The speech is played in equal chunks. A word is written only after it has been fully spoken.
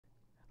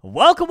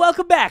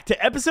Welcome back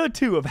to episode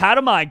 2 of How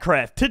to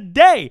Minecraft.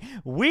 Today,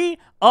 we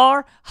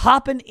are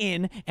hopping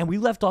in, and we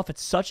left off at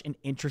such an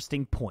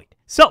interesting point.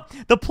 So,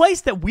 the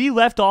place that we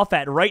left off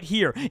at right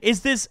here is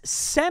this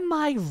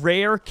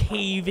semi-rare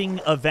caving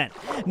event.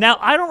 Now,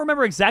 I don't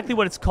remember exactly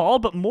what it's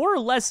called, but more or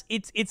less,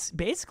 it's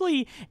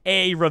basically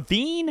a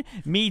ravine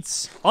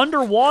meets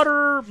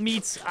underwater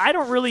meets I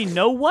don't really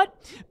know what.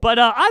 But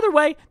either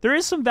way, there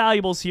is some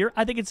valuables here.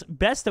 I think it's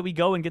best that we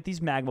go and get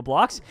these magma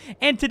blocks.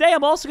 And today,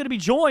 I'm also going to be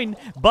joined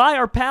by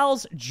our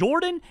pals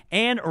Jordan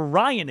and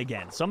Ryan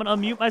again. So I'm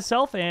going to unmute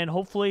myself and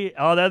hopefully,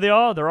 oh, there they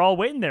are. They're all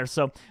waiting there.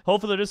 So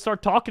hopefully they'll just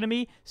start talking to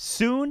me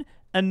soon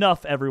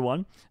enough,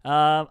 everyone.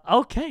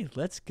 Okay,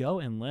 let's go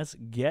and let's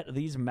get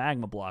these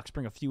magma blocks.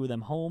 Bring a few of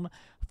them home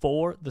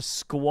for the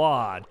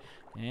squad.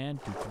 And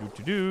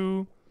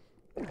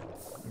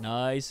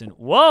nice. And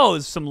whoa,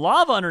 there's some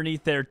lava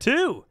underneath there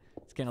too.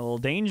 It's getting a little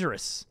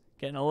dangerous.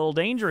 Getting a little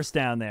dangerous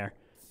down there.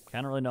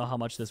 I don't really know how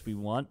much this we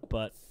want,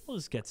 but we'll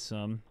just get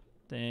some.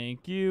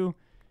 Thank you.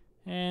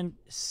 And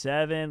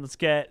 7. Let's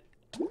get...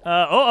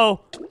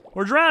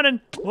 we're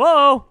drowning. Whoa.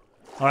 All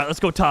right, let's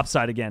go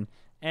topside again.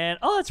 And,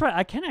 oh, that's right.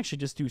 I can actually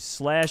just do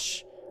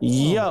slash...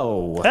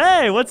 Yo.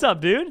 Hey, what's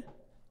up, dude?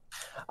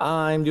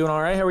 I'm doing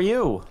all right. How are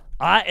you?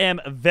 I am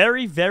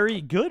very,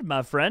 very good,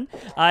 my friend.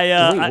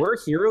 Wait, we're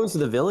heroes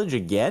of the village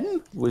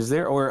again? Was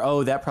there, or,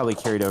 oh, that probably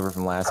carried over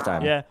from last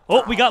time. Yeah.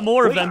 Oh, we got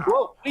more of them.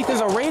 Whoa, wait,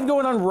 there's a raid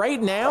going on right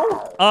now?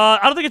 I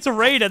don't think it's a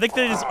raid. I think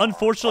they just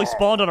unfortunately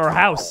spawned on our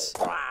house.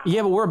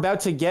 Yeah, but we're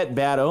about to get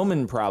Bad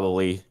Omen,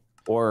 probably.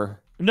 Or...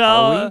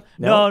 No.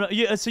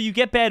 So you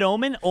get Bad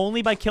Omen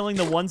only by killing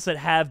the ones that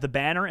have the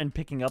banner and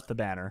picking up the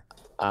banner.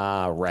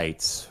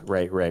 Right.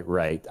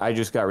 I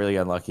just got really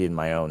unlucky in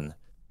my own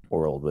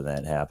world when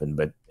that happened,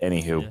 but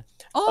anywho. Yeah.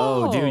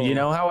 Oh, dude, you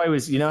know how I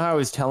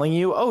was telling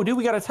you? Oh, dude,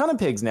 we got a ton of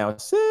pigs now.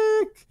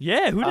 Sick.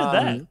 Yeah, who did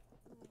that?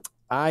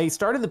 I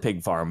started the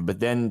pig farm, but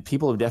then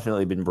people have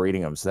definitely been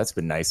breeding them, so that's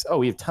been nice. Oh,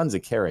 we have tons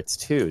of carrots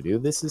too,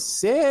 dude. This is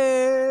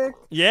sick.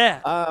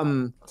 Yeah.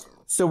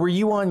 So were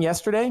you on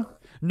yesterday?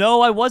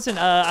 No, I wasn't.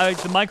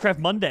 The Minecraft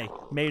Monday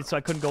made it so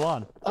I couldn't go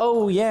on.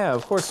 Oh, yeah,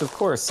 of course.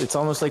 It's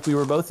almost like we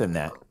were both in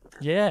that.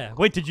 Yeah.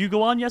 Wait, did you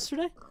go on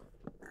yesterday?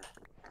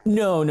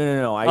 No.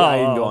 I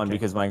didn't go on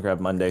because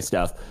Minecraft Monday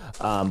stuff.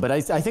 But I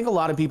think a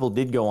lot of people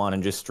did go on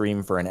and just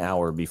stream for an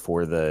hour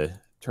before the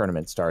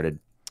tournament started.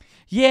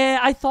 Yeah,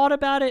 I thought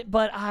about it,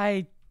 but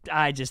I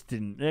just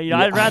didn't. You know,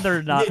 I'd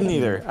rather not. I didn't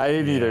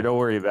either. Don't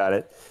worry about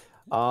it.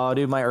 Oh,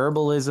 dude, my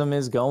herbalism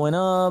is going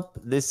up.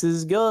 This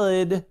is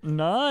good.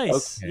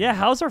 Nice. Okay. Yeah,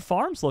 how's our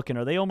farms looking?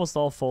 Are they almost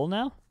all full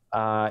now?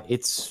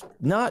 It's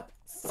not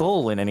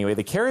full in any way.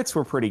 The carrots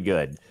were pretty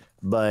good,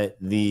 but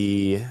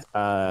the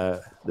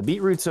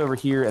beetroots over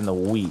here and the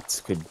wheats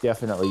could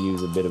definitely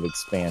use a bit of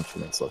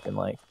expansion, it's looking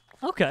like.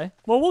 Okay.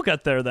 Well, we'll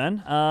get there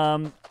then.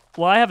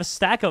 Well, I have a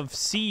stack of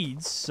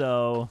seeds,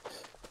 so...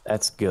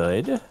 That's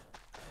good.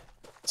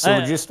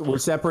 So we're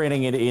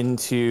separating it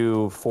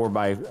into 7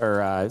 by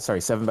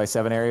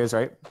 7 areas,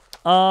 right?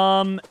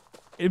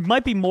 It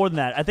might be more than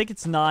that. I think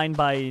it's 9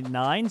 by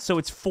 9, so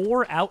it's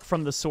 4 out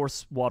from the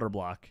source water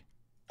block.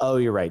 Oh,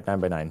 you're right. 9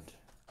 by 9.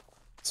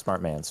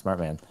 Smart man.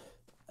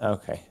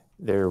 Okay,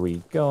 there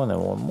we go. And then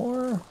one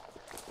more.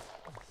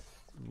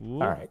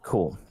 Ooh. All right,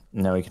 cool.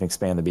 Now we can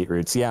expand the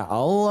beetroots. Yeah,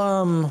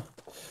 I'll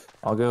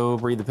go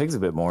breed the pigs a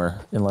bit more,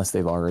 unless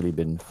they've already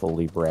been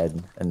fully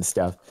bred and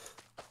stuff.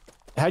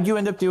 How'd you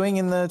end up doing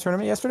in the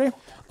tournament yesterday?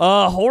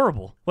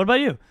 Horrible. What about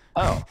you?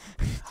 Oh,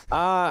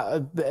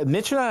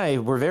 Mitch and I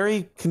were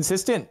very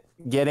consistent,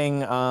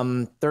 getting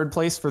 3rd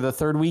place for the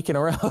 3rd week in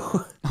a row.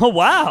 Oh,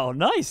 wow.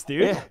 Nice,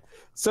 dude. Yeah.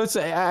 So it's,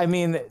 I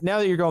mean, now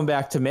that you're going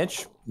back to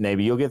Mitch,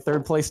 maybe you'll get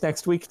 3rd place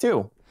next week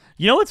too.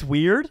 You know what's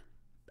weird?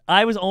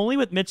 I was only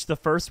with Mitch the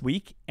first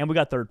week, and we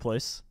got 3rd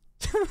place.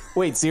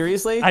 Wait,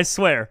 seriously? I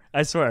swear.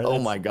 Oh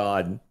my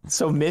God.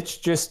 So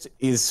Mitch just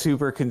is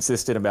super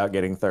consistent about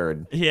getting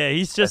 3rd. Yeah,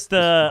 he's just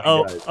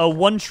a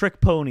one-trick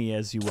pony,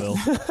 as you will.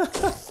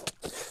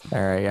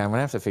 All right, yeah, I'm going to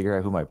have to figure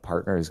out who my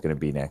partner is going to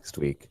be next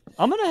week.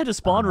 I'm going to head to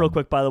spawn real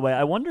quick, by the way.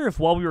 I wonder if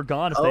while we were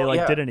gone, if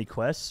they did any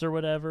quests or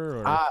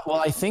whatever. Or...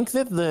 well, I think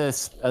that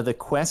the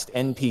quest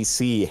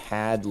NPC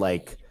had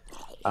like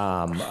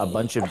a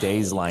bunch of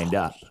days lined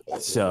up.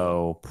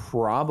 So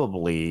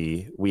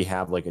probably we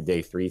have like a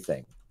day 3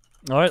 thing.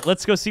 All right,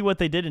 let's go see what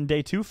they did in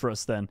day 2 for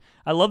us then.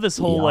 I love this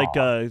whole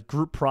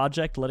group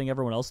project, letting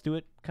everyone else do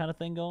it kind of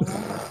thing going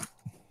on.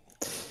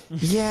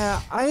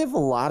 Yeah, I have a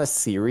lot of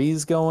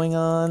series going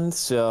on,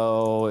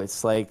 so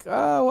it's like,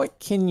 oh, what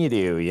can you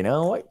do? You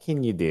know, what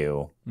can you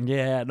do?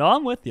 Yeah, no,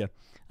 I'm with you.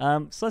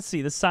 So let's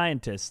see, the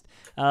scientist.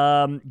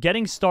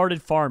 Getting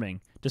started farming.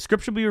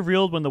 Description will be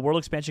revealed when the world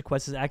expansion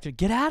quest is active.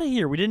 Get out of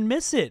here. We didn't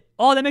miss it.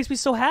 Oh, that makes me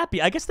so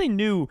happy. I guess they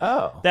knew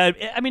that.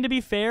 I mean, to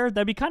be fair,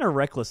 that'd be kind of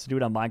reckless to do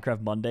it on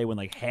Minecraft Monday when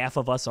like half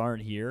of us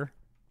aren't here.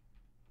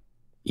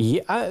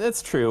 Yeah,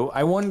 that's true.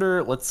 I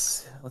wonder,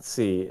 let's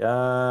see.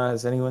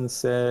 Has anyone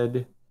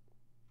said,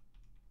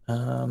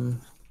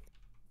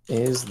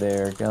 is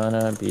there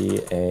gonna be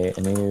a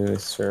new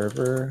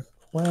server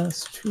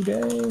quest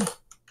today?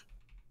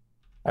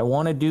 I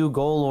want to do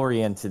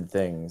goal-oriented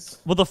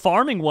things. Well, the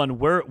farming one,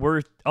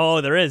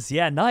 oh, there is.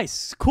 Yeah,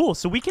 nice. Cool.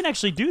 So we can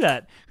actually do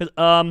that.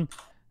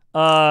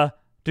 'Cause,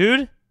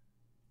 dude,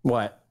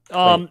 What?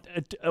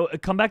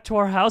 come back to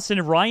our house,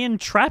 and Ryan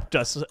trapped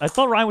us. I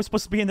thought Ryan was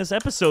supposed to be in this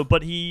episode,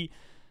 but he,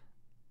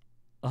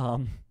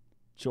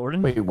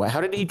 Jordan? Wait, how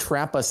did he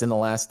trap us in the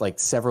last, like,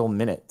 several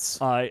minutes?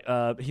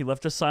 He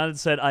left a sign that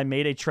said, "I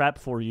made a trap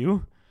for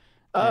you."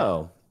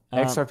 Oh,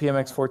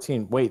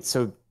 XRPMX14. Wait,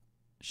 so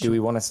do we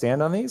want to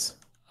stand on these?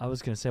 I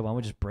was going to say, why don't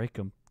we just break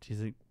them? Do you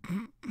think...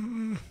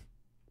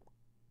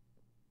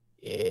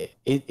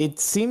 It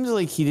seems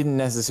like he didn't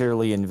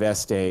necessarily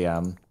invest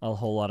a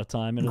whole lot of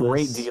time into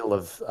great deal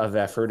of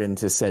effort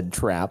into said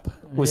trap.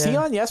 Was he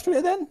on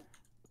yesterday then?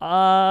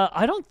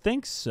 I don't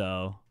think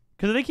so.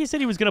 Because I think he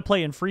said he was going to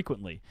play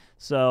infrequently.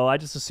 So I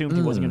just assumed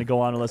he wasn't going to go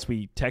on unless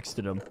we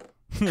texted him.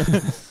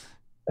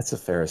 That's a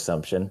fair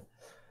assumption.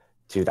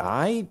 Dude,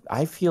 I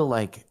feel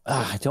like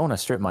I don't want to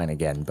strip mine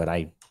again, but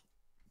I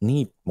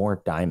need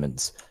more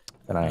diamonds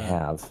than I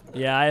have.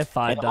 Yeah, I have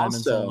 5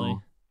 diamonds only.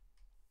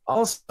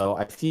 Also,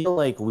 I feel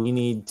like we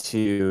need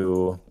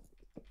to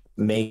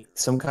make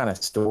some kind of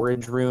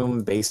storage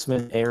room,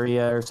 basement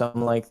area or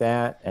something like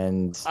that.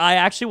 And I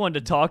actually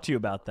wanted to talk to you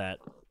about that.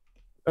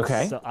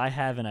 Okay. So I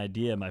have an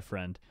idea, my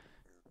friend.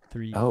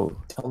 3. Oh,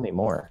 tell me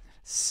more.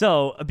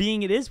 So,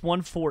 being it is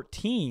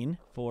 114,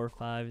 4,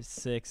 5,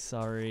 6,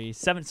 sorry,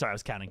 7. Sorry, I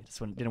was counting. Just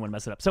didn't want to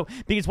mess it up. So,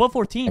 being it's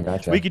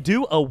 114, we could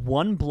do a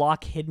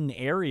 1-block hidden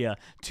area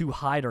to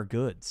hide our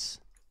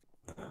goods.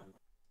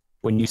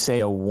 When you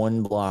say a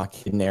 1-block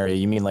hidden area,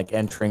 you mean like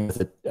entering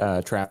with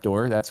a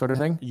trapdoor, that sort of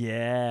thing?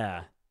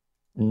 Yeah.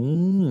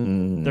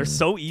 They're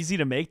so easy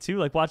to make too.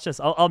 Like, watch this.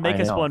 I'll make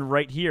us one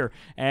right here,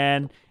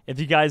 and if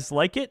you guys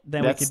like it,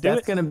 then we can do it.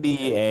 That's gonna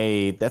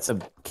be that's a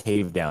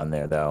cave down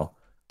there, though.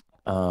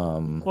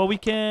 Well, we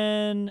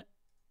can.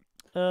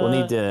 We'll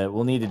need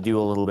to do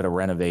a little bit of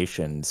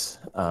renovations.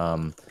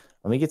 Let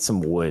me get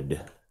some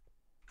wood,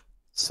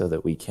 so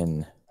that we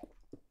can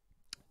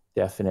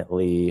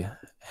definitely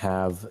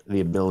have the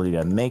ability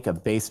to make a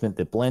basement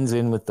that blends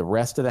in with the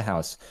rest of the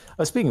house.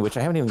 Oh, speaking of which,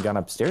 I haven't even gone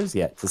upstairs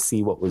yet to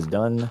see what was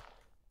done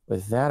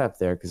with that up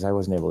there because I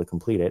wasn't able to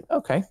complete it.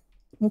 Okay,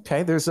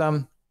 there's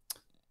and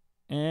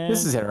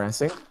this is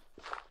interesting.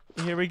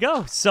 Here we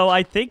go. So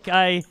I think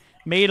I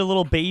made a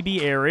little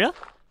baby area.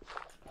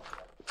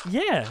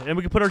 Yeah, and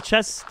we can put our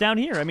chests down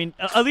here. I mean,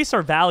 at least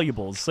our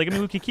valuables. Like, I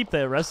mean, we could keep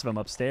the rest of them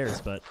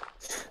upstairs, but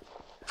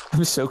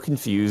I'm so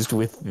confused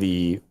with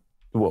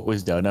what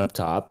was done up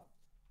top.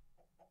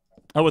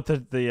 Oh, with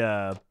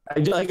the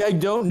I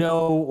don't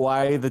know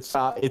why the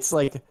top. It's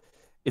like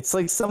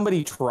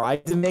somebody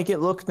tried to make it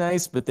look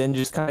nice, but then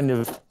just kind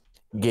of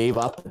gave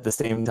up at the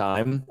same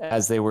time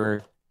as they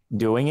were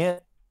doing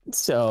it.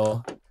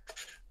 So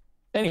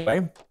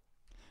anyway,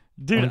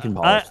 dude, we can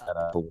polish that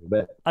up a little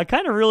bit. I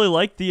kind of really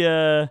like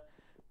the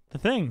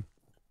thing.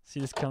 See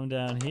this come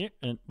down here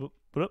and whoop,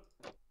 whoop,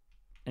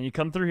 and you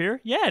come through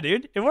here. Yeah,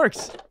 dude, it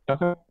works.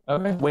 Okay.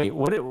 Wait,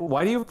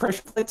 why do you have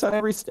pressure plates on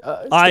every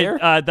stair?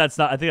 That's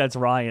not. I think that's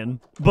Ryan,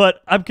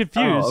 but I'm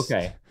confused. Oh,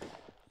 okay.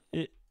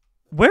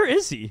 Where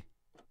is he?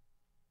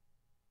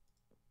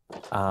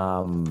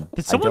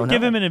 Did someone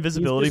give him an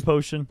invisibility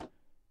potion?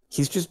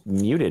 He's just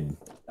muted.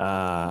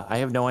 I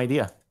have no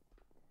idea.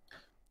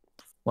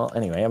 Well,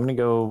 anyway, I'm gonna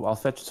go. I'll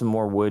fetch some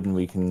more wood, and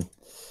we can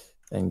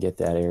then get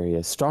that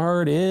area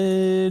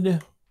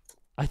started.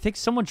 I think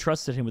someone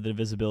trusted him with an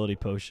invisibility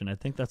potion. I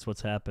think that's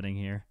what's happening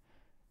here.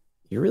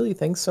 You really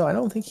think so? I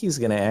don't think he's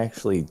gonna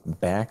actually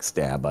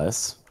backstab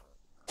us.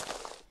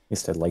 At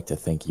least I'd like to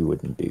think he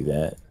wouldn't do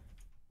that.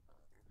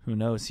 Who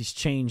knows? He's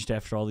changed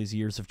after all these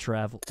years of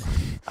travel.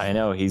 I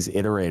know, he's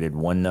iterated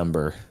one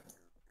number.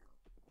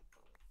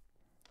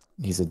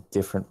 He's a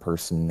different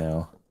person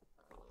now.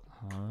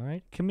 All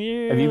right, come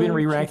here. Have you been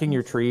re-racking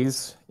your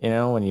trees? You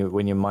know,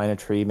 when you mine a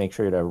tree, make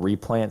sure to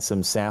replant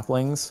some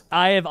saplings.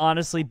 I have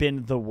honestly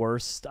been the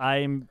worst.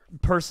 I'm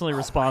personally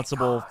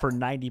responsible for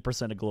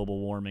 90% of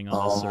global warming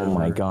on this server. Oh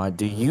my god!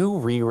 Do you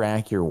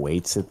re-rack your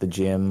weights at the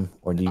gym,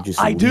 or do you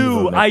just? I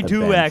do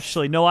bench?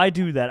 Actually. No, I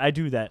do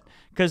that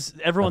because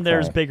everyone there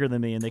is bigger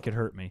than me and they could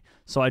hurt me.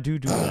 So I do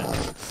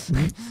that.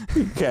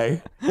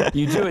 Okay,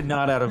 you do it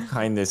not out of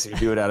kindness. You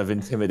do it out of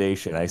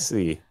intimidation. I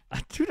see.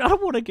 Dude, I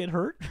don't want to get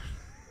hurt.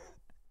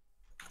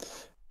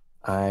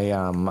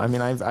 I mean,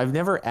 I've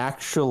never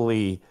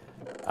actually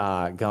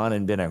gone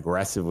and been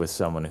aggressive with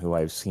someone who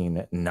I've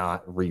seen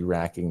not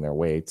re-racking their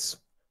weights,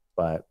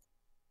 but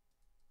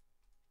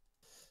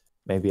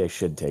maybe I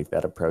should take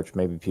that approach.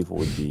 Maybe people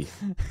would be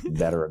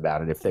better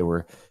about it if they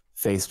were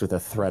faced with a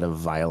threat of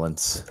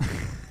violence.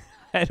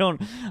 I don't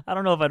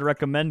know if I'd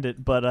recommend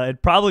it, but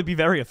it'd probably be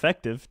very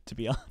effective, to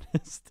be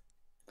honest.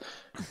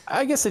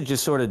 I guess it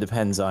just sort of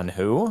depends on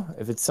who.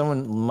 If it's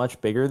someone much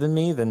bigger than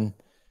me, then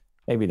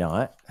maybe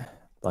not.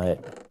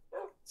 But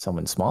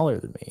someone smaller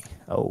than me,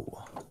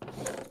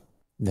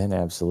 then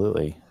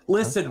absolutely.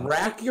 Listen,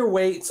 rack your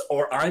weights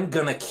or I'm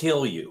gonna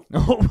kill you.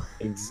 Oh.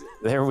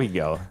 There we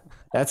go.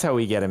 That's how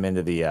we get him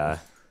into the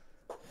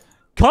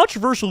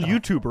controversial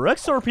YouTuber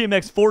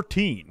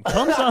XRPMX14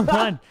 comes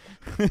online.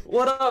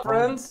 What up,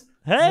 friends?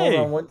 Hey,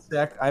 Hold on one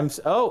sec.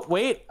 Oh,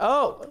 wait.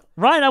 Oh.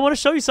 Ryan, I want to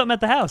show you something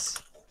at the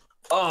house.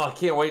 Oh, I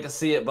can't wait to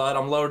see it, bud.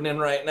 I'm loading in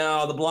right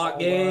now. The block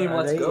game.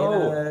 Let's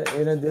go.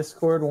 In a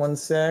Discord. One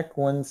sec.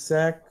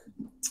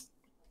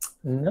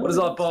 No, What is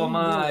up, all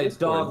my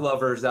dog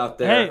lovers out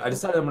there? Hey. I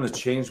decided I'm going to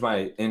change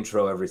my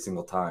intro every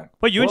single time.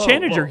 Wait, you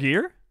enchanted your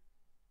gear?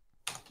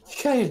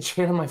 Yeah, I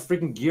enchanted my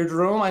freaking gear,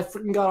 Jerome. I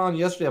freaking got on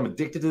yesterday. I'm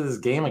addicted to this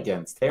game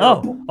again. It's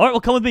terrible. Oh, all right. Well,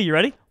 come with me. You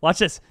ready? Watch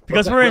this.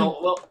 Because we're in.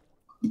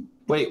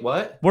 Wait,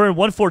 what? We're in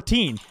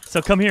 114.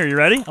 So come here. You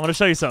ready? I want to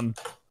show you something.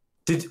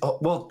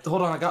 Well,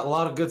 hold on. I got a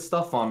lot of good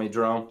stuff on me,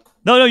 Jerome.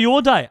 No, you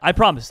won't die. I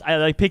promise. I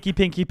like pinky,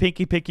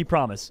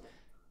 promise.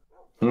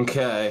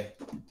 Okay.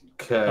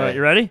 All right,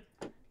 you ready?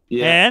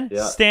 Yeah. And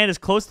stand as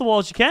close to the wall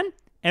as you can,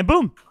 and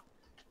boom.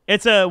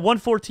 It's a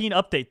 114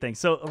 update thing.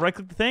 So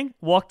right-click the thing,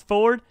 walk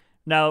forward.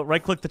 Now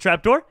right-click the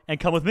trapdoor, and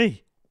come with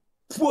me.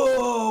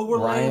 Whoa, we're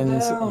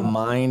Ryan's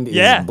mind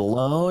is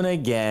blown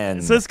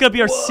again. So this is going to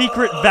be our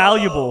secret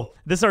valuable.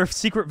 This is our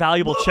secret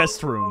valuable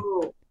chest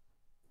room.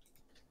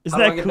 Isn't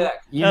that cool?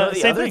 You know,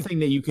 the other thing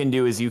that you can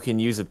do is you can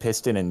use a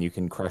piston and you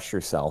can crush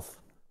yourself.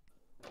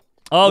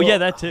 Oh, yeah,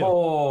 that too.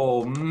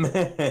 Oh,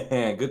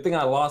 man. Good thing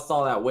I lost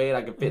all that weight.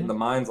 I can fit in the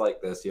mines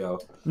like this, yo.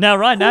 Now,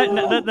 Ryan,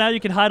 now you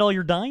can hide all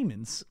your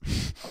diamonds.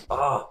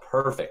 Ah,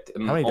 perfect.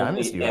 And how many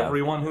diamonds do you have?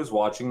 Everyone who's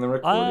watching the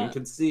recording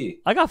can see.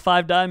 I got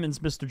 5 diamonds,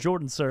 Mr.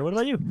 Jordan, sir. What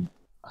about you?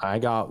 I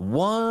got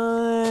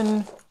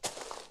 1.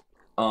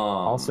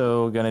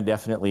 Also, gonna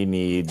definitely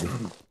need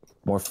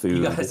more food.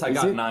 You guys, I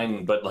got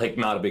 9, but, like,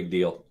 not a big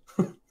deal.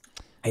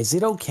 Is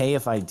it okay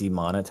if I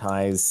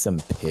demonetize some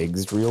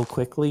pigs real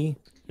quickly?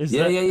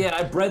 Yeah.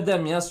 I bred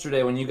them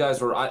yesterday when you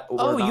guys were.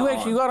 You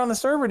actually got on the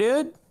server,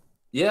 dude.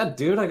 Yeah,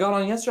 dude, I got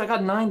on yesterday. I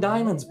got 9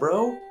 diamonds,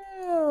 bro.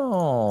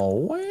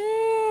 Oh,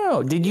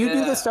 wow. Did you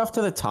do the stuff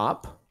to the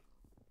top?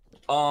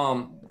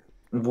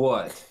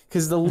 What?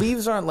 Because the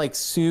leaves aren't like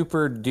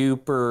super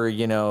duper,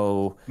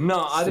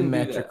 No, I didn't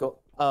do that.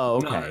 Oh,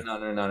 okay.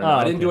 No.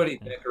 I didn't do any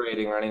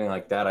decorating or anything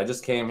like that. I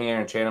just came here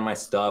and enchanted my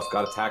stuff,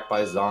 got attacked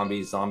by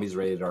zombies. Zombies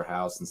raided our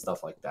house and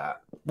stuff like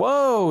that.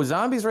 Whoa,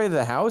 zombies raided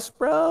the house,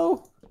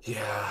 bro?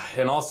 Yeah,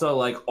 and also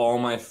like all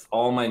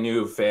my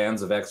new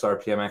fans of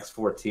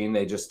XRPMX14,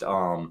 they just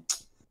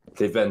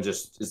they've been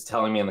just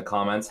telling me in the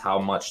comments how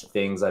much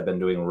things I've been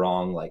doing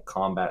wrong, like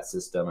combat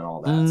system and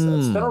all that. So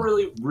it's been a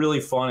really,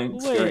 really fun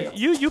experience.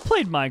 Wait, you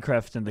played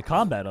Minecraft in the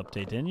combat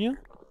update, didn't you?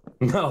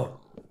 No.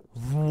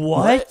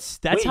 What?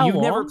 That's how you've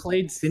long? never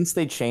played since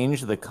they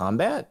changed the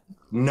combat?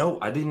 No,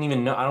 I didn't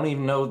even know. I don't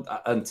even know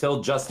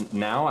until just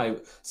now. I read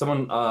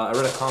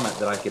a comment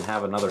that I can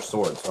have another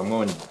sword, so I'm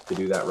going to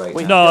do that right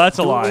now. No, that's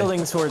a lie.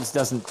 Wielding swords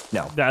doesn't.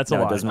 No, that's a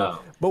lie. It doesn't. No.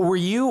 But were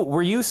you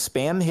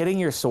spam hitting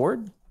your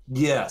sword?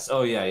 Yes.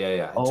 Oh yeah.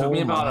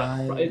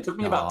 It took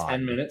me about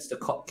 10 minutes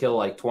to kill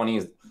like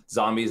 20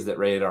 zombies that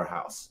raided our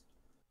house,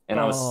 and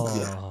I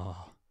was.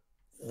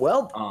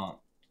 Well.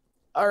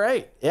 All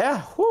right.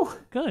 Yeah. Whew.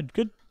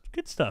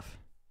 Good stuff.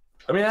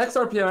 I mean,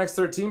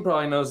 XRPMX13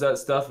 probably knows that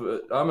stuff,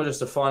 but I'm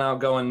just a fun,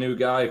 outgoing new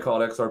guy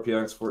called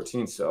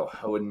XRPMX14, so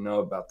I wouldn't know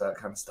about that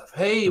kind of stuff.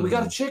 Hey, we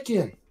got a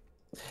chicken.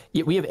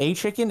 Yeah, we have a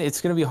chicken.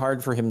 It's going to be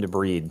hard for him to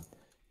breed,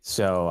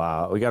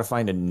 so we got to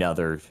find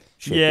another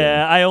chicken.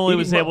 Yeah, I only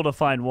was able to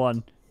find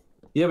one.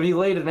 Yeah, but he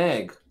laid an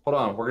egg. Hold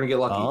on, we're going to get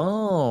lucky.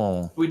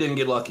 Oh. We didn't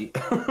get lucky.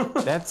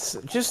 That's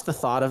just the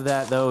thought of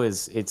that, though,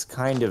 it's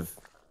kind of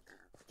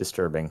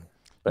disturbing.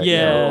 But,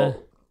 yeah. A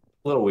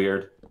little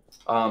weird.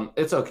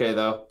 It's okay,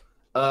 though.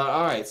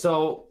 All right,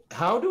 so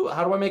how do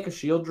I make a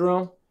shield,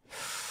 Jerome?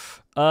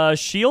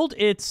 Shield,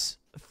 it's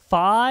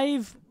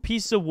 5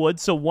 pieces of wood,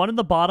 so 1 in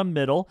the bottom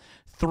middle,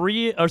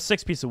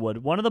 6 pieces of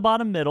wood, 1 in the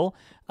bottom middle,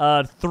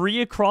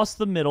 3 across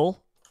the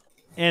middle,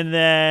 and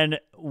then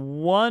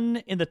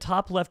 1 in the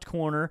top left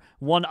corner,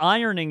 1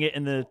 ironing it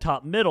in the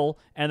top middle,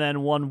 and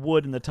then 1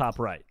 wood in the top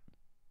right.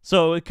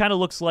 So it kind of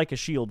looks like a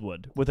shield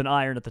would with an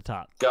iron at the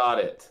top. Got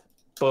it.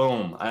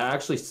 Boom. I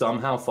actually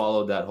somehow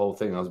followed that whole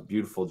thing. That was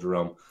beautiful,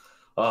 Jerome.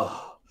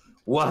 Oh,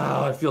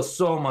 wow. I feel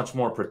so much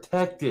more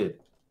protected.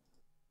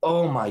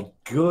 Oh, my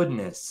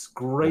goodness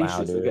gracious.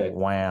 Wow, dude. Okay.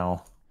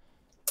 Wow.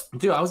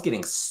 Dude, I was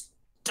getting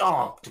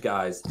stomped,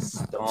 guys.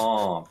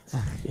 Stomped.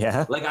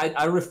 Yeah? Like,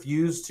 I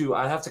refuse to.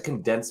 I have to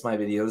condense my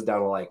videos down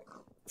to, like,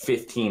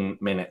 15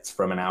 minutes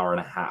from an hour and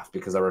a half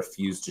because I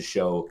refuse to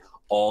show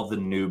all the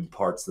noob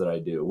parts that I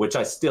do, which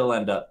I still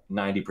end up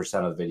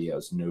 90% of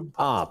videos noob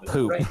parts.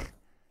 Poop. Right.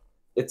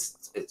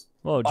 It's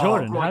Whoa,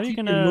 Jordan, how are you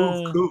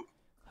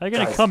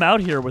gonna come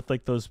out here with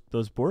like those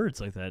words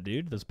like that,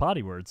 dude? Those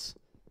potty words.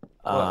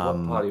 What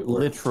potty words?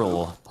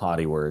 Literal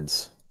potty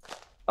words.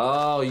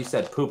 Oh, you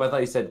said poop. I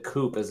thought you said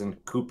coop as in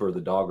Cooper the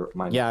dog.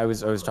 Yeah, I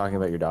was talking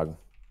about your dog.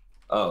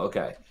 Oh,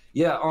 okay.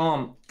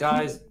 Yeah,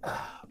 guys, I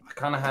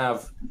kind of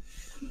have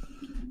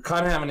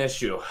an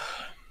issue.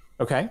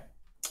 Okay.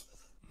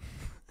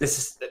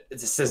 This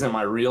isn't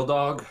my real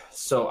dog,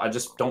 so I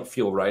just don't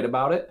feel right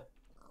about it.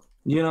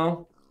 You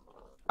know?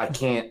 I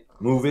can't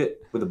move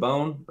it with a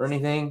bone or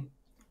anything.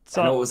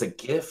 I know it was a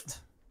gift,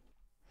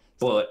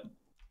 but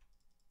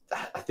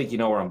I think you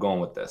know where I'm going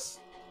with this.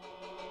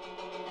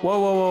 Whoa,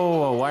 whoa, whoa, whoa,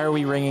 whoa. Why are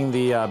we ringing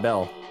the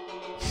bell?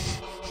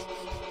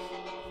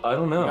 I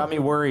don't know. You got me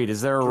worried.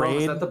 Is there a Jerome,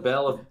 raid? is that the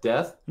bell of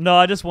death? No,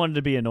 I just wanted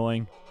to be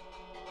annoying.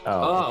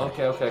 Oh,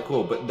 okay,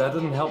 cool. But that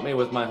doesn't help me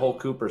with my whole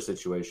Cooper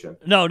situation.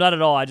 No, not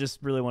at all. I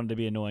just really wanted to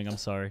be annoying. I'm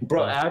sorry.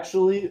 Bro,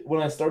 actually,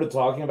 when I started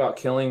talking about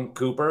killing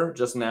Cooper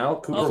just now,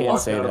 Cooper You can't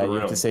walked say out of that. the room.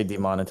 You have to say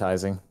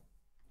demonetizing.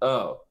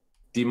 Oh,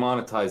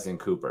 demonetizing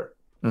Cooper.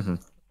 Mm-hmm.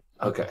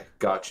 Okay,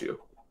 got you.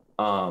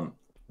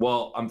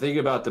 Well, I'm thinking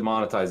about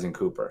demonetizing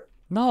Cooper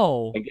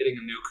No. and getting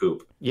a new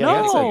Coop. Yeah,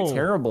 No. that's a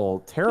terrible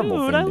Dude,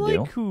 thing I to like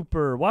do.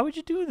 Cooper. Why would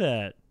you do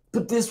that?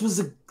 But this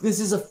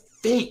is a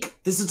fake.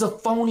 This is a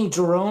phony,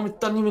 Jerome. It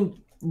doesn't even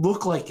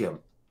look like him.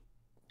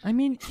 I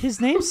mean, his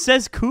name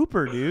says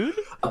Cooper, dude.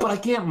 But I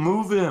can't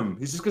move him.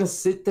 He's just gonna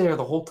sit there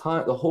the whole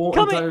time, the whole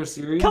entire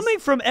series. Coming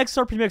from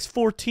XRPMX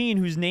 14,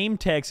 whose name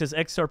tag says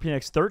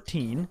XRPMX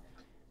 13,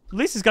 at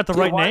least he's got the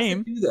right why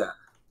name. Does it do that?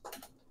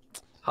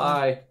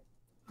 Hi.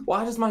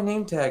 Why does my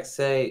name tag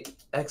say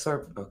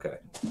XR? Okay.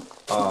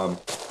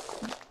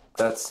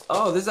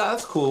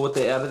 That's cool. What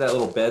they added that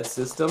little bed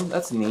system.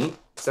 That's neat.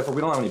 Except for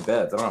we don't have any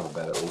beds. I don't have a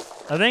bed at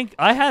least. I think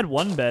I had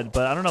one bed,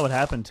 but I don't know what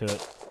happened to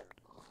it.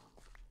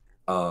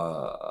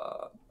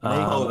 I I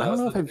don't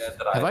know if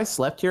have I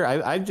slept here?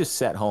 I just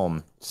sat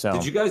home. So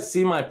Did you guys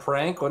see my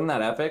prank? Wasn't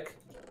that epic?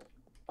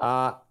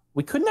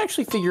 we couldn't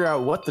actually figure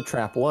out what the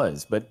trap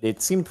was, but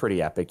it seemed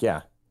pretty epic.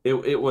 Yeah.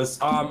 It was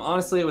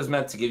honestly it was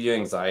meant to give you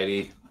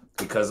anxiety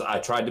because I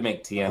tried to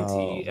make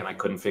TNT and I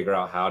couldn't figure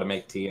out how to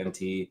make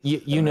TNT.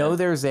 You know,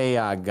 there's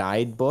a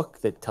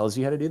guidebook that tells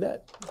you how to do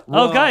that.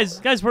 Oh,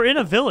 guys, we're in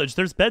a village.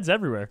 There's beds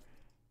everywhere.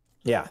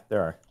 Yeah,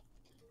 there are.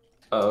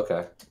 Oh,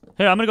 okay.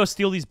 Hey, I'm gonna go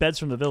steal these beds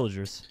from the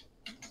villagers.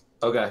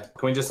 Okay.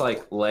 Can we just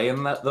like lay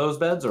in those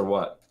beds or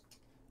what?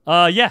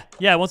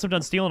 Yeah. Once I'm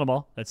done stealing them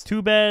all, that's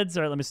 2 beds.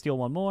 All right, let me steal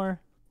one more.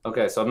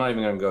 Okay, so I'm not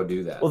even gonna go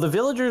do that. Well, the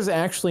villagers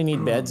actually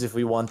need beds if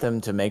we want them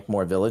to make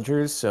more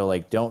villagers. So,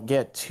 like, don't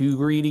get too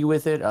greedy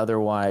with it.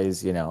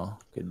 Otherwise, you know,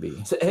 could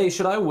be. So, hey,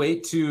 should I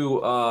wait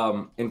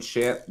to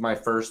enchant my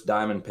first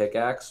diamond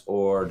pickaxe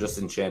or just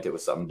enchant it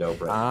with something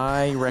dope? Right?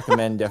 I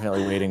recommend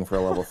definitely waiting for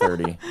a level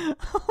 30.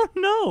 Oh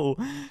no!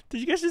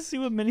 Did you guys just see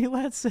what Mini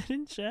Lad said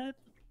in chat?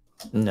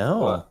 No.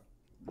 What?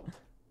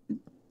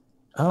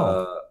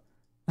 Oh.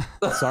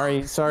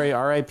 sorry.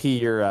 R.I.P.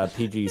 your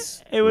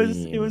PG's. It was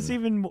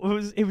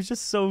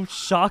just so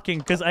shocking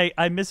because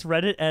I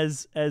misread it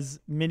as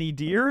Mini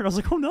Deer and I was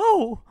like, oh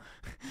no.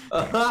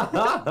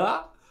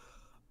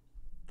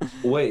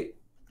 Wait.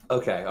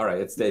 Okay. All right.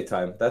 It's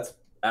daytime. That's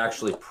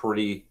actually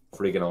pretty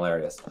freaking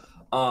hilarious.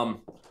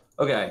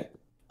 Okay.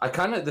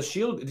 The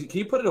shield. Can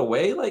you put it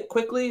away like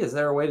quickly? Is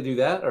there a way to do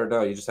that, or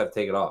no? You just have to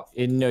take it off.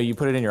 No, you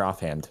put it in your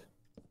offhand.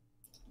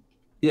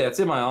 Yeah, it's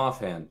in my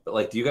offhand. But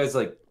like, do you guys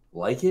like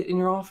it in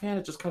your offhand?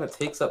 It just kind of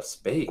takes up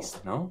space.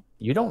 No.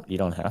 You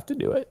don't have to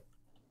do it.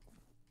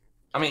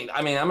 I mean,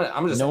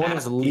 I'm just. No one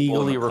is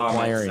legally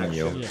requiring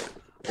you. Yeah.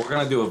 We're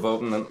gonna do a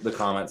vote in the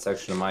comment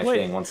section of my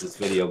thing once this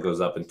video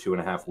goes up in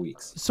 2.5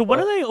 weeks. So when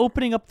are they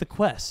opening up the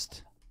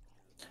quest?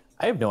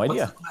 I have no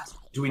idea.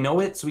 Do we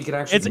know it so we can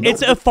actually?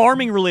 It's a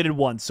farming related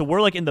one, so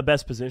we're like in the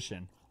best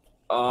position.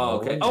 Oh,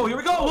 okay. Oh, here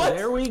we go. What?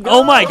 There we go.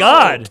 Oh my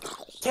god!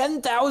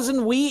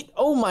 10,000 wheat.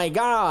 Oh my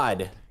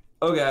god.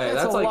 Okay,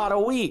 That's a like lot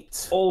of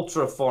wheat.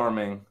 ultra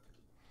farming.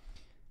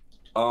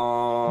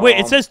 Wait,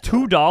 it says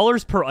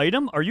 $2 per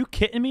item? Are you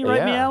kidding me right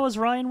Yeah. meow, as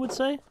Ryan would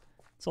say?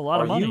 It's a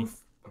lot of money.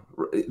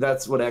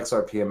 That's what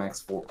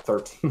XRPMX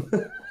 13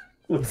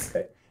 would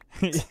say.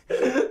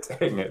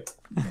 Dang it.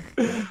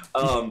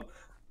 All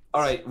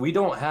right, we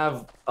don't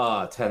have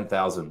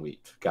 10,000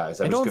 wheat, guys.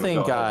 I don't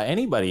think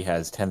anybody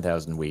has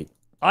 10,000 wheat.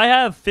 I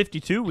have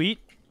 52 wheat.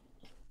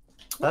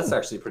 That's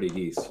actually pretty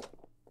decent.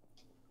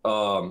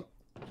 But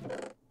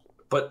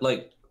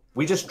like,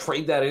 we just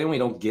trade that in. We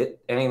don't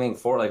get anything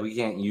for it. Like, we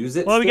can't use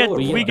it. Well, we still,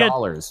 get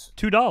dollars.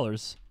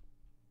 $2.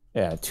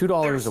 Yeah,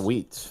 $2 a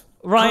wheat.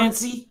 Ryan,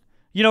 currency.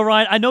 you know,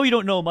 Ryan, I know you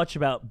don't know much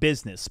about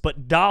business,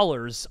 but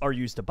dollars are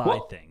used to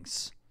buy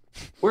things.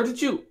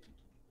 Where'd you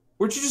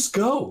just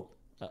go?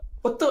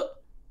 What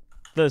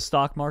the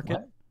stock market?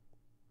 What?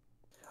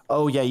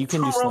 Oh yeah, you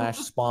can just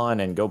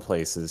 /spawn and go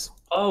places.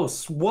 Oh,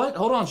 what?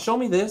 Hold on, show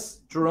me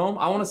this, Jerome.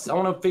 I want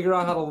to figure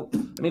out how to.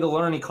 I need to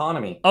learn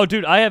economy. Oh,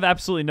 dude, I have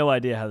absolutely no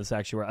idea how this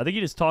actually works. I think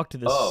you just talk to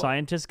this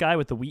scientist guy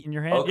with the wheat in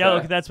your hand. Okay. Yeah,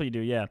 okay, that's what you do.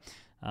 Yeah.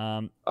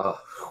 I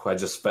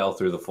just fell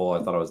through the fall.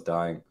 I thought I was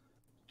dying.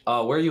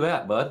 Where are you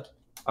at, bud?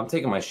 I'm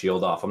taking my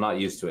shield off. I'm not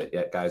used to it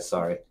yet, guys.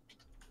 Sorry.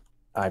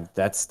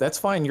 That's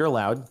fine. You're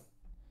allowed.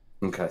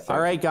 Okay.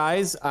 All right,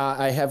 guys.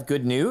 I have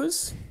good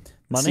news.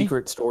 Money?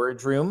 Secret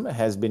storage room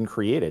has been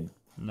created.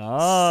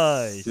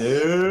 Nice.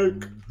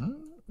 Sick.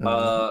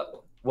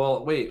 Well,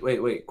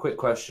 wait. Quick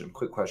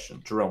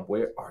question. Jerome,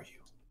 where are you?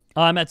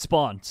 I'm at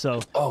spawn, so.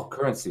 Oh,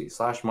 currency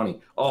 /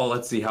 money. Oh,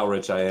 let's see how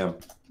rich I am.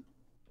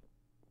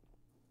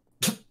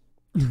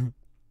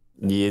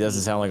 Yeah, it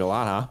doesn't sound like a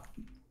lot,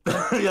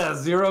 huh? Yeah,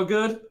 0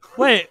 good.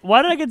 Wait,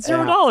 why did I get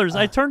 $0? Yeah.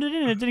 I turned it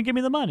in and it didn't give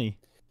me the money.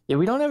 Yeah,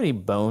 we don't have any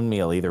bone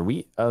meal either.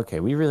 We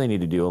really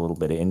need to do a little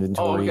bit of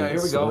inventory. Oh, yeah,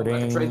 here we go. I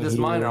can trade this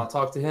here. miner. I'll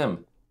talk to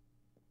him.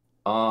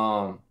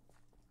 Oh,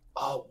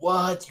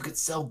 what? You could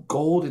sell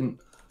gold and you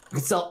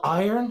could sell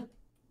iron?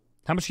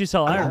 How much do you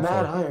sell I got iron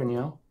mad for? iron,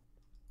 yo.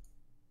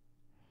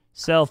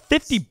 Sell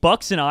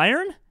 $50 in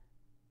iron?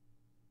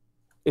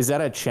 Is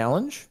that a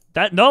challenge?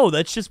 No,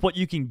 that's just what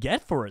you can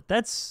get for it.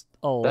 That's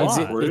a That's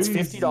lot. it. It's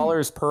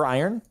 $50 per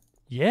iron?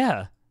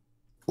 Yeah.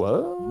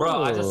 Whoa.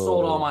 Bro, I just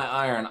sold all my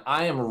iron.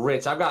 I am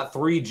rich. I've got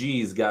 3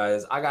 G's,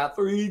 guys. I got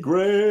 3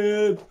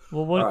 grand.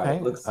 Well, what? All right, Okay.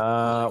 looks-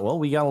 Well,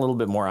 we got a little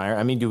bit more iron.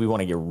 I mean, do we want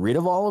to get rid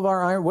of all of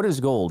our iron? What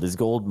is gold? Is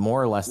gold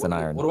more or less than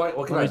iron? What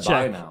can Let I me buy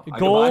check. now? I can buy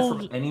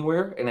Gold- from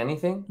anywhere and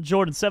anything?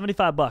 Jordan,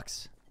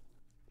 $75.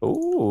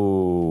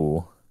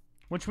 Ooh.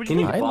 Which would Can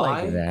you you think? I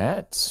like buy?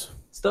 that.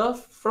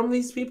 Stuff from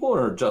these people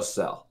or just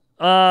sell?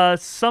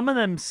 Some of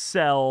them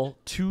sell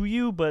to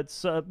you, but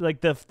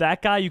like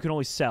that guy you can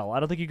only sell. I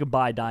don't think you can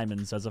buy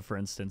diamonds as a for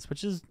instance,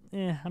 which is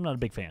I'm not a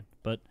big fan.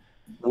 But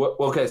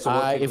Okay, so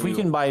what If we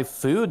can buy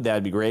food,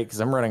 that'd be great because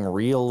I'm running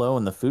real low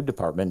in the food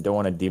department. Don't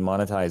want to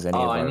demonetize any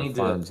of our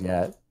farms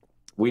yet.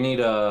 we need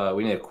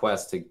a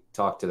quest to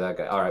talk to that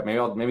guy. All right,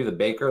 maybe the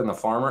baker and the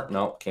farmer.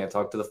 No, can't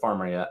talk to the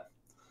farmer yet.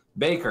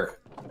 Baker,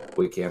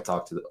 we can't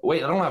talk to the.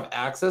 Wait, I don't have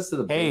access to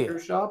the baker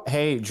shop.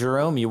 Hey,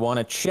 Jerome, you want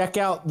to check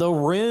out the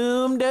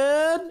room,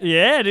 dude?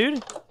 yeah,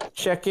 dude.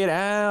 Check it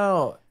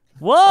out.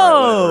 Whoa,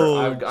 All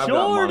right, I've got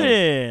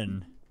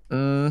Jordan.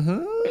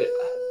 Mm-hmm.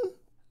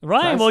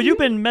 Ryan, Nice. well, you've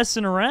been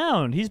messing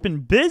around. He's been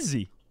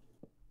busy.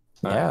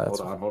 All Yeah, right, that's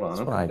hold on. that's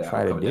I'm what I coming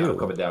try down, to I'm coming down, do. I'm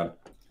coming down.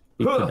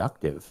 Be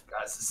productive.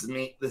 Guys, this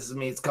is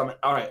me. It's coming.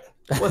 All right.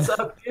 What's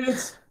up,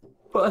 dudes?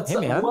 What's Hey,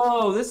 up? man.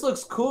 Whoa, this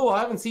looks cool.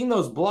 I haven't seen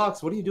those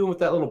blocks. What are you doing with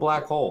that little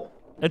black hole?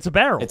 It's a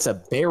barrel. It's a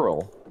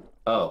barrel.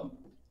 Oh.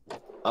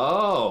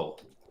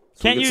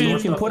 Can't we you- So you store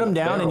can stuff put in them the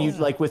down, and you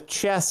barrel. like with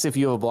chests. If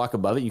you have a block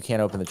above it, you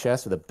can't open the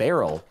chest. With a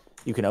barrel,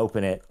 you can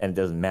open it, and it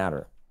doesn't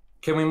matter.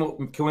 Can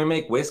we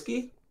make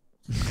whiskey?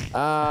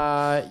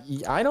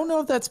 I don't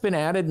know if that's been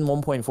added in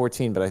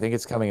 1.14, but I think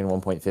it's coming in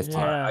 1.15.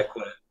 Yeah. I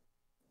quit.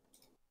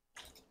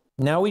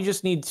 Now we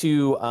just need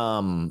to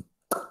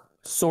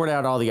sort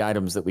out all the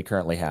items that we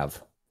currently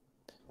have.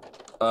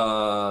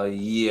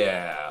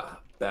 Yeah.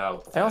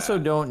 I also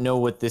don't know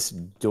what this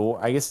door.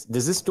 I guess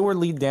does this door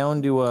lead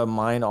down to a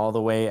mine all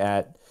the way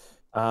at?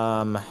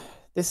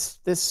 This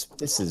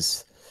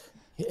is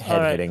head All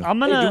right, hitting. I'm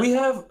Hey, gonna. do we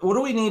have? What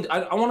do we need?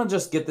 I want to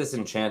just get this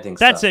enchanting.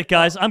 That's stuff. it,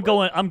 guys. I'm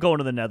going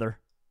to the Nether.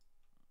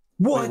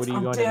 What? Wait, what are you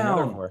I'm going to the Nether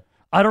down. for?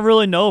 I don't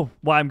really know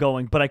why I'm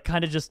going, but I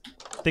kind of just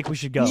think we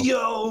should go.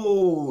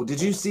 Yo, did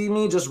you see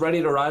me just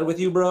ready to ride with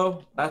you,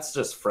 bro? That's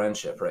just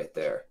friendship right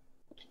there.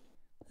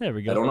 There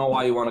we go. I don't know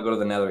why you want to go to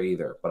the Nether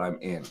either, but I'm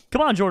in.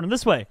 Come on, Jordan,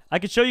 this way. I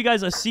could show you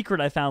guys a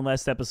secret I found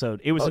last episode.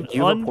 It was Oh, an do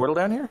you have a portal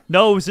down here?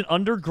 No, it was an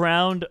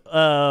underground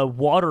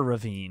water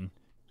ravine.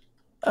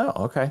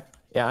 Oh, okay.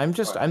 Yeah,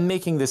 I'm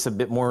making this a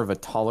bit more of a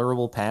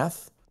tolerable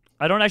path.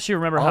 I don't actually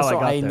remember Also,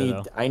 how I got there,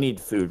 though. I need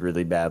food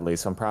really badly,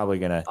 so I'm probably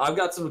gonna. I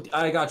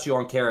got you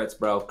on carrots,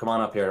 bro. Come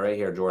on up here, right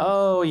here, Jordan.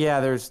 Oh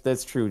yeah,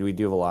 that's true. We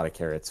do have a lot of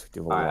carrots. We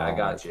do have a All right, lot I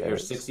got of you.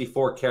 carrots. Here's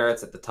 64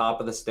 carrots at the top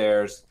of the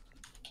stairs,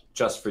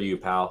 just for you,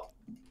 pal.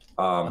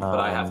 But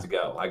I have to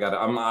go.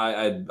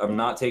 I'm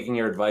not taking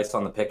your advice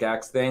on the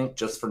pickaxe thing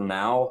just for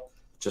now,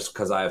 just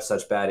because I have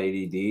such bad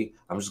ADD.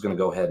 I'm just gonna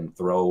go ahead and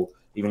throw,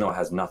 even though it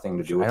has nothing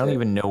to do with I it. don't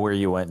even know where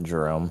you went,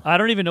 Jerome. I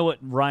don't even know what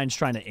Ryan's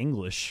trying to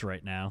English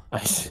right now.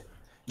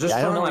 Just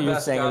I don't know trying what my you're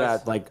best, saying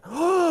guys. about like.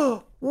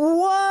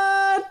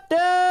 What?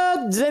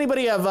 Does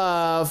anybody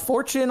have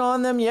fortune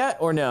on them yet,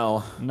 or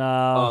no?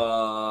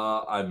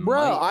 No.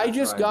 Bro, I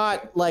just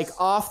got like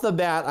off the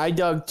bat. I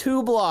dug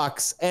 2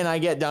 blocks and I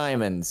get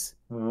diamonds.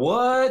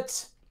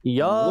 What?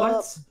 Yup.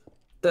 What?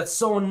 That's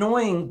so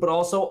annoying, but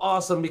also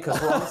awesome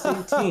because we're on the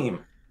same team.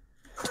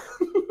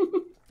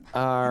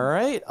 All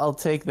right, I'll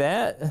take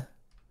that.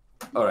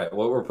 All right,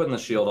 well, we're putting the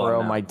shield on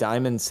Bro, now. my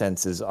diamond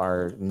senses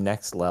are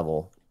next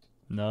level.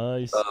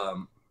 Nice.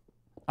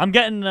 I'm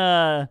getting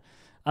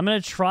I'm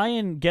gonna try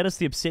and get us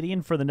the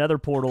obsidian for the nether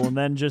portal and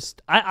then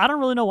just I don't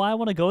really know why I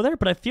want to go there,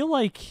 but I feel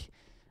like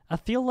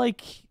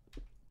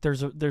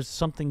there's gonna be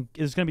something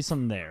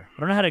there. I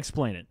don't know how to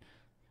explain it.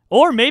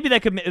 Or maybe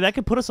that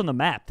could put us on the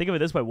map. Think of it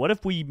this way. What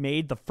if we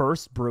made the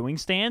first brewing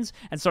stands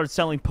and started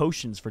selling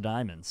potions for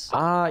diamonds?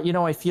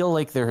 I feel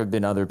like there have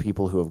been other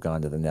people who have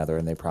gone to the Nether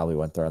and they probably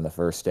went there on the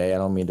first day. I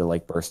don't mean to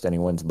like burst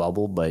anyone's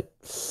bubble, but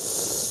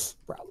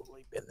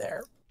probably been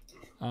there.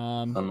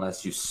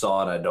 Unless you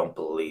saw it, I don't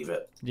believe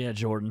it. Yeah,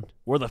 Jordan.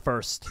 We're the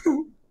first.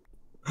 All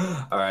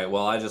right,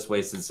 well, I just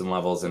wasted some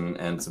levels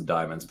and some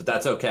diamonds, but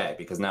that's okay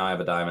because now I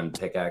have a diamond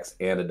pickaxe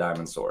and a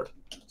diamond sword,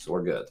 so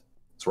we're good.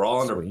 So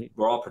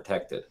we're all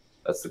protected.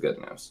 That's the good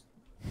news.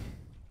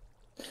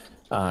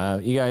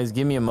 You guys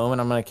give me a moment.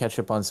 I'm going to catch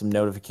up on some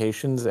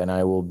notifications and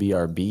I will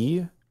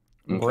BRB.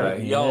 Okay.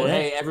 Right. Yo, Yeah.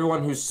 hey,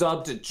 everyone who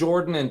subbed to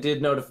Jordan and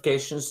did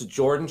notifications to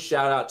Jordan,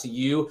 shout out to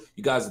you.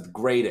 You guys are the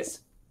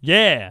greatest.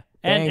 Yeah.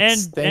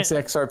 Thanks,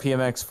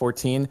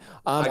 XRPMX14.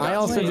 I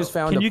also just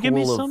found Can a you give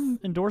me pool some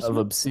of endorsement?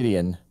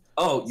 obsidian.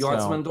 Oh, you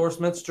want some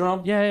endorsements,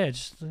 Jerome? Yeah,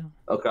 just.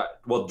 Okay.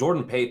 Well,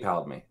 Jordan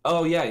PayPal'd me.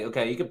 Oh yeah.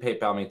 Okay, you can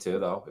PayPal me too,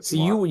 though. So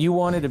you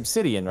wanted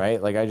obsidian,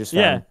 right? Like I just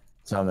found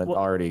some that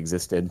already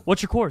existed.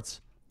 What's your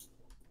quartz?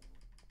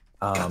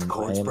 Got the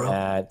quartz,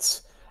 bro.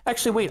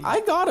 Actually, wait.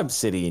 I got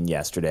obsidian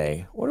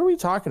yesterday. What are we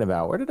talking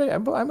about? Where did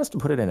I must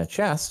have put it in a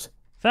chest.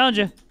 Found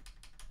you.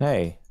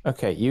 Hey.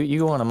 Okay.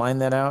 You want to mine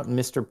that out,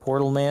 Mr.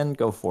 Portal Man?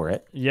 Go for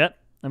it. Yep.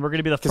 And we're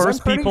gonna be the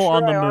first people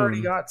on the moon. I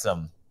already got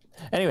some.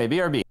 Anyway,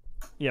 BRB.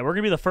 Yeah, we're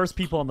gonna be the first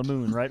people on the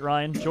moon, right,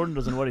 Ryan? Jordan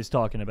doesn't know what he's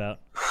talking about.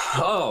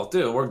 Oh,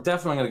 dude, we're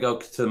definitely gonna go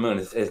to the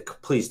moon.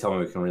 Please tell me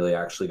we can really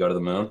actually go to the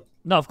moon.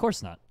 No, of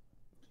course not.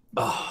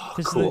 Oh,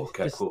 cool.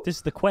 Okay, cool. This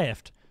is the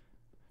craft.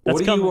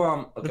 What do you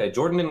Okay,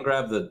 Jordan didn't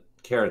grab the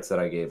carrots that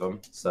I gave him,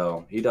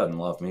 so he doesn't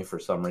love me for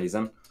some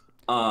reason.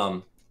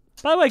 By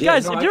the way,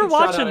 guys, if you're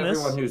watching this,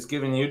 everyone who's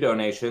giving you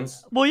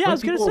donations. Well, yeah, I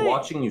was gonna say, people are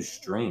watching you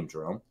stream,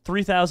 Jerome.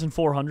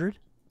 3,400.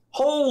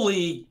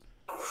 Holy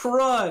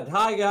crud!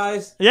 Hi,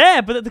 guys.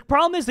 Yeah, but the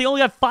problem is they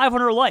only got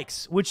 500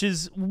 likes, which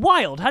is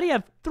wild. How do you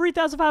have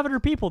 3,500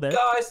 people there?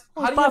 Guys,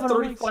 how do you have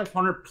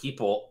 3,500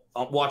 people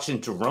watching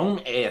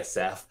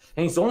JeromeASF,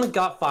 and he's only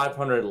got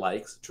 500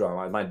 likes?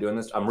 Jerome, am I doing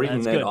this? I'm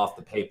reading it off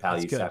the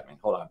PayPal you sent me.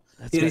 Hold on.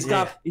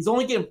 He's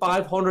only getting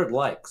 500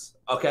 likes.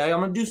 Okay, I'm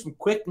gonna do some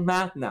quick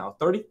math now.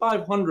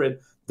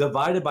 3,500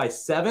 divided by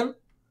 7.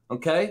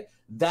 Okay,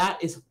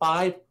 that is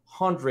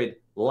 500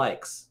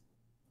 likes.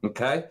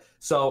 Okay,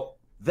 so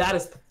that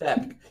is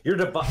pathetic. You're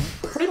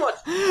pretty much.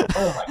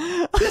 Oh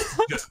my! This is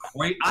just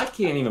great. I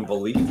can't even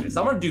believe this.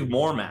 I'm gonna do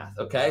more math.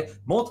 Okay,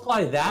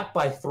 multiply that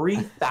by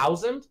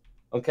 3,000.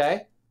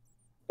 Okay,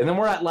 and then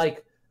we're at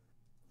like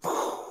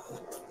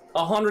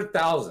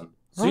 100,000.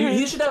 So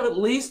he should have at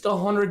least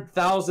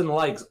 100,000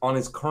 likes on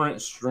his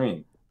current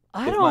stream.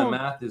 If my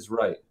math is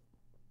right.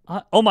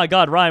 Oh my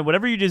God, Ryan!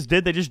 Whatever you just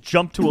did, they just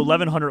jumped to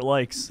 1,100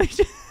 likes.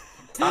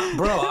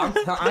 Bro,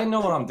 I know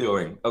what I'm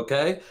doing,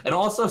 okay? And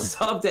also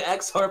sub to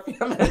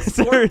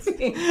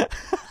XRPMX14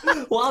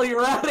 while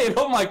you're at it.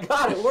 Oh my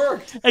God, it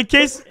worked. In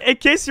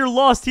case you're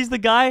lost, he's the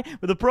guy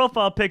with the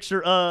profile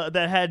picture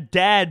that had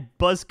dad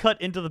buzz cut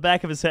into the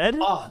back of his head.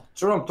 Oh,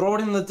 Jerome, throw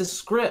it in the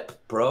descript,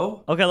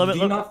 bro. Okay, Do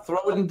you not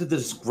throw it into the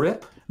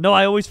descript? No,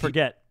 I always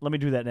forget. Let me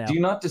do that now. Do you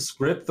not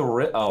descript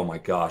the Oh my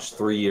gosh,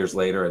 3 years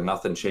later and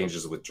nothing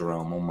changes with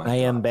Jerome. Oh my God. I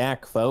am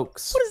back,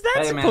 folks. What is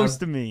that supposed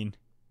to mean?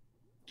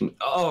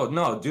 Oh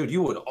no, dude!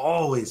 You would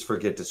always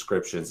forget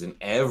descriptions and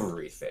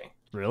everything.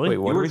 Really? Wait,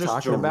 what are we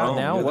talking about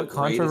now? What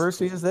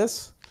controversy is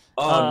this?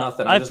 Oh,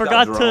 nothing. I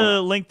forgot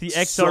to link the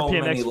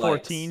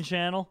XRPMX14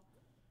 channel.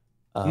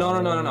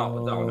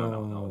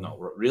 No.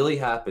 What really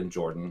happened,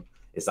 Jordan,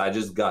 is I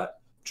just got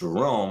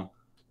Jerome,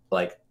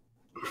 like,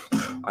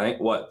 I think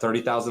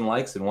 30,000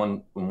 likes in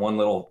one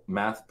little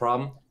math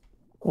problem.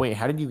 Wait,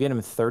 how did you get him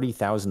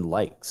 30,000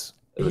 likes?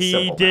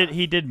 He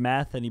did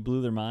math and he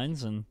blew their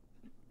minds and.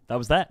 That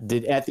was that.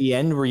 At the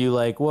end, were you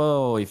like,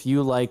 whoa, if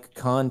you like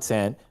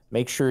content,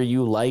 make sure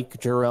you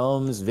like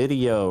Jerome's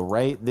video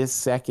right this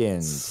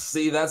second?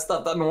 See, that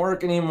stuff doesn't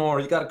work anymore.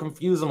 You got to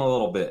confuse them a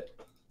little bit.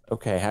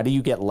 Okay, how do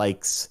you get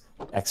likes,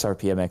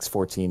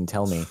 XRPMX14?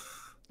 Tell me.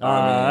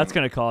 That's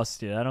going to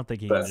cost you. I don't think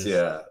he can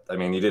Yeah, I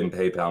mean, you didn't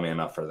PayPal me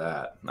enough for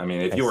that. I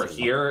mean, if you were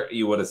here,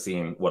 you would have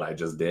seen what I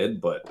just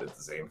did, but at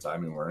the same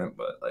time, you weren't.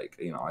 But, like,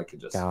 you know, I could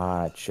just...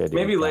 Gotcha.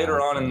 Maybe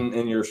later on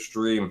in your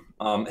stream.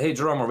 Hey,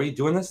 Jerome, are we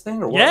doing this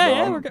thing or what?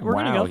 Yeah, we're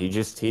going to go.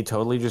 He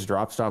totally just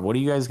dropped off. What are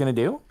you guys going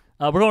to do?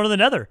 We're going to the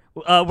Nether.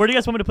 Where do you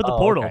guys want me to put the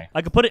portal? Okay.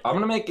 I could put it... I'm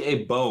going to make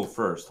a bow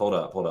first. Hold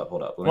up.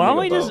 Why don't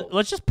we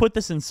let's just put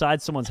this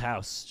inside someone's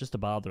house, just to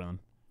bother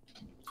them.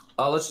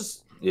 Let's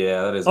just...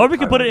 Yeah, that is... Or we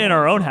could put it in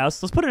our own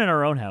house. Let's put it in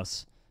our own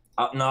house.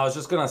 No, I was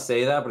just going to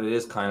say that, but it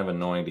is kind of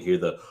annoying to hear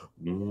the...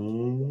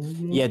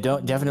 Yeah,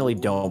 definitely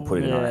don't put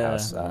it in our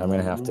house. I'm going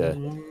to have to...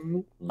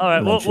 All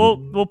right,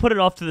 we'll put it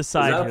off to the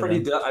side. Is that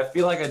pretty... I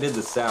feel like I did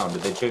the sound.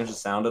 Did they change the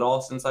sound at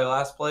all since I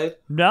last played?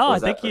 No, I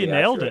think you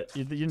nailed it.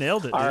 You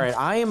nailed it. All right,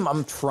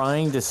 I'm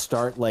trying to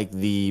start like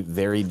the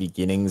very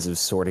beginnings of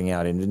sorting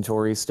out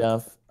inventory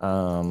stuff.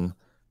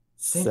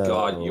 Thank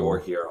God you're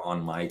here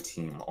on my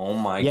team. Oh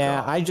my God.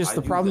 Yeah,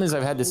 the problem is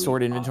I've had to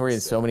sort inventory in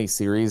so many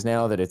series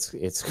now that it's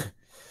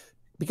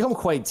become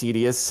quite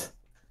tedious.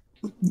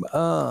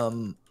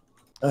 I'm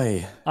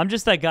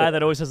just that guy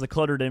that always has the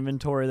cluttered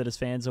inventory that his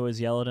fans always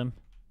yell at him.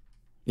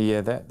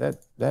 Yeah,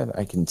 that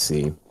I can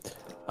see.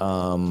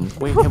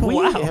 Wait,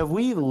 have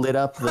we lit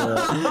up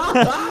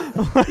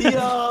the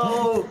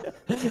Yo,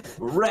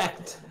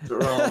 wrecked,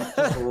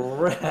 Jerome.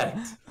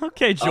 Wrecked.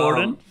 Okay,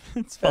 Jordan.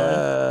 It's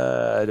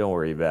fine. Don't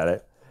worry about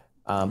it.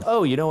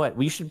 Oh, you know what?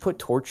 We should put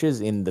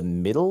torches in the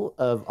middle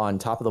on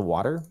top of the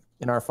water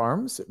in our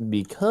farms,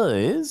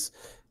 because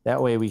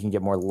that way we can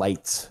get more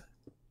lights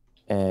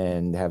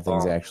and have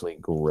things actually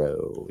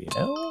grow, you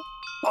know?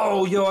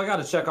 Oh, yo, I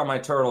gotta check on my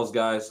turtles,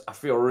 guys. I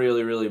feel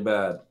really, really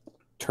bad.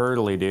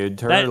 Turtley, dude.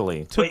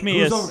 Turtley. Took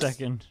me a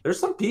second. There's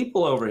some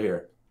people over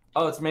here.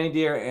 Oh, it's Mini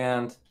Deer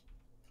and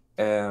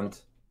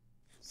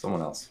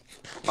Someone else.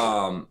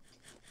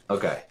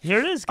 Okay. Here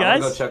it is, I'm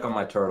guys. gonna go check on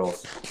my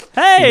turtles.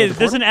 Hey,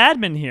 there's an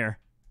admin here.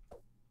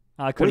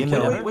 I couldn't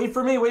kill him. Wait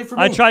for me. Wait for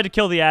me. I tried to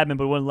kill the admin,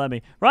 but it wouldn't let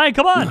me. Ryan,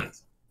 come on.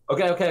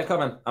 Okay,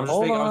 coming. I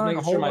was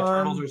making sure my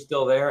turtles are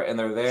still there, and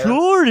they're there.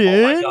 Jordan.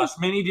 Oh my gosh,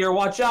 mini deer,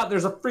 watch out!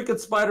 There's a freaking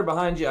spider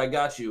behind you. I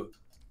got you.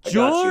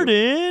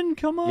 Jordan,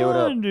 come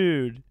on,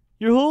 dude.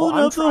 You're holding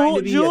up the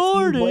whole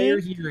Jordan. Player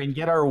here and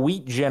get our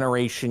wheat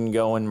generation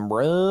going,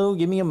 bro.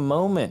 Give me a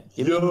moment.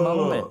 Give me a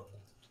moment.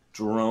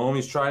 Jerome,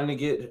 he's trying to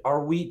get our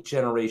wheat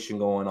generation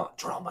going on.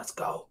 Jerome, let's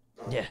go.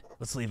 Yeah,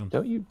 let's leave him.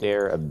 Don't you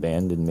dare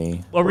abandon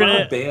me. We're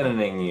not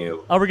abandoning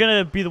you. Are we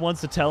gonna be the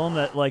ones to tell him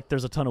that like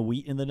there's a ton of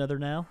wheat in the Nether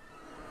now?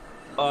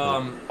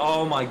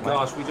 Oh my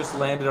gosh, we just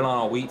landed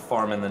on a wheat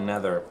farm in the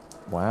Nether.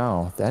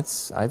 Wow,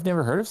 I've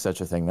never heard of such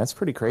a thing. That's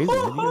pretty crazy.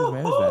 How do you guys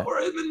manage that?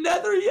 We're in the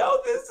Nether, yo!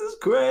 This is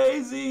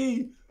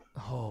crazy.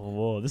 Oh,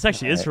 whoa! This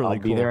actually is really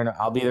cool.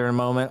 I'll be there in a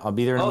moment. I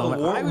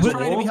was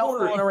trying to be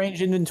helpful and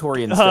arrange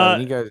inventory and stuff.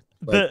 And you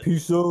guys,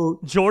 peace out.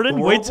 Jordan,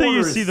 wait till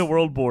you see the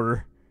world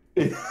border.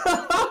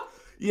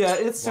 Yeah,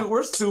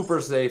 we're super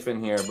safe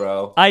in here,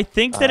 bro. I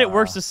think that it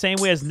works the same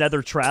way as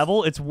Nether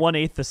travel. It's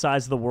 1/8 the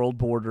size of the world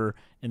border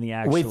in the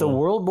actual. Wait, the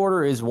world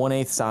border is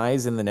 1/8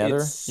 size in the Nether?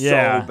 It's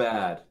so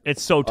bad.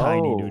 It's so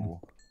tiny, dude.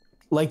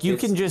 Like you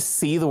can just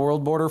see the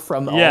world border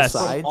from all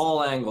sides? From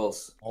all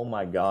angles. Oh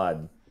my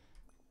god.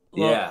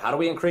 Yeah, how do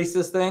we increase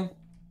this thing?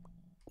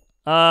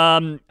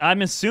 I'm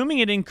assuming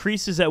it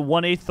increases at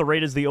 1/8 the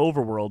rate as the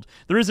overworld.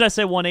 The reason I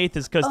say 1/8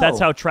 is because that's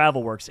how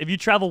travel works. If you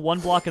travel 1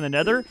 block in the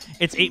Nether,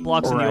 it's 8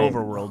 blocks in the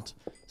overworld.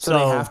 So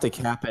they have to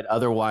cap it,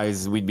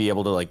 otherwise we'd be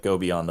able to like go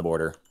beyond the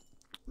border.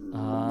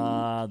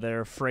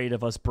 They're afraid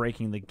of us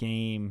breaking the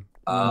game.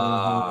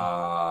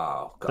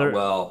 Oh,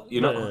 well,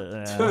 you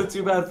know,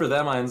 too bad for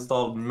them. I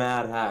installed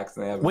mad hacks.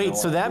 And they have Wait,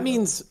 so that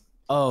means...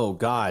 Oh,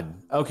 God.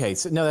 Okay,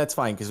 so no, that's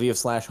fine, because we have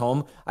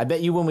 /home. I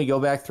bet you when we go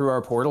back through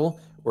our portal,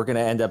 we're going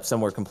to end up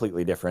somewhere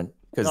completely different,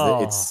 because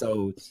it's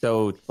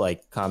so,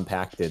 like,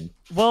 compacted.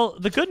 Well,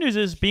 the good news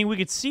is, being we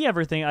could see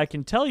everything, I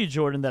can tell you,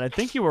 Jordan, that I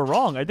think you were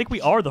wrong. I think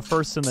we are the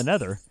first in the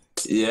Nether.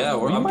 Yeah,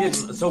 we might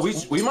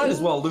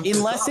as well loop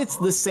unless it's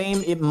the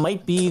same, it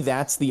might be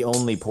that's the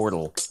only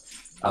portal.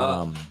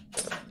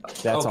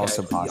 That's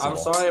also possible. I'm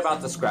sorry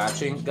about the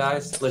scratching,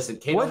 guys. Listen,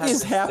 Kato what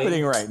is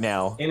happening right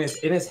now? In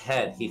his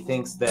head, he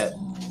thinks that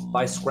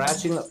by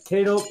scratching,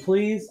 Kato,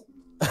 please,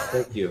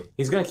 thank you.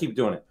 He's gonna keep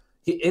doing it.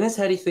 In his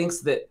head, he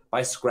thinks that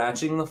by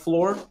scratching the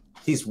floor,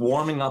 he's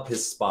warming up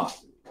his spot.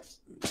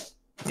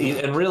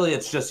 And really,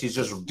 he's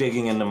just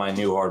digging into my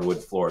new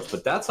hardwood floors.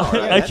 But that's all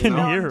right. I can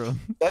hear him.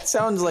 That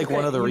sounds like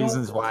one of the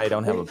reasons why I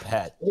don't have a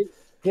pet.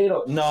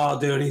 Kato, no,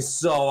 dude, he's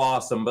so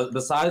awesome. But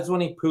besides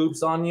when he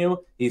poops on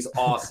you, he's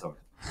awesome.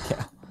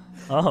 Yeah.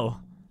 Oh.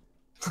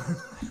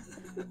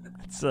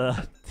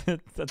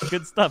 That's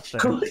good stuff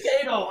there.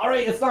 Kato, all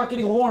right, it's not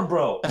getting warm,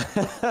 bro.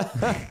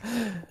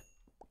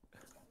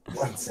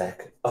 1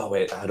 sec. Oh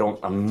wait,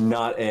 I'm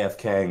not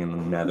AFKing in the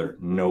Nether.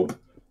 Nope,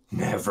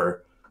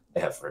 never,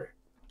 ever.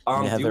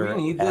 Do we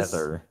need this?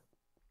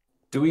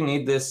 Do we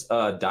need this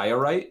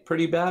diorite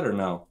pretty bad or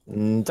no?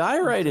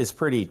 Diorite is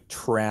pretty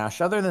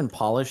trash. Other than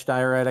polished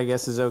diorite, I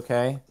guess is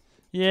okay.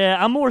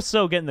 Yeah, I'm more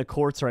so getting the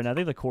quartz right now. I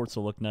think the quartz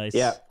will look nice.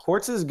 Yeah,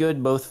 quartz is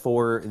good both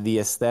for the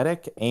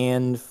aesthetic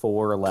and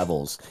for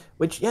levels.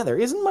 Which, yeah, there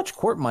isn't much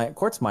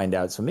quartz mined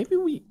out, so maybe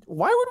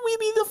why would we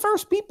be the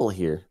first people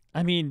here?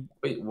 I mean...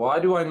 Wait, why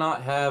do I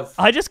not have...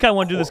 I just kind of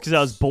want to do this because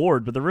I was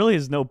bored, but there really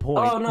is no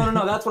point. Oh,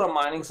 no, that's what I'm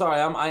mining. Sorry,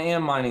 I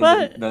am mining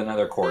the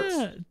nether quartz.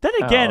 Yeah. Then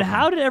again,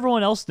 how did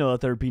everyone else know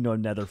that there would be no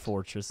nether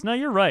fortress? No,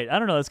 you're right. I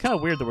don't know. It's kind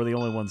of weird that we're the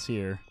only ones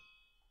here.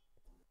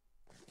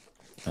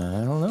 I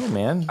don't know,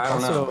 man. I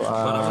don't know.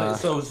 But,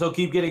 so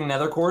keep getting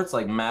nether quartz,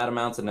 like mad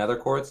amounts of nether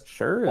quartz.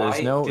 Sure,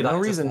 there's no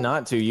reason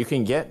not to. You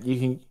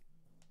can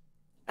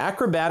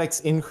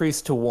acrobatics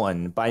increased to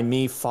 1 by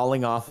me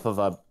falling off of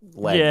a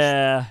ledge.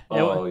 Yeah.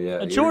 Oh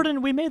yeah.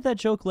 Jordan, we made that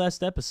joke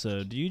last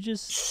episode. Do you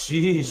just?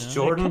 Jeez,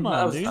 Jordan, come on,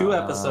 that was dude. 2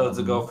 episodes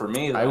ago for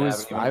me. I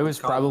was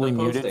probably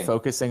muted,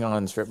 focusing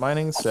on strip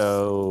mining.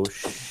 So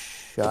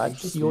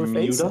shut your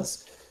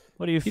faces.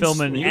 What are you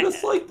filming?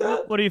 Like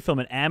that? What are you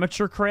filming?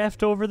 Amateur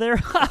craft over there?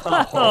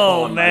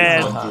 Oh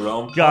man,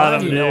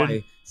 got him, dude.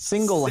 I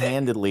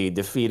single-handedly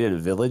defeated a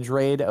village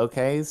raid.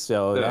 Okay,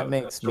 so that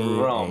makes me.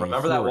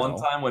 Remember that one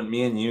time when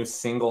me and you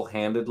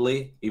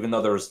single-handedly, even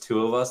though there was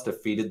 2 of us,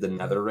 defeated the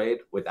Nether raid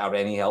without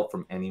any help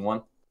from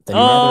anyone?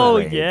 Oh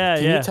yeah,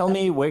 Can you tell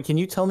me where? Can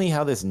you tell me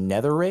how this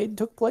Nether raid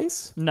took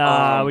place?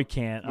 Nah, we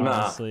can't.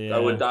 Honestly, I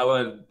wouldn't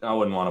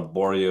want to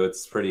bore you.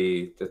 It's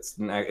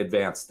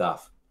advanced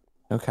stuff.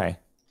 Okay.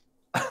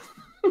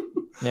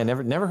 Yeah,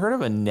 never heard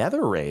of a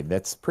Nether raid.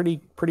 That's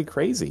pretty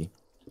crazy.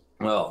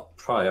 Well,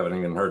 probably haven't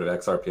even heard of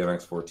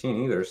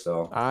XRPMX14 either.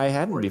 So I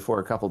hadn't before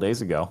a couple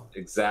days ago.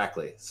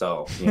 Exactly.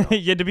 So you know.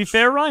 Yeah, to be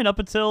fair, Ryan, up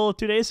until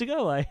 2 days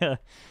ago, I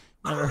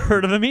never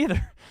heard of him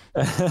either.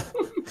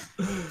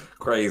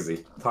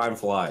 Crazy. Time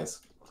flies.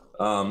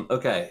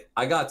 Okay,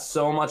 I got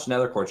so much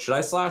nether quartz. Should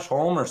I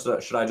 /home or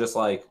should I just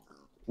like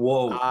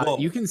Whoa.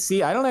 You can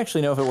see. I don't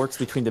actually know if it works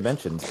between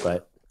dimensions,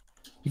 but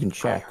you can I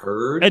check.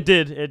 heard. It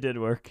did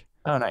work.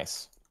 Oh,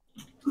 nice.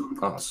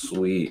 Oh,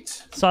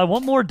 sweet. So I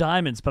want more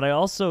diamonds, but I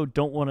also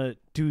don't want to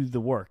do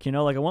the work. You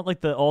know, like I want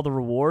like all the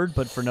reward,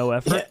 but for no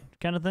effort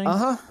kind of thing.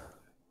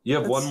 You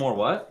have one more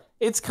what?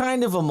 It's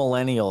kind of a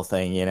millennial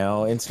thing, you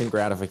know, instant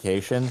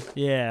gratification.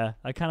 Yeah,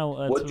 I kind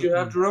of. What do you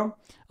have, Jerome?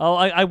 Oh,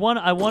 I want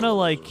to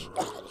like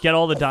get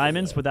all the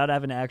diamonds without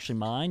having to actually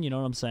mine. You know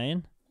what I'm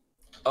saying?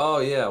 Oh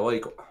yeah.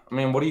 Like, I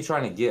mean, what are you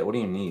trying to get? What do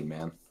you need,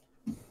 man?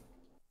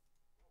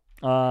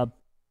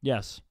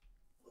 Yes.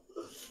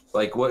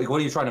 Like, what are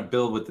you trying to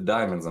build with the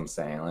diamonds? I'm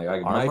saying, like, I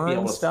might Armor be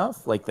able and to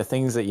stuff, like the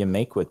things that you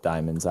make with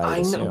diamonds. I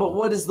assume. know, but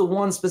what is the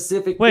one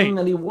specific Wait, thing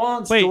that he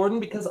wants, wait. Jordan?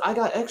 Because I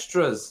got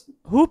extras.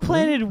 Who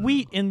planted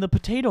wheat in the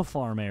potato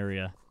farm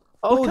area?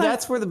 Oh,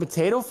 that's where the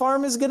potato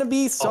farm is gonna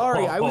be.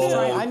 Sorry, I was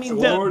trying. I mean,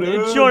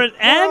 Jordan,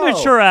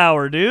 amateur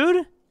hour,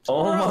 dude.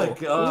 Oh my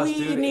gosh, we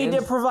dude! need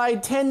to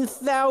provide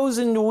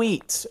 10,000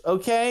 wheat.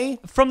 Okay.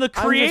 From the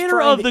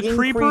creator of the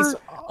Creeper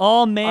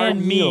All Man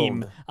our yield.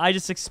 meme, I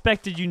just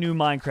expected you knew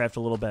Minecraft a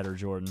little better,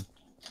 Jordan.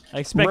 I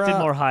expected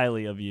more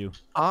highly of you.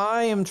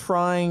 I am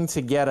trying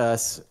to get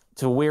us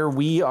to where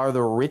we are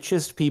the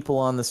richest people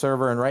on the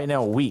server, and right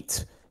now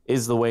wheat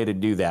is the way to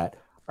do that.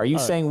 Are you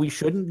saying we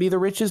shouldn't be the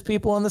richest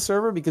people on the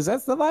server? Because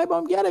that's the vibe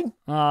I'm getting.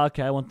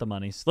 Okay, I want the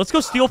monies. Let's go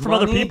steal from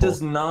other people.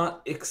 Does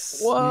not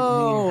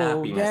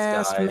Whoa, mean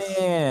happiness, gas guys.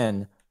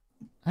 man.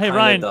 Hey, Kinda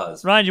Ryan,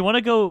 does. Ryan, you want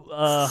to go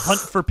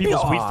hunt for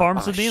people's wheat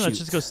farms with me? Let's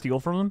shoot. just go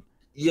steal from them.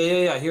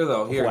 Yeah. Here,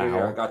 though. Here.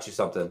 Wow. I got you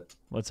something.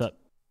 What's up?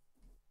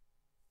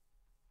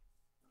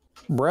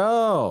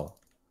 Bro.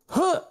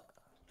 Huh.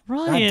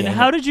 Ryan, damn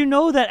how did you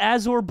know that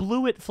Azor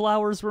Bluet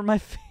flowers were my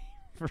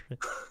favorite?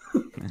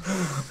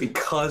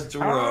 Because,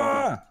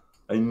 Jerome,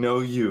 I know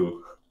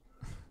you.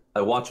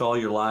 I watch all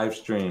your live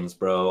streams,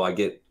 bro. I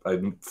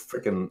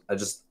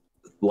just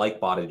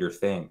like-botted your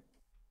thing.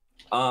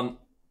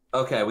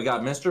 Okay, we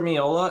got Mr.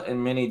 Miola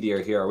and Mini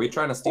Deer here. Are we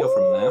trying to steal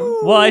from them?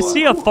 Well, I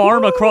see a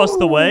farm across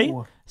the way,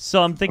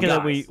 so I'm thinking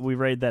that Guys. we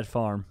raid that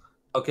farm.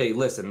 Okay,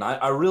 listen. I'm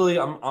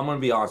gonna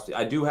be honest with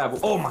you. I do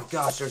have. Oh my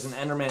gosh, there's an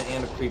Enderman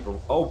and a Creeper.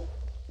 Oh,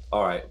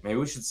 all right. Maybe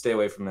we should stay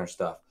away from their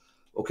stuff.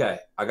 Okay,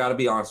 I gotta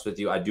be honest with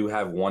you. I do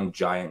have one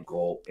giant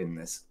goal in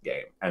this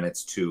game, and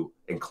it's to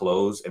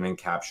enclose and then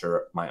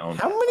capture my own.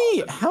 How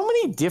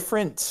many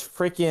different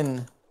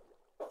freaking?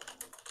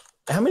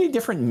 How many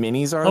different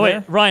minis are Oh there?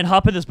 wait, Ryan,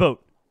 hop in this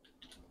boat.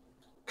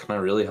 Can I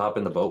really hop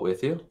in the boat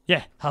with you?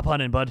 Yeah, hop on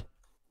in, bud.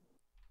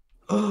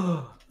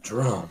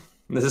 Jerome,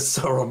 this is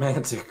so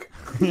romantic.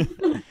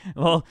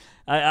 Well,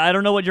 I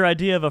don't know what your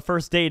idea of a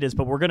first date is,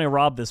 but we're gonna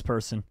rob this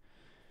person.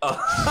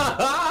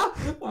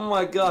 Oh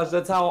my gosh,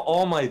 that's how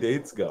all my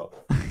dates go.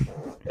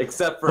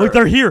 Except for Look,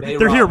 they're here.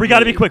 They're here. We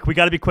gotta be me. quick. We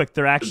gotta be quick.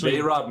 They're actually.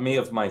 They robbed me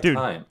of my Dude,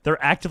 time.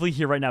 they're actively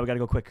here right now. We gotta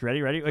go quick.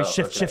 Ready? Wait, Oh,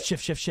 shift.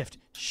 okay.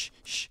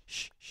 Shh.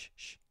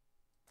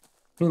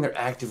 I mean, they're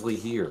actively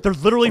here. They're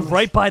literally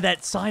right by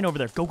that sign over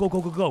there.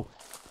 Go.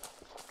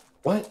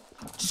 What?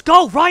 Just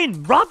go,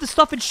 Ryan. Rob the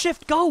stuff and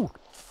shift. Go.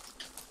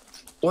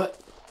 What?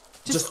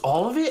 Just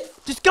all of it?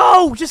 Just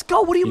go.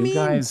 What do you You mean?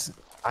 guys,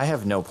 I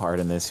have no part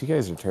in this. You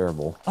guys are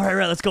terrible. All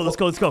right. Let's go.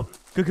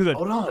 Good.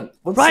 Hold on.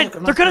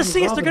 Ryan, they're gonna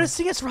see us. They're gonna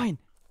see us, Ryan.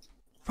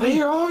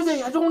 Where are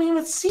they? I don't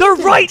even see They're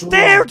them. right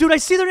there, dude. I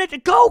see their net.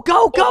 Go.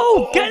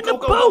 Get in the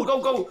boat.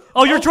 Go.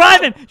 Oh, you're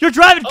driving. Go.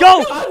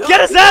 God. Get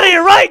us out of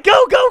here, right?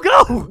 Go.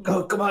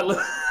 Go, come on.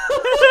 Oh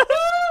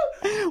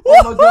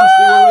Oh my gosh,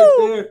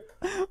 they were right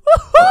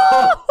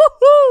there.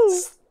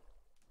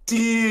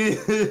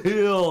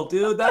 Deal,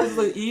 dude. That is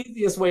the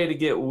easiest way to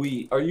get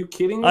wheat. Are you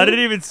kidding me? I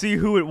didn't even see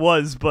who it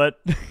was, but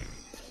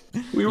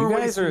We You were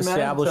guys are wasting mad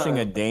establishing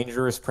a time.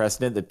 dangerous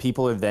precedent that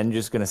people are then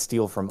just going to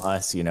steal from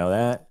us. You know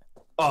that?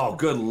 Oh,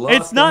 good luck.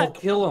 it's then not.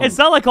 we'll kill 'em. It's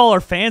not like all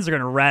our fans are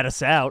gonna rat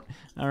us out.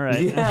 All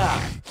right.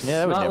 Yeah.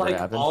 Yeah, that would Not never like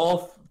happen.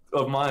 all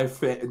of my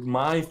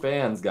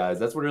fans, guys.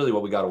 That's really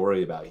what we got to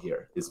worry about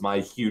here. Is my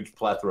huge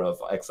plethora of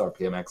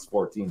XRPMX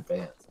 14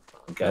 fans.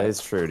 Okay. That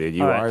is true, dude.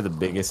 You All right. are the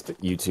biggest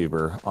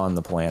YouTuber on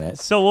the planet.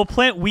 So we'll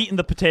plant wheat in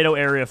the potato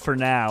area for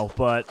now,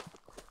 but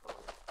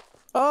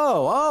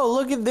Oh,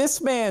 look at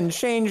this man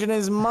changing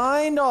his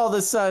mind all of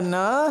a sudden,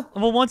 huh?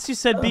 well, once you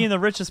said being the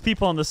richest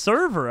people on the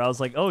server, I was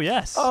like, oh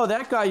yes. Oh,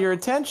 that got your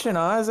attention,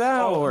 huh? Is that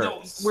how it no.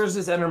 works? Where's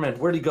this Enderman?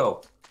 Where'd he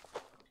go?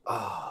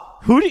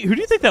 Who do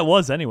you think that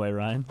was anyway,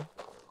 Ryan?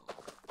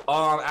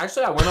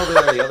 Actually, I went over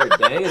there the other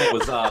day, and it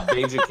was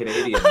Beijing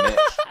Canadian Mitch.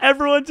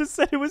 Everyone just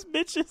said it was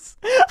Mitch's.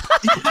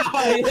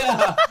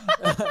 Yeah.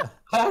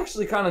 I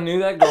actually kind of knew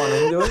that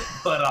going into it,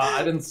 but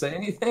I didn't say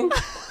anything.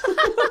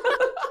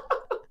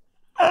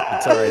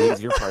 It's all right.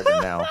 He's your partner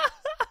now.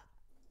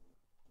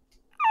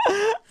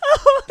 Oh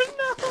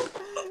no,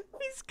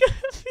 he's gonna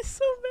be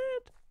so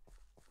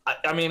mad.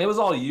 I mean, it was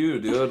all you,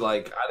 dude.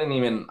 Like, I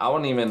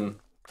wouldn't even.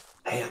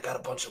 Hey, I got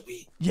a bunch of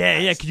wheat.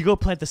 Yeah. Could you go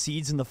plant the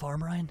seeds in the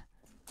farm, Ryan?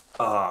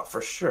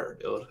 For sure,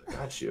 dude. I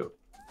got you.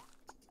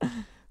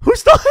 Who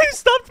stopped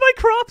my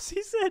crops?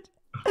 He said.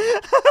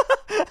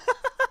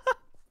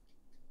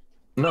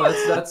 No,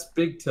 that's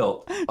Big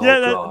Tilt. Oh, Yeah,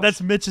 gosh.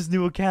 that's Mitch's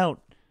new account.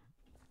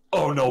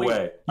 Oh, no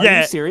way. Are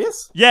Yeah. you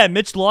serious? Yeah,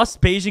 Mitch lost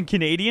Bayesian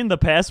Canadian the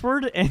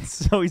password, and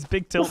so he's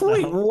Big Tilt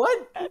Wait, now.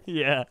 what?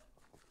 Yeah.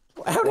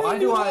 How did Why you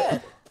do do I?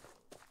 that?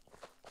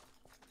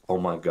 Oh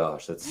my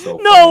gosh, that's so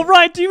No, funny.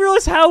 Ryan, do you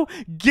realize how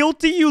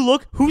guilty you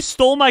look? Who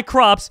stole my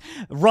crops?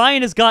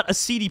 Ryan has got a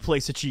seedy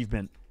place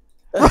achievement.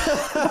 Ryan.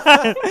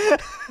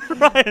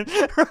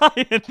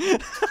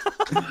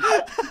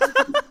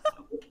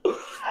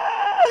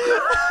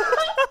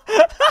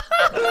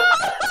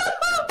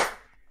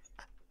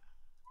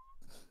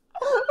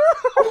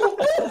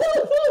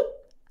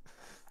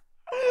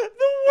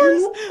 The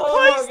worst Oh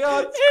place my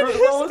god, in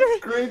history.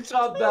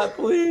 screenshot that,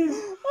 please.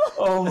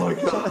 Oh my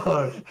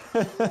god.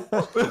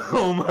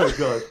 Oh my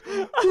god.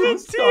 I'm in Who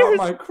stole tears.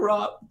 my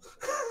crop?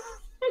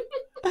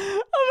 I'm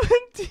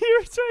in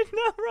tears right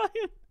now,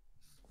 Ryan.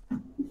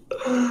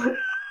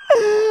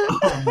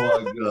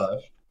 Oh my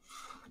gosh.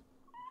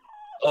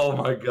 Oh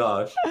my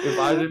gosh. If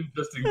I didn't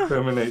just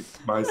incriminate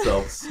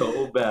myself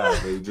so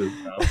badly just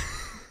now.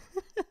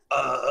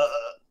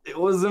 It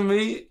wasn't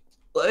me.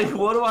 Like,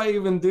 what do I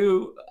even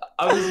do?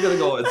 I'm just gonna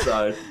go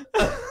inside.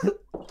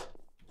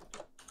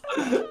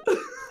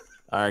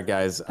 All right,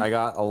 guys. I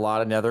got a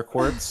lot of nether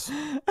quartz.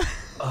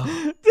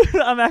 Dude,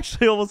 I'm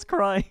actually almost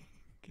crying.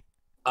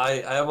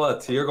 I have a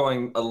tear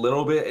going a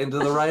little bit into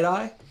the right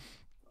eye.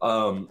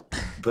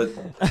 But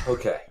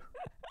okay.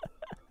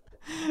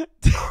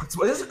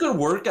 It's a good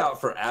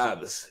workout for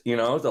abs, you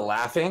know, the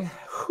laughing.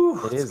 Whew,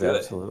 It it's is good.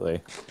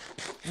 absolutely.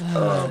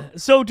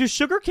 So, do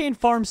sugarcane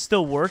farms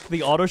still work?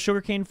 The auto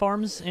sugarcane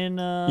farms in?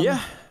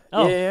 Yeah.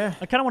 Oh, Yeah.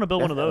 I kind of want to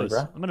build one of Definitely,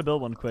 those. bro. I'm gonna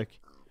build one quick.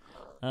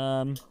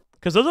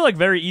 Because those are like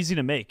very easy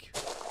to make.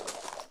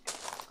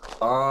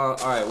 All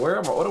right,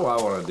 what do I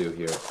want to do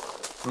here?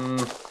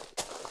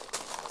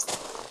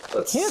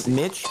 Let's Can't see.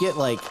 Mitch get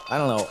like, I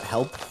don't know,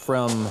 help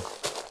from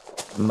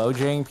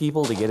Mojang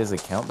people to get his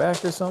account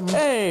back or something?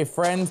 Hey,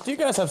 friends, do you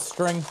guys have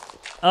string?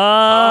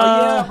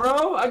 Oh yeah,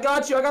 bro, I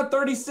got you. I got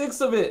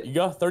 36 of it. You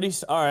got 30?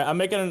 All right, I'm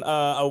making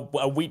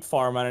a wheat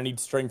farm, and I need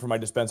string for my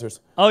dispensers.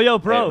 Oh, yo,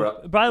 bro. Hey,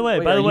 bro. By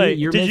the way,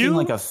 You're did making you?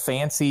 like a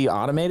fancy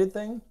automated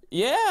thing?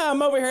 Yeah,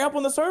 I'm over here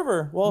helping the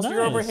server. Well,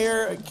 you're over Nice.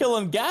 here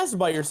killing gas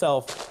by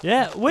yourself.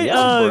 Yeah. Wait.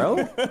 Yeah,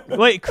 bro.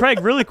 Wait,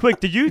 Craig. Really quick.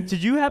 Did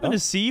you happen to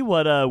see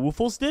what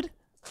Woofles did?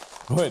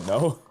 Wait,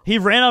 no. He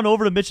ran on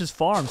over to Mitch's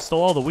farm,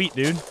 stole all the wheat,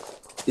 dude.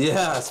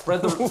 Yeah,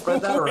 spread that Wait,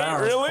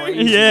 around. It's really?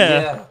 crazy.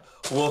 Yeah.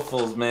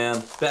 Woofles,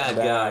 man, bad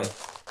Damn. guy.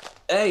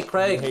 Hey,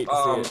 Craig. I hate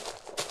to see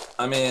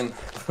I mean,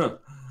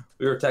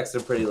 we were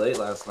texting pretty late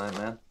last night,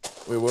 man.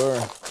 We were.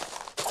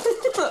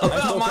 About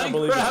still can't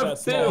believe it's that Minecraft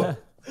small.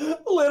 too.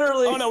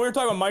 Literally. Oh no, we were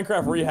talking about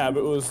Minecraft rehab.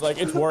 It was like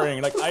it's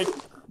worrying. Like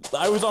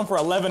I was on for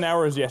 11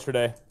 hours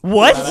yesterday.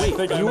 What? And I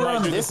think I You were might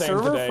on do the this same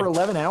server today. for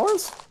 11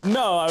 hours?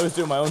 No, I was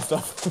doing my own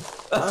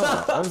stuff.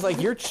 Oh, I was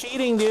like, you're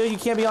cheating, dude. You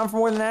can't be on for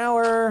more than an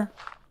hour.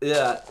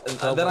 Yeah,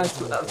 and then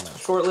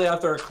shortly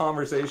after our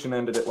conversation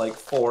ended at like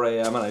 4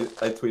 a.m. and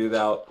I tweeted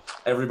out,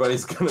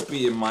 everybody's gonna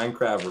be in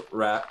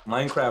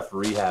Minecraft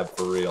rehab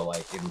for real,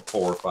 like in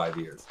 4 or 5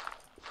 years,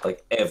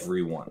 like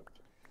everyone.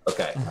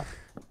 Okay.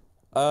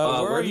 Where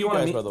are do you you wanna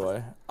guys, meet? by the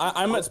way?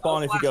 I'm at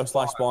spawn if you go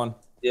 /spawn.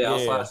 Yeah, I'll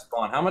Yeah. slash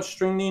spawn. How much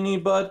string do you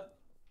need, bud?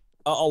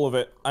 All of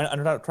it.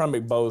 I'm trying to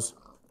make bows.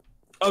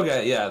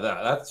 Okay, yeah,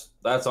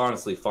 that's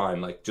honestly fine.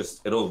 Like,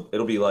 just it'll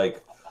be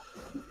like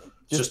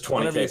just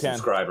whenever you 20K can.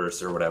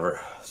 subscribers or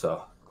whatever.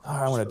 So All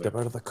right, I'm gonna dip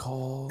out of the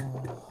call.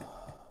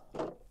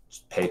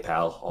 just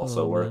PayPal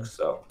also works.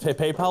 So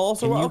PayPal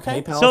also. Can you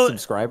okay. PayPal So,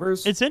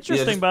 subscribers? It's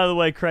interesting, just- by the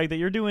way, Craig, that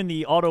you're doing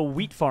the auto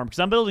wheat farm because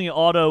I'm building an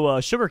auto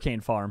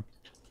sugarcane farm.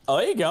 Oh,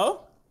 there you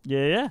go.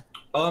 Yeah.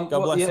 God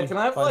bless you. can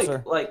I have Fine,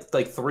 sir. like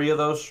 3 of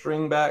those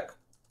string back?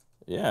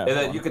 Yeah. And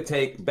then you could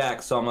take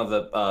back some of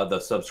the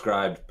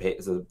subscribed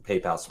the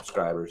PayPal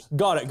subscribers.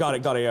 Got it.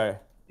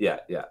 Yeah.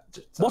 Yeah.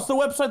 What's the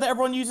website that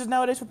everyone uses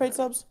nowadays for paid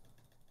subs?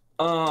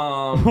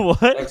 What?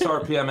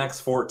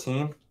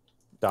 XRPMX14.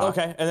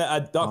 Okay, and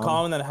then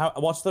 .com, and then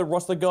what's the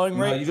going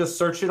No, rate? you just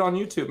search it on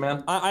YouTube,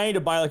 man. I need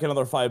to buy like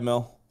another 5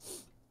 mil.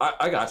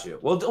 I got you.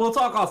 We'll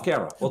talk off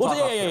camera. We'll talk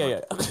off camera.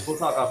 Yeah. We'll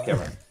talk off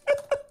camera.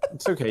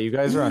 It's okay. You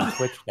guys are on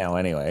Twitch now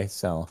anyway,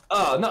 so.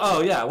 Oh no!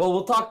 Oh yeah. Well,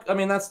 we'll talk. I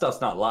mean, that stuff's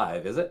not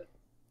live, is it?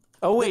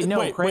 Oh, wait, no,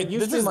 Wait, Craig, wait, you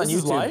this stream is- on this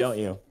is YouTube, live? don't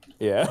you?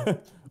 Yeah.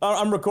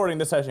 I'm recording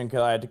this session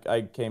because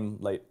I came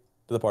late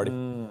to the party.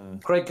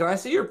 Craig, can I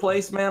see your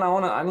place, man?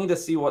 I need to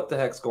see what the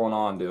heck's going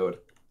on, dude.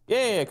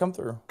 Yeah, come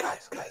through.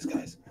 Guys.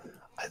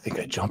 I think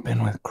I jump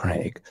in with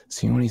Craig,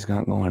 see what he's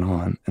got going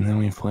on, and then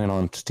we plan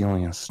on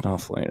stealing his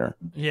stuff later.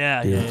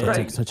 Yeah.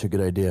 Craig. such a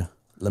good idea.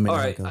 Let me All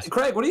right,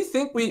 Craig, what do you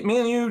think? Me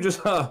and you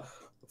just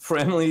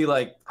friendly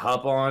like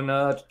hop on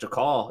to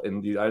call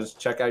and I just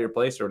check out your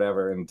place or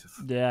whatever and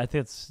Yeah, I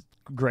think it's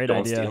a great Don't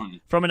idea. steal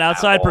me. From an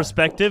outside all.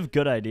 perspective,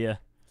 good idea.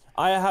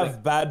 I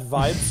have bad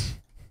vibes.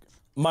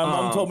 My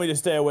mom told me to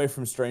stay away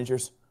from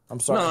strangers. I'm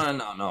sorry.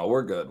 No,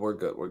 we're good.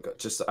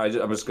 Just I'm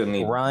just gonna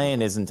need.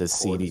 Ryan isn't a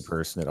seedy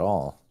person at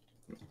all.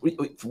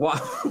 What?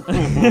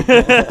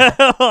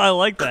 I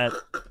like that.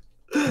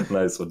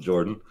 Nice one,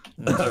 Jordan.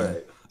 All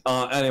right.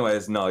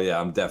 Anyways, no,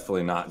 yeah, I'm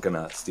definitely not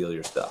gonna steal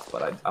your stuff,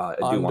 but I do want to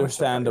check out your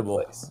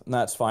Understandable. place.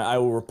 That's fine. I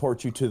will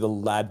report you to the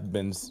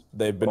ladmins.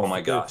 They've been. Oh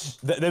my gosh.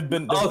 They've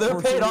been. They're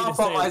paid off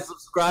on my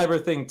subscriber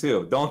thing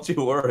too. Don't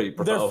you worry,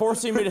 bro. They're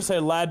forcing me to say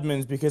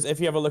ladmins because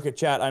if you have a look at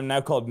chat, I'm now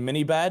called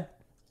Minibad.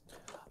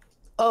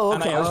 Oh,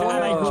 And okay.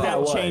 I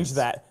can't change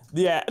that.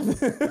 Yeah.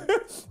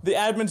 The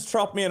admins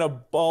dropped me in a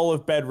ball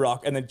of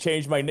bedrock and then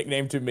changed my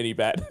nickname to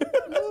Minibad.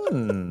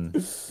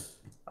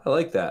 I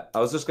like that.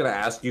 I was just gonna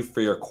ask you for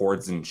your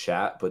chords in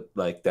chat, but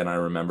like then I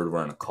remembered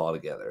we're in a call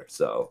together.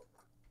 So.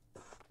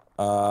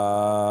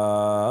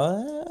 All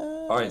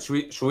right.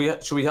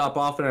 Should we hop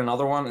off in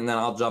another one and then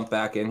I'll jump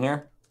back in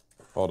here?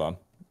 Hold on.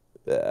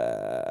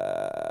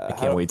 I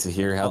can't wait to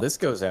hear how this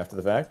goes after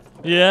the fact.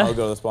 Yeah. I'll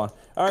go to the spawn.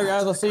 All right,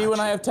 guys. I'll see you when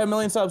I have 10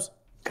 million subs.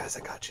 Guys,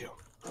 I got you.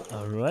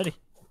 Alrighty.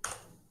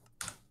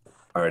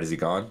 All right, is he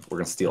gone? We're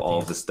gonna steal all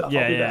of this stuff.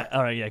 Yeah, I'll be yeah. back.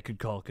 All right, yeah. Good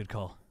call. Good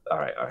call. All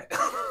right.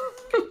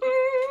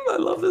 I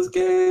love this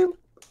game.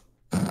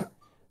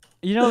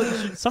 You know,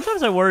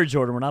 sometimes I worry,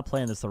 Jordan, we're not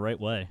playing this the right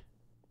way.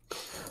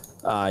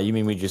 You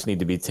mean we just need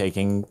to be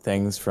taking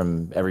things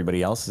from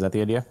everybody else? Is that the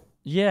idea?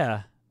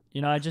 Yeah.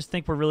 You know, I just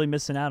think we're really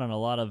missing out on a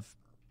lot of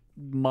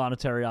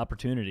monetary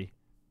opportunity.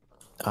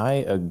 I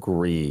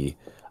agree.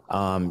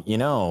 You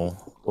know,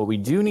 what we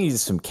do need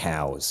is some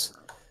cows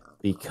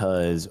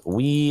because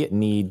we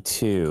need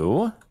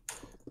to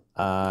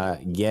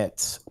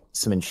get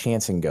some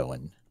enchanting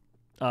going.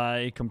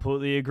 I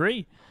completely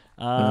agree.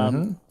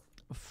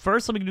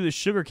 First, let me do the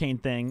sugarcane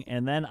thing,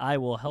 and then I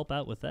will help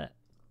out with that.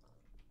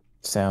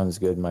 Sounds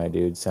good, my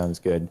dude. Sounds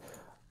good.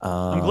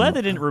 I'm glad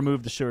they didn't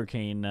remove the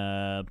sugarcane,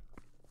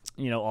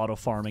 auto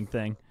farming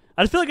thing.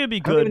 I just feel like it'd be I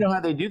good. don't even know how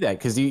they do that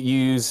because you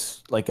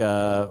use like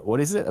what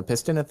is it? A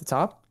piston at the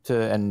top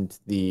and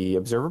the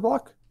observer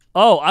block?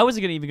 Oh, I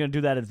wasn't even gonna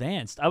do that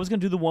advanced. I was gonna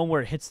do the one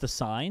where it hits the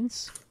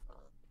signs,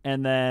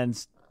 and then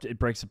it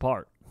breaks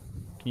apart.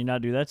 Can you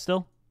not do that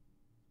still?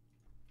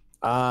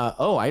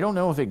 I don't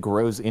know if it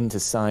grows into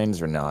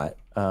signs or not.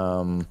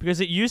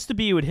 Because it used to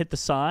be it would hit the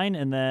sign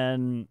and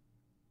then.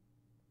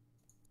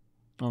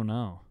 Oh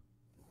no.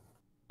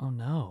 Oh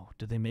no.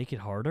 Did they make it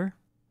harder?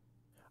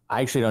 I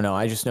actually don't know.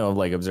 I just know of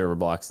like observer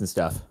blocks and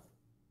stuff.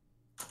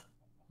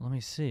 Let me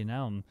see.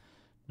 Now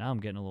I'm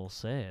getting a little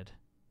sad.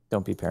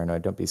 Don't be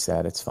paranoid. Don't be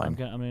sad. It's fine. I'm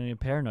gonna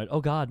get paranoid.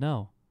 Oh God,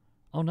 no.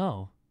 Oh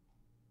no.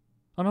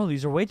 Oh no,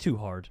 these are way too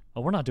hard.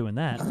 Oh, we're not doing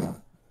that.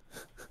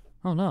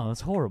 Oh no, that's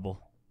horrible.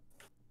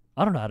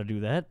 I don't know how to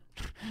do that.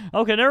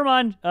 Okay, never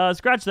mind.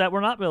 Scratch that.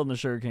 We're not building a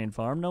sugarcane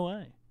farm. No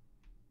way.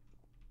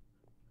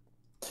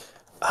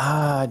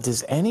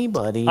 Does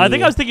anybody... I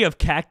think I was thinking of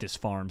cactus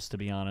farms, to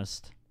be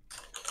honest.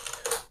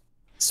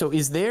 So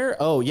is there...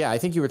 Oh, yeah, I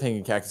think you were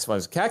thinking cactus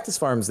farms. Cactus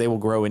farms, they will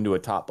grow into a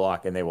top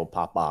block and they will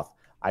pop off.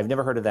 I've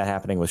never heard of that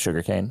happening with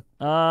sugarcane.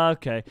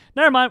 Okay.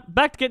 Never mind.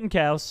 Back to getting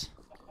cows.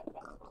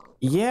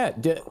 Yeah.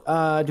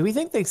 Do we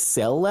think they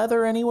sell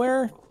leather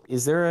anywhere?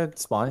 Is there a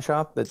spawn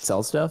shop that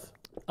sells stuff?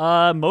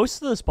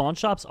 Most of the spawn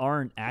shops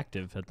aren't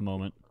active at the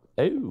moment.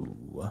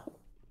 Oh.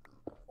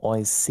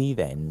 I see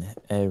then.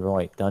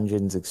 Right,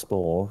 Dungeons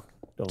Explore.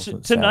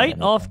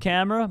 Tonight, off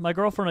camera, my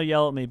girlfriend will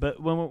yell at me,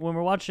 but when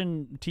we're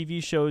watching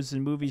TV shows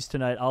and movies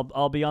tonight,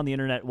 I'll be on the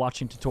internet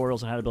watching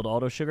tutorials on how to build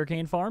auto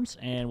sugarcane farms,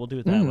 and we'll do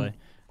it that way.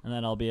 And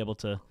then I'll be able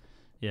to,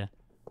 yeah.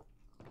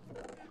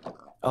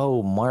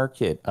 Oh,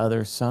 market,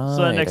 other side.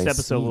 So that next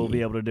episode, we'll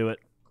be able to do it.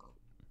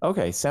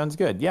 Okay, sounds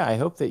good. Yeah, I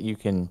hope that you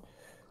can...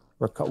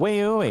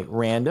 Wait.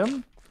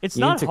 Random? It's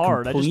You not need to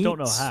hard. I just complete- don't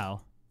know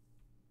how.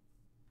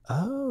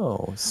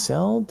 Oh,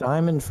 sell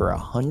diamond for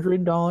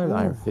 $100.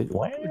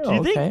 Wow, Do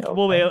you think okay,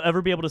 we'll okay.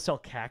 ever be able to sell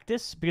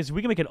cactus? Because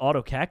we can make an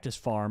auto cactus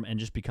farm and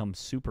just become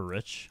super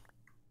rich.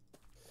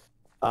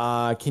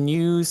 Can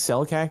you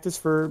sell cactus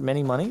for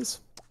many monies?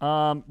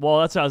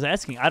 Well, that's what I was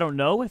asking. I don't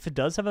know if it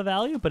does have a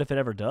value, but if it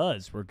ever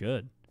does, we're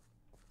good.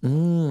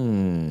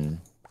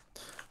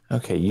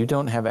 Okay, you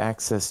don't have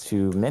access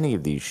to many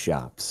of these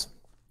shops.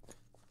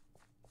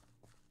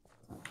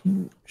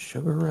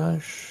 Sugar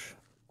Rush.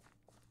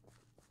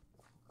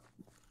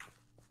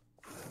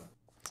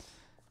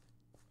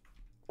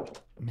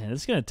 Man,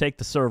 this is going to take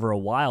the server a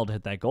while to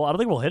hit that goal. I don't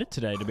think we'll hit it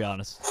today, to be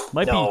honest.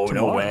 Might be No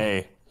tomorrow.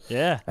 way.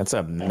 Yeah. That's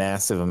a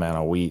massive amount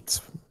of wheat.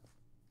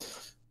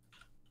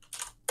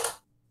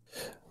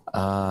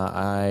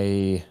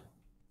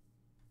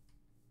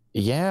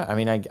 Yeah, I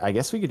mean, I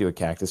guess we could do a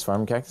cactus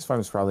farm. Cactus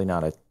farm is probably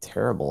not a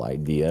terrible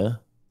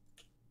idea.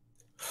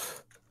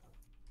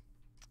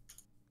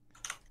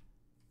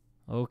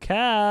 Oh,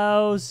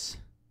 cows.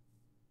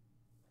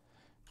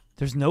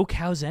 There's no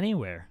cows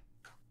anywhere.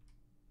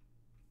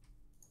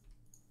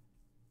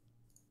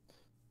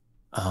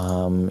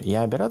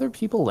 Yeah, I bet other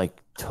people,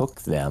 like,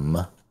 took them.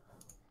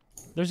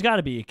 There's got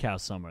to be a cow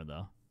somewhere,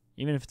 though.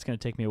 Even if it's going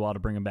to take me a while to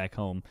bring them back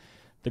home.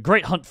 The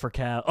great hunt for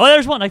cow. Oh,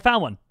 there's one. I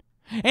found one.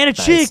 And a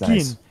chicken.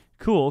 Nice.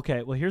 Cool.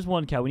 Okay. Well, here's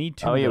one cow. We need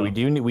two. Oh, yeah, though.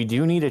 we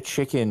do need a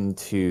chicken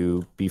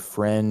to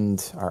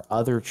befriend our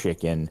other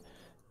chicken,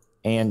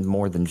 and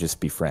more than just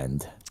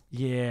befriend.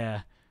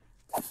 Yeah.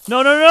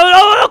 No, no, no,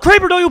 no, no,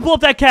 Creeper, don't you pull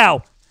up that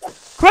cow.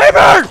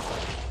 Creeper!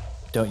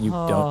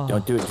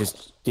 Don't do it.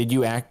 Just, did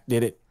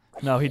it?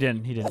 No, he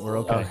didn't. We're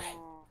okay.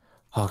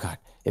 Oh, God.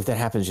 If that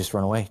happens, just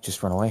run away.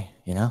 Just run away,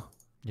 you know?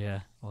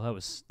 Yeah, well, that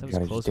was a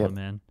gotta close just one,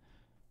 man.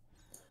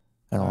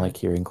 I don't like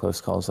hearing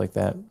close calls like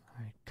that. All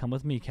right, come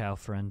with me, cow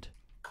friend.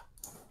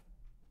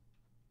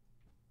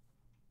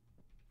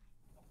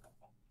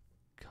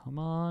 Come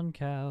on,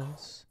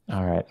 cows.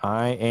 All right.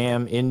 I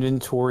am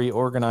inventory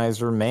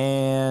organizer,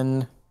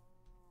 man.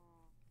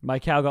 My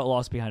cow got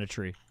lost behind a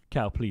tree.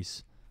 Cow,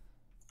 please.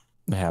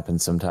 It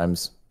happens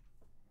sometimes.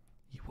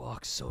 He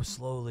walks so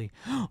slowly.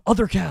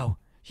 Other cow.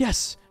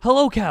 Yes.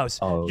 Hello, cows.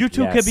 Oh, you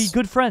two can be yes.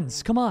 good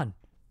friends. Come on.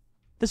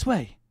 This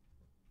way.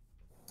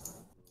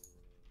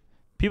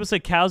 People say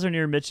cows are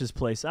near Mitch's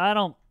place. I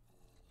don't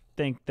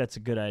think that's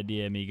a good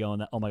idea, me going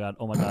that. Oh, my God.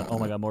 Oh, my God. Oh,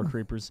 my God. More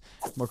creepers.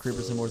 More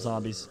creepers and more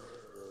zombies.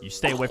 You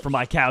stay away from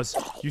my cows.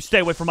 You stay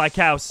away from my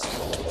cows.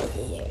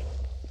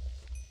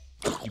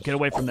 You get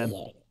away from them.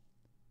 Don't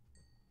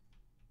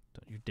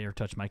you dare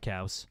touch my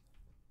cows.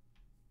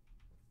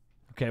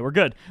 Okay, we're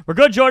good. We're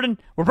good, Jordan.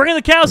 We're bringing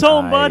the cows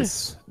home, bud.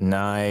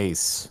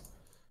 Nice.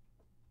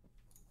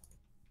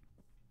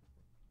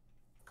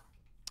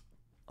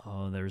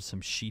 Oh, there's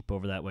some sheep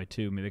over that way,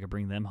 too. Maybe I could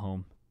bring them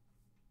home.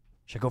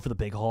 Should I go for the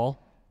big haul?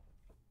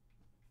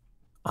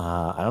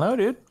 I don't know,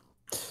 dude.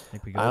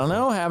 I don't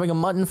know. Having a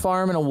mutton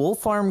farm and a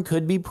wolf farm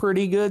could be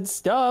pretty good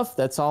stuff.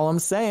 That's all I'm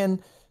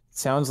saying.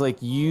 Sounds like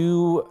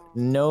you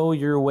know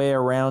your way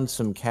around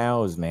some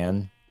cows,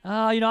 man.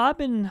 You know,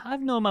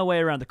 I've known my way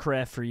around the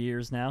craft for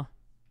years now.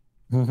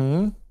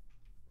 Mm-hmm.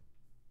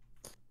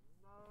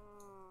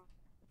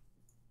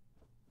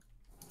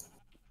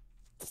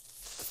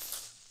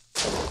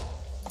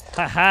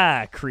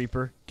 Ha-ha,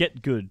 creeper.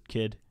 Get good,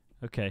 kid.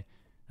 Okay.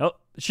 Oh,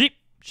 sheep.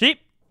 Sheep.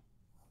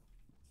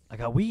 I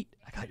got wheat.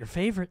 I got your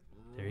favorite.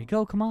 There you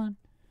go. Come on.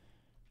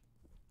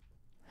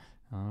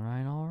 All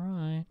right, all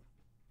right.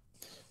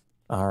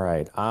 All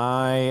right.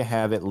 I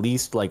have at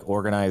least, like,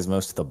 organized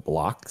most of the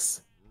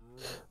blocks.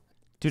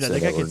 Dude, I So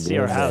think I that can we're see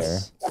our good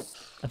house.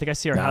 I think I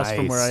see our house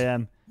from where I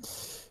am.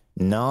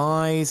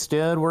 Nice,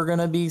 dude. We're going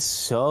to be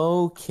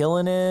so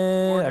killing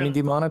it. I mean,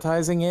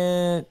 demonetizing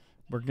it.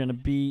 We're going to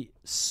be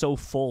so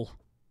full.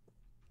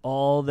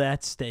 All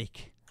that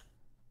steak.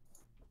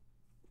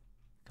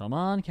 Come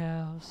on,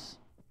 cows.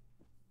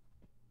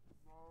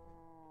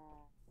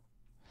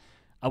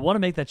 I want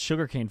to make that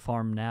sugarcane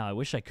farm now. I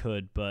wish I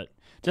could, but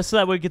just so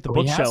that we get the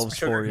bookshelves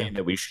for you.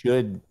 That we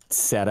should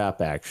set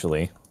up,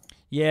 actually.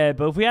 Yeah,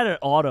 but if we had an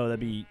auto, that'd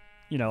be,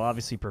 you know,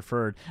 obviously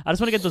preferred. I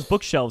just want to get those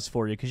bookshelves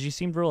for you because you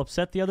seemed real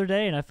upset the other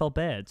day, and I felt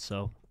bad.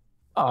 So.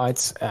 Oh,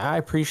 I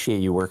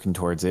appreciate you working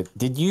towards it.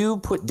 Did you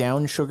put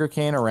down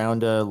sugarcane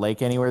around a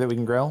lake anywhere that we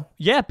can grow?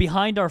 Yeah,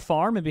 behind our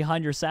farm and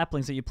behind your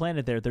saplings that you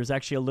planted there, there's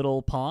actually a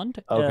little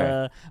pond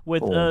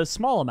with a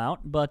small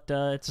amount, but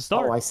it's a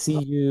start. Oh, I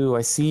see you.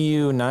 I see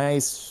you.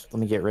 Nice. Let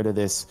me get rid of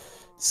this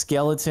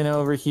skeleton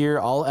over here.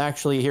 I'll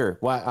actually, here,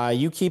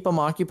 you keep them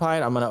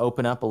occupied. I'm going to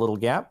open up a little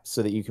gap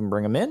so that you can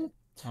bring them in.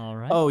 All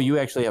right. Oh, you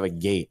actually have a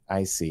gate.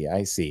 I see.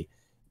 I see.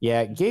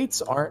 Yeah,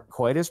 gates aren't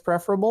quite as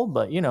preferable,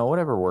 but, you know,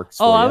 whatever works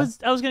for you. I was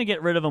going to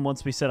get rid of them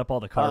once we set up all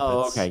the carpets.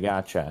 Oh, okay,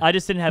 gotcha. I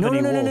just didn't have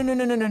any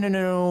wool.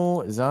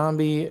 No.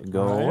 Zombie,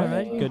 go away. All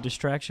right. Good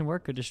distraction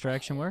work. Good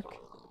distraction work.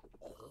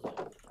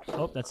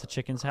 Oh, that's the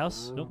chicken's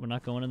house. Nope, we're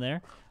not going in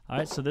there. All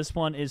right, so this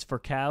one is for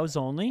cows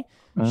only.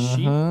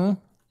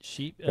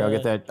 Sheep. Here, I'll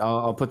get that.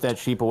 I'll put that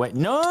sheep away.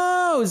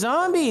 No,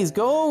 zombies,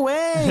 go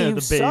away. You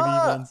the baby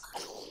ones.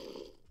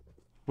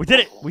 We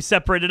did it. We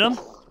separated them.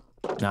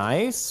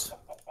 Nice.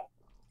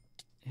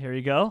 Here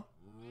you go.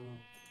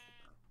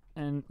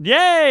 And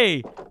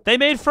yay! They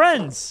made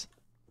friends.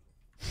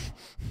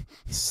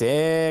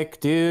 Sick,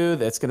 dude.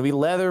 That's gonna be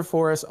leather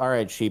for us. All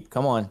right, sheep,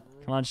 come on.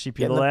 Come on, sheep.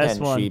 You're the last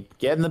one. Sheep.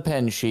 Get in the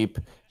pen, sheep.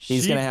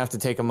 He's gonna have to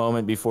take a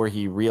moment before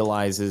he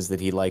realizes that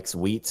he likes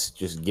wheats.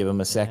 Just give him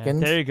a second.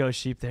 There you go,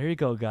 sheep. There you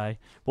go, guy.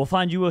 We'll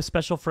find you a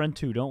special friend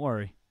too. Don't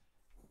worry.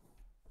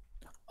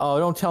 Oh,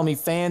 don't tell me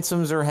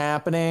phantoms are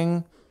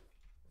happening.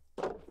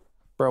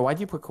 Bro,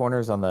 why'd you put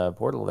corners on the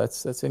portal?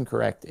 That's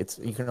incorrect.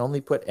 You can only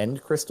put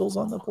end crystals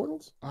on the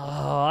portals?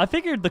 Oh, I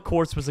figured the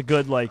quartz was a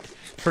good, like,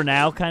 for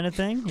now kind of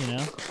thing, you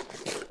know?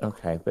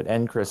 Okay, but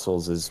end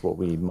crystals is what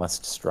we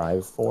must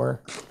strive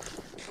for.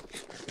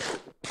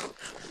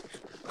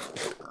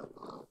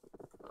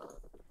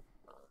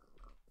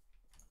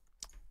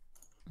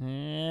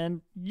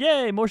 And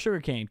yay, more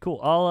sugarcane.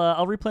 Cool.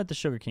 I'll replant the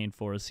sugarcane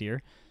for us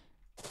here.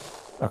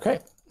 Okay.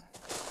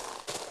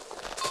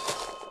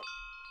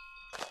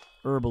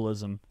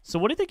 Herbalism. So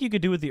what do you think you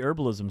could do with the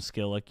herbalism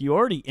skill? Like, you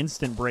already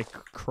instant break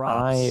crops.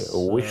 I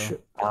wish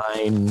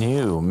I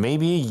knew.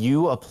 Maybe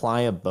you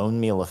apply a bone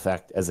meal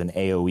effect as an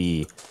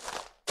AoE.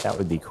 That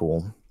would be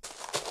cool.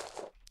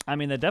 I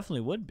mean, that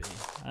definitely would be.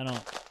 I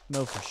don't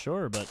know for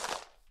sure, but...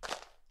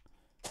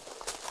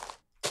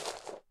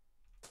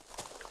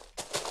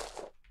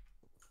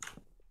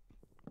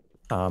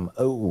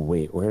 Oh,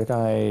 wait. Where did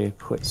I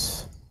put...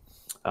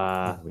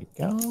 There we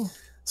go.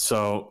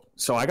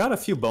 So I got a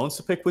few bones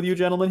to pick with you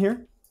gentlemen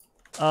here.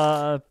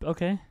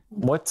 Okay.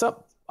 What's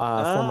up,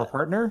 former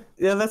partner?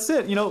 Yeah, that's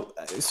it. You know,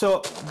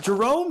 so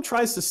Jerome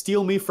tries to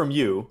steal me from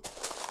you,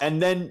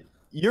 and then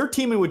you're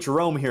teaming with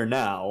Jerome here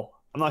now.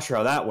 I'm not sure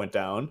how that went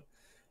down.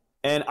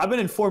 And I've been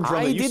informed,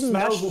 Jerome, I that you didn't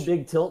know smashed... who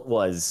Big Tilt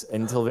was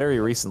until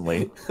very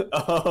recently.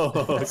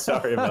 Oh,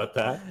 sorry about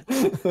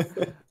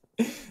that.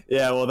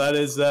 Yeah, well, that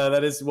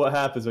is what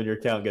happens when your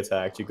account gets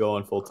hacked. You go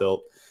on full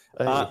tilt.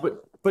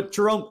 But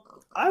Jerome,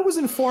 I was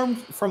informed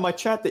from my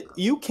chat that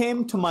you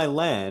came to my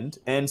land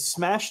and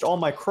smashed all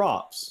my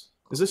crops.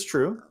 Is this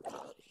true?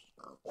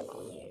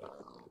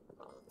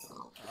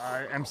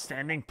 I am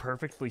standing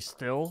perfectly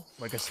still,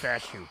 like a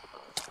statue.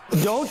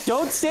 Don't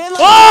stand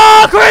like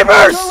Oh,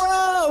 creepers!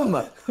 Jerome!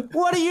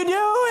 What are you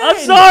doing?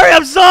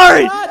 I'm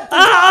sorry!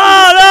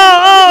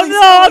 Oh,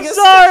 no, I'm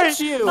sorry!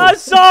 I'm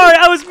sorry,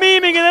 I was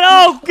memeing and then,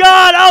 oh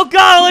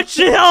god, let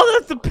you,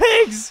 that's the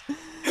pigs!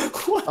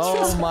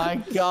 Oh my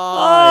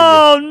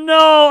god! Oh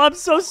no, I'm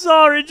so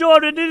sorry,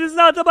 Jordan, it is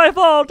not my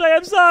fault, I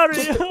am sorry!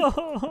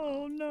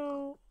 Oh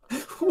no.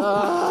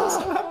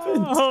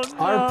 Oh, no.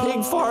 Our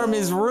pig farm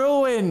is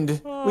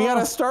ruined. We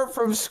gotta start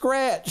from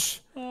scratch.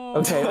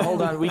 Okay,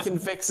 hold on. We can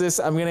fix this.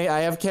 I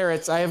have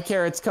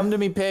carrots. Come to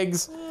me,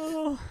 pigs.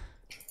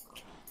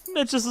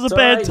 Mitch, this is a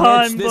bad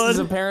time, Mitch, bud. This is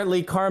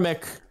apparently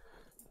karmic.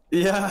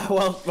 Yeah,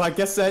 well, I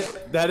guess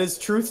that is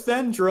truth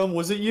then. Jerome,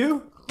 was it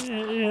you?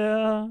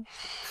 Yeah.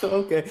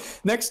 Okay.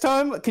 Next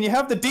time, can you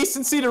have the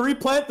decency to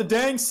replant the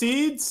dang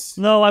seeds?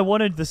 No, I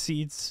wanted the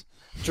seeds.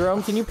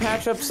 Jerome, can you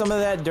patch up some of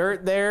that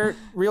dirt there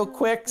real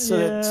quick so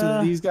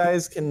that these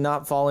guys can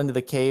not fall into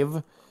the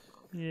cave?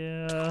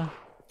 Yeah.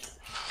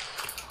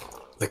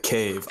 The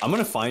cave. I'm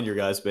gonna find your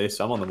guys' base.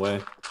 I'm on the way.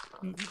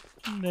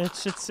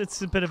 Mitch,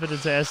 it's a bit of a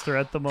disaster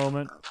at the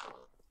moment.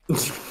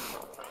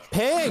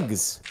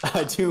 Pigs!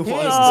 I do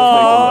want to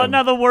Oh,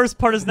 now the worst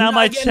part is now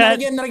my chat.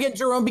 Not again,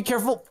 Jerome, be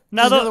careful.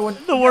 Now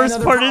the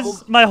worst part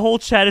is my whole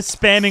chat is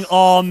spamming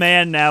 "oh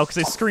man" now because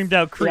I screamed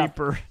out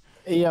 "creeper."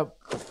 Yep.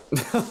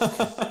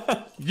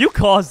 You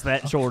caused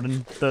that,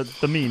 Jordan.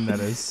 The meme, that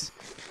is.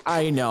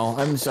 I know.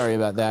 I'm sorry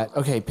about that.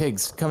 Okay,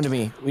 pigs, come to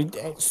me.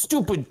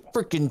 Stupid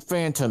freaking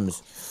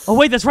phantoms. Oh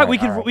wait, that's right.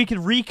 Right, we could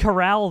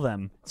re-corral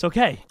them. It's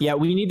okay. Yeah,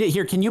 we need to.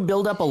 Here, can you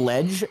build up a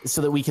ledge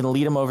so that we can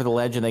lead them over the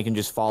ledge and they can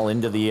just fall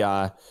into the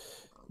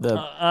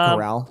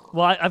corral?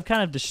 Well, I've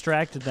kind of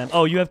distracted them.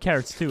 Oh, you have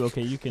carrots too.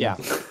 Okay, you can. Yeah.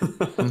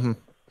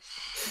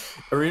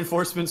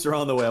 Reinforcements are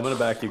on the way. I'm gonna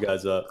back you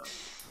guys up.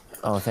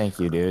 Oh, thank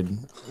you, dude.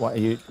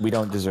 We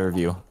don't deserve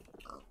you.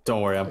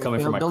 Don't worry, I'm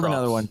coming for my crops. Build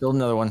another one. Build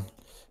another one.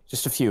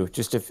 Just a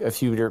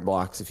few dirt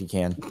blocks if you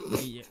can.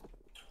 Yeah.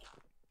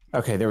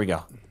 Okay, there we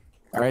go.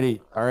 Alrighty,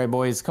 all right,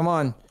 boys, come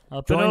on,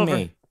 Up and join over.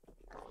 me.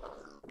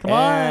 Come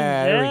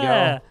on. There we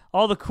go.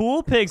 All the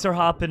cool pigs are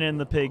hopping in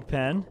the pig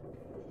pen.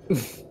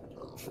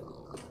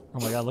 Oh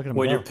my god, look at them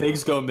When go. your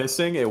pigs go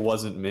missing, it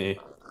wasn't me.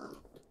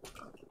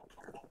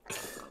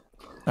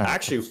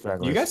 Actually,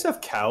 you guys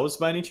have cows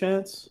by any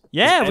chance?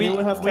 Yeah, Does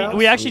anyone have cows?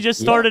 we actually just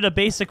started a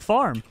basic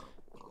farm.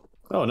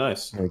 Oh,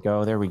 nice. There we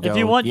go. There we go. If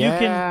you want,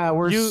 yeah,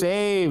 we're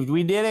saved.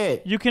 We did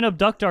it. You can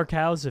abduct our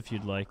cows if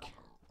you'd like.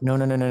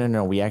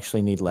 No. We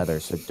actually need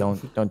leather, so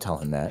don't tell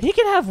him that. He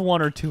can have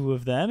one or two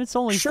of them. It's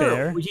only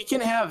fair. He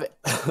can have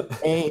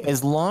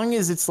as long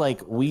as it's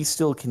like we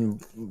still can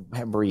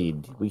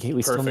breed.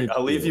 We still need.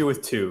 I'll leave you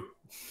with 2.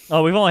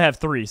 Oh, we've only have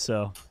 3,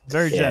 so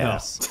very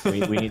generous.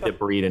 we need to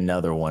breed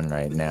another one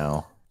right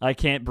now. I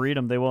can't breed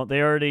them. They won't.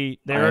 They already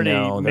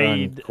know,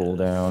 made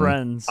cooldown.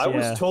 friends. I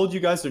was told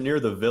you guys are near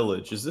the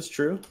village. Is this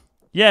true?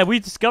 Yeah, we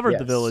discovered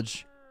the Yes.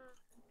 village.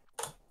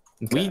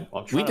 Okay.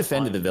 We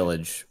defended the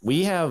village.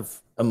 We have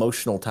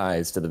emotional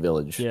ties to the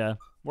village. Yeah,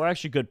 we're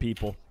actually good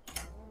people,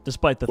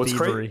 despite the What's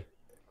thievery.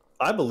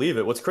 I believe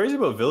it. What's crazy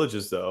about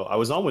villages, though, I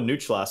was on with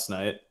Nooch last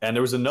night, and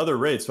there was another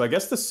raid, so I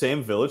guess the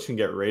same village can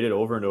get raided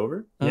over and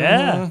over?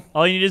 Yeah,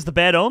 all you need is the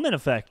bad omen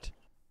effect.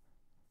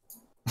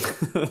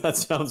 That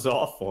sounds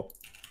awful.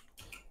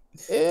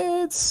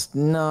 It's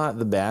not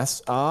the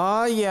best.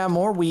 Yeah,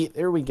 more wheat.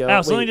 There we go.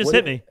 Ow, something just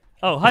hit me.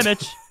 Oh, hi,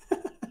 Mitch.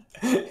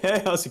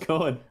 Hey, how's it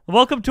going?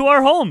 Welcome to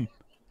our home.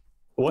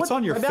 What's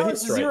on your my face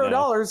balance is right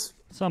now? $0.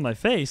 It's on my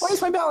face. Why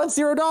is my balance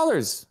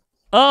 $0?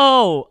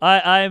 Oh,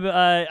 I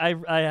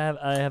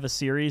have a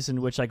series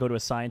in which I go to a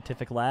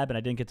scientific lab, and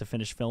I didn't get to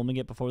finish filming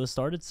it before this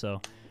started,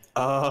 so.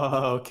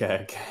 Oh,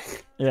 okay.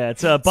 Yeah,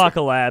 it's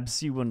Baca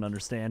Labs. You wouldn't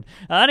understand.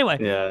 Anyway,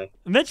 Yeah.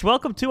 Mitch,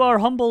 welcome to our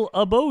humble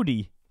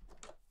abode.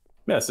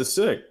 Yeah, this is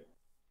sick.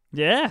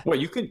 Yeah.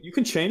 Wait, you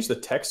can change the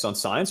text on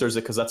signs, or is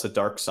it because that's a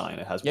dark sign?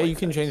 It has. Yeah, white you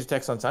can text? change the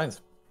text on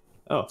signs.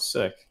 Oh,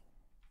 sick.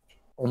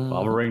 Well,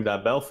 I'll ring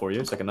that bell for you.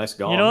 It's like a nice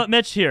gong. You know what,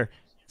 Mitch? Here,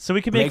 so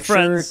we can make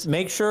friends.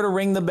 Make sure to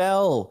ring the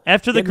bell.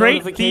 After the Get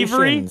great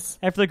thievery, notifications.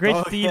 after the great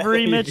Oh, thievery, yeah, there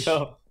you Mitch.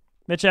 go.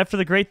 Mitch, after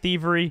the great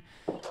thievery,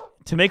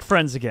 to make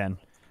friends again.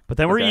 But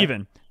then we're Okay.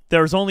 even.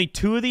 There's only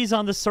 2 of these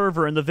on the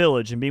server in the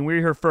village, and being we were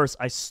here first,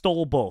 I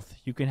stole both.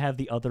 You can have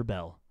the other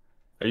bell.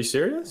 Are you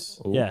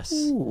serious? Yes.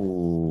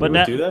 Ooh. But You now,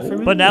 would do that for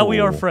me? but now we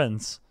are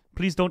friends.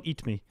 Please don't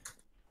eat me.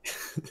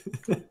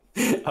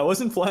 I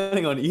wasn't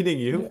planning on eating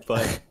you,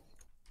 but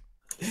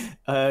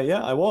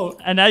yeah, I won't.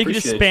 And now you can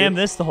just Appreciate spam you.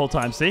 this the whole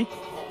time, see?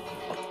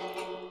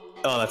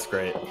 Oh, that's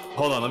great.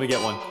 Hold on, let me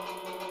get one.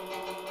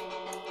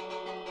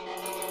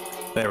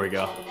 There we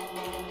go.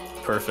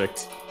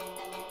 Perfect.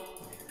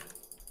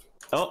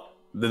 Oh,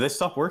 did they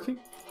stop working?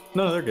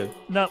 No, they're good.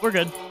 No, we're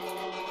good.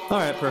 All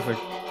right, perfect.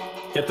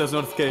 Get those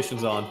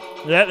notifications on.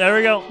 Yeah, there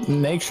we go.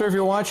 Make sure if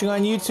you're watching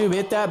on YouTube,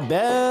 hit that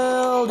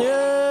bell,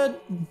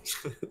 dude.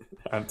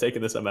 I'm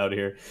taking this. I'm out of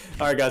here.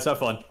 All right, guys, have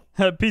fun.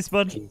 Peace,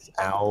 bud. He's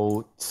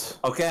out.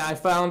 Okay, I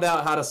found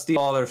out how to steal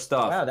all their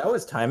stuff. Wow, that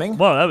was timing.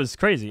 Whoa, that was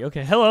crazy.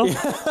 Okay, hello.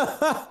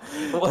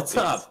 What's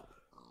up?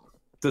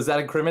 Is that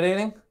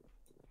incriminating?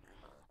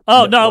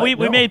 Oh, no, What? we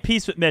No. made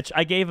peace with Mitch.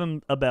 I gave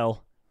him a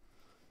bell.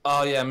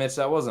 Oh yeah, Mitch,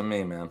 that wasn't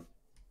me, man.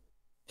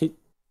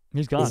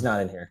 He's gone. He's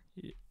not in here.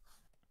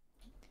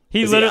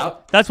 He Is he literally.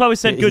 out? That's why we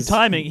said good He's-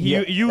 timing.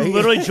 yeah. You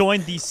literally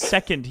joined the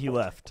second he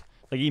left,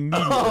 like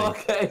immediately. Oh,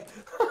 okay.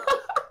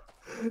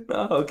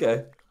 No,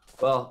 okay.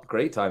 Well,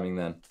 great timing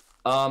then.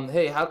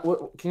 Hey,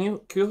 can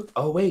you?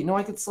 Oh wait, no,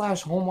 I could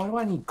slash home. Why do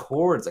I need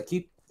cords? I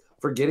keep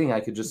forgetting I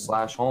could just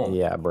slash home.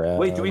 Yeah, bro.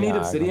 Wait, do we need Nah,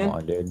 obsidian? Come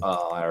on, dude.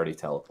 Oh, I already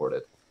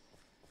teleported.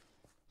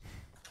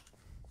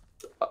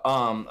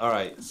 All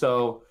right,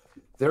 so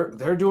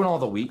they're doing all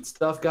the wheat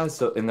stuff, guys.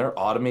 So in their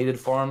automated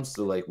farms,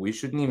 so like we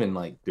shouldn't even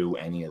like do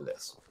any of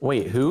this.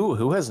 Wait,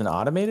 who has an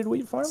automated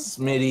wheat farm?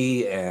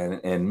 Smitty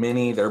and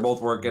Minnie, they're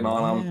both working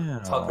on them. Wow.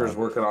 Tucker's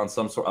working on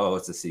some sort. Oh,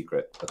 it's a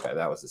secret. Okay,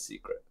 that was a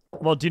secret.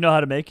 Well, do you know how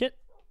to make it?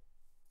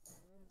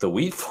 The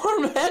wheat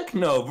farm? Heck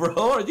no, bro.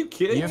 Are you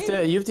kidding You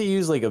have to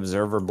use like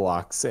observer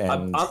blocks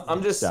and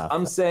I'm just stuff.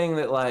 I'm saying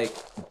that like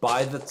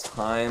by the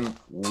time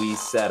we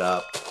set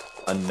up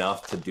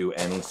enough to do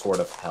any sort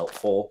of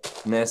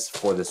helpfulness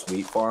for this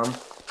wheat farm,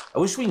 I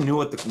wish we knew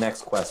what the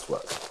next quest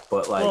was.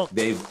 But like Well-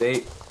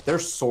 they're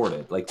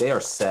sorted. Like they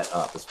are set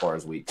up as far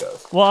as wheat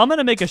goes. Well, I'm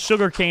gonna make a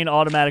sugarcane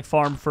automatic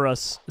farm for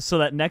us, so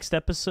that next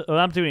episode. Well,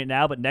 I'm doing it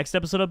now, but next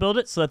episode I'll build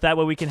it so that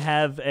way we can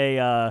have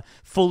a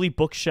fully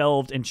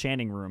bookshelved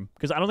enchanting room.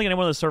 Because I don't think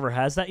anyone on the server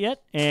has that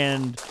yet,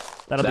 and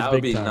that'll That be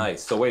would big be time.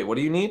 nice. So wait, what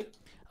do you need?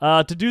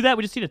 To do that,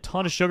 we just need a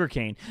ton of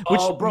sugarcane. Which,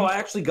 Oh, bro, I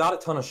actually got a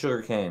ton of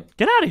sugarcane.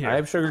 get out of here! I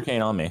have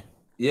sugarcane on me.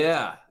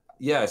 Yeah,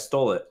 I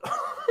stole it.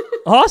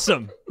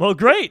 Awesome. Well,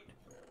 great.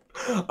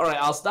 All right,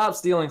 I'll stop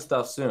stealing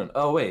stuff soon.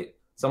 Oh wait,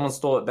 someone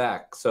stole it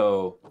back.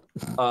 So,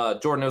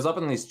 Jordan, it was up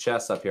in these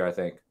chests up here, I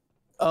think.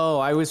 Oh,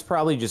 I was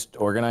probably just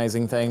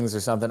organizing things or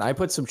something. I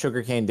put some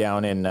sugarcane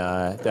down in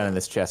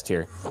this chest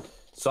here.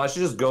 So I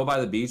should just go by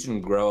the beach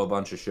and grow a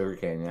bunch of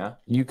sugarcane, yeah?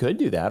 You could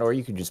do that, or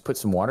you could just put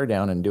some water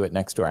down and do it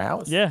next to our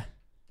house. Yeah.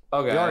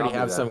 Okay, We I'll already do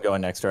have that. some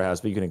going next to our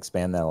house, but you can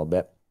expand that a little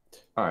bit.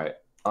 All right,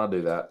 I'll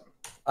do that.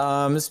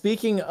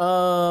 Speaking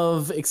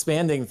of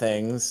expanding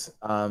things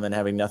and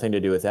having nothing to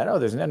do with that, oh,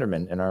 there's an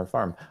Enderman in our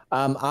farm.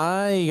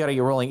 I gotta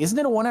get rolling. Isn't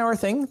it a 1 hour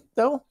thing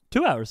though?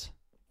 2 hours.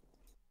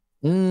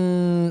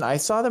 I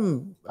saw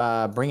them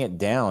bring it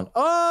down.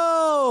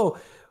 Oh,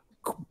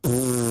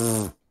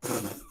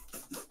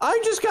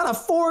 I just got a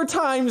 4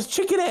 times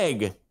chicken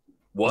egg.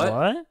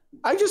 What?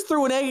 I just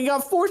threw an egg and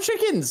got 4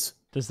 chickens.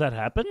 Does that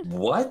happen?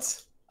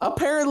 What?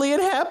 Apparently, it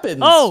happens.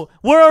 Oh,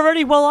 we're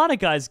already well on it,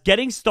 guys.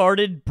 Getting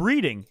started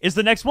breeding is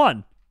the next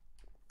one.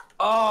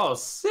 Oh,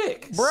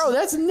 sick. bro,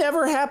 that's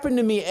never happened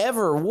to me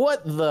ever.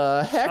 What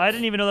the heck? I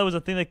didn't even know that was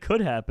a thing that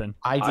could happen.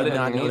 I did didn't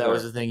not know that either.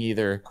 was a thing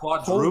either. Holy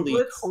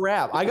Quadruplets?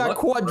 crap! I got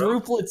Lucky, bro.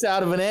 quadruplets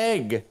out of an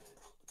egg.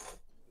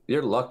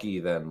 You're lucky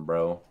then,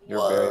 bro.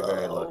 You're very,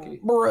 very lucky.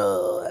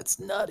 Bro, that's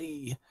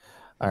nutty.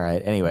 All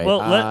right. Anyway, Well,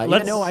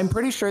 let's- no, I'm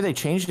pretty sure they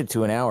changed it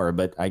to an hour,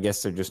 but I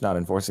guess they're just not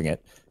enforcing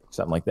it.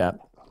 Something like that.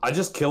 I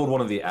just killed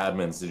one of the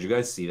admins. Did you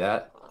guys see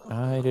that?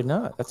 I did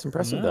not. That's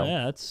impressive, though.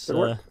 Yeah, that's Good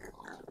work.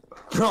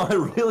 No, I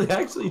really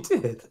actually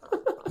did.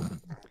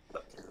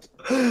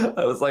 I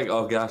was like,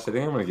 oh gosh, I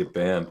think I'm gonna get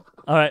banned.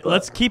 all right.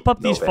 Let's keep up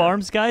no these ban.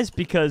 farms, guys,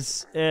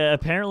 because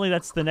apparently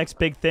that's the next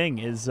big thing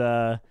is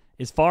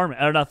farming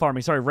or not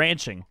farming. Sorry,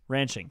 ranching.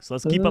 So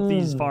let's keep up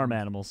these farm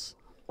animals.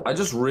 I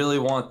just really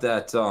want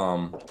that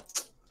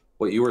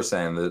what you were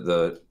saying,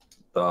 the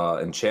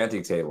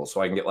enchanting table,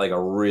 so I can get like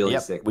a really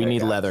Yep. sick We need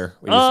pickaxe. leather.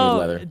 We just need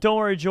leather. Don't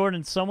worry,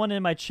 Jordan. Someone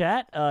in my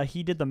chat,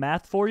 he did the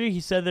math for you. He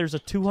said there's a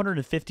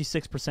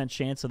 256%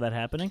 chance of that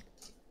happening.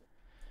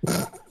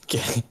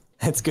 Okay,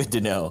 that's good to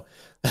know.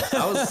 That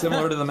was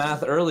similar to the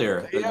math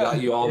earlier that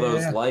got you all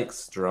those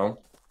likes, Jerome.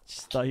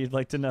 Just thought you'd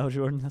like to know,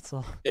 Jordan. That's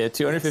all. Yeah,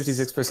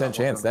 256%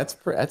 chance. That's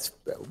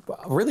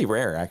really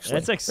rare, actually.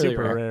 That's like Really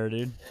super rare,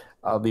 dude.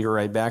 I'll be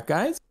right back,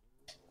 guys.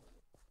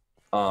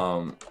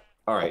 All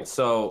right,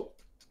 so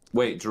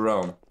wait,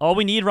 Jerome. All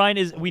we need, Ryan,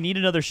 is we need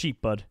another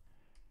sheep, bud.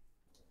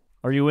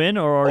 Are you in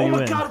or are Oh you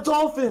my in? god, a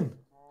dolphin!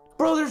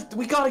 Bro,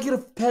 we gotta get a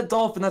pet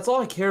dolphin. That's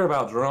all I care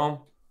about, Jerome.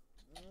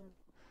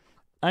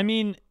 I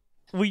mean,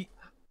 we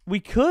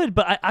could,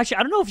 but I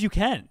don't know if you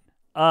can.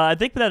 I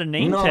think without a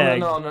name tag.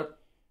 No.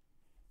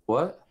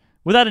 What?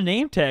 Without a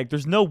name tag,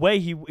 there's no way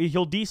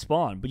he'll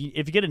despawn. But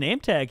if you get a name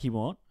tag, he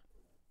won't.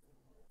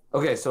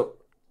 Okay, so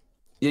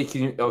yeah,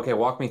 okay,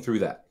 walk me through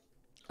that.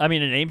 I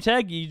mean, a name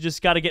tag, you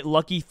just got to get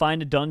lucky,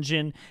 find a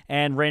dungeon,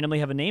 and randomly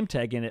have a name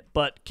tag in it.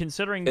 But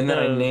considering And then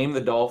I name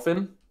the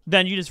dolphin?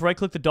 Then you just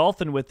right-click the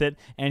dolphin with it,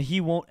 and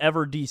he won't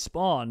ever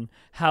despawn.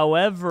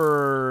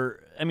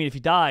 However, I mean, if he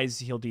dies,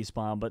 he'll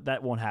despawn, but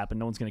that won't happen.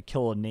 No one's going to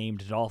kill a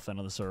named dolphin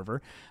on the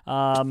server.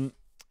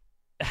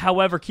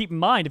 However, keep in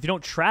mind, if you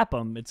don't trap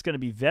him, it's going to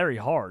be very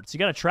hard. So you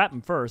got to trap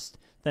him first,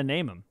 then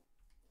name him.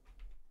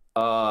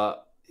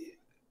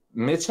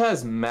 Mitch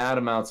has mad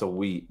amounts of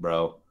wheat,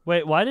 bro.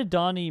 Wait, why did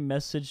Donnie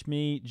message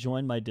me,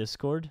 join my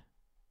Discord?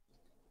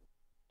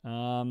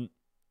 Oh,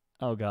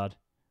 God.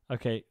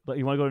 Okay, but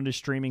you want to go into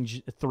streaming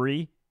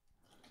 3?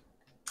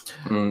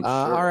 Sure.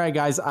 All right,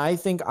 guys. I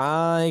think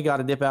I got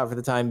to dip out for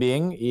the time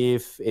being.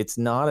 If it's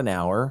not an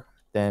hour,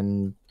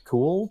 then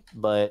cool.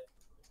 But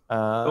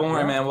don't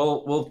worry, man.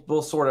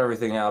 We'll sort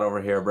everything out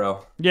over here,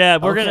 bro. Yeah,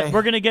 we're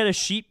gonna get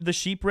the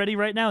sheep ready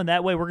right now, and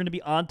that way we're gonna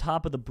be on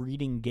top of the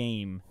breeding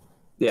game.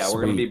 Yeah, Sweet.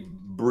 we're gonna be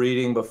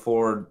breeding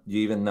before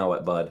you even know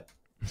it, bud.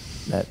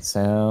 That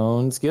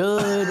sounds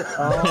good.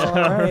 All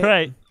All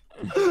right.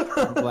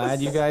 I'm glad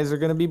you guys are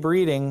going to be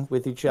breeding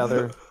with each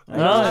other.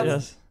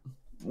 Yes.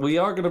 We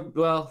are gonna.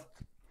 Well,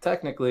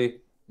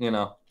 technically, you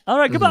know. All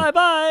right. Goodbye.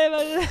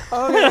 Bye.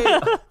 Okay.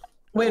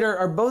 Wait,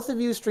 are both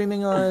of you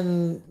streaming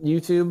on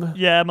YouTube?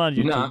 Yeah, I'm on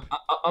YouTube. No,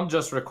 I'm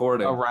just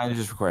recording. Oh, Ryan's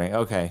just recording.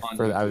 Okay.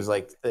 I was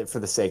like, for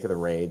the sake of the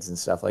raids and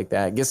stuff like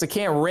that. Guess I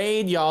can't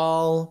raid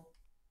y'all.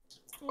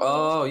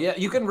 Oh yeah,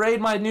 you can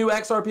raid my new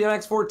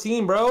XRPMX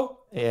 14, bro.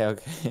 Yeah.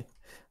 Okay.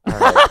 All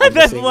right.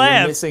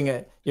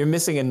 That You're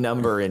missing a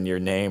number in your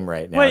name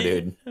right now, Wait.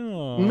 dude.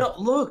 Oh. No,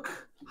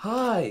 look.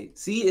 Hi.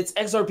 See, it's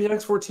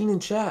XRPMX 14 in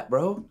chat,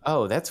 bro.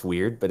 Oh, that's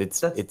weird, but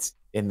it's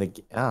in the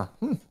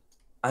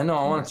I know.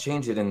 I want to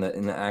change it in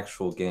the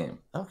actual game.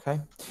 Okay.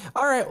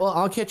 All right. Well,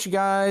 I'll catch you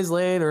guys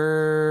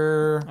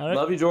later. All right.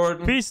 Love you,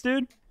 Jordan. Peace,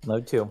 dude.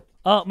 Love too.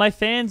 My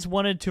fans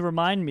wanted to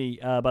remind me,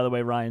 by the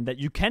way, Ryan, that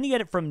you can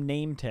get it from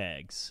name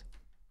tags.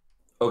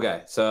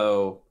 Okay,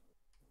 so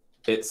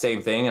it's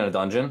same thing in a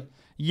dungeon.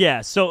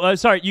 Yeah, so,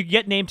 sorry, you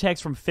get name tags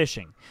from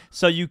fishing.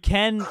 So you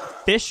can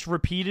fish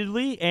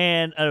repeatedly,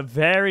 and at a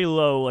very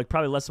low, like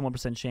probably less than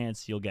 1%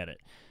 chance, you'll get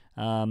it.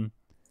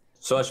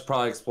 So I should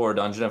probably explore a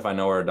dungeon if I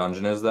know where a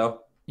dungeon is,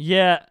 though.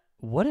 Yeah,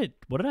 what did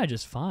I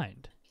just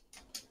find?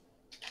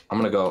 I'm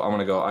gonna go.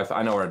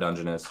 I know where a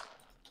dungeon is.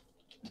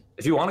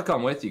 If you want to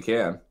come with, you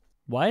can.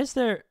 Why is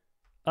there?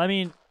 I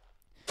mean,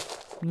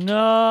 no,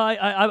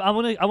 I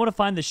want to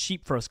find the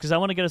sheep first because I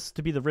want to get us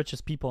to be the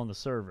richest people on the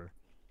server.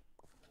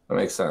 That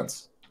makes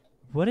sense.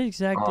 What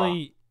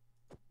exactly?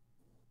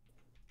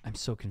 I'm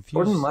so confused.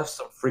 Jordan left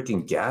some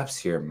freaking gaps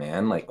here,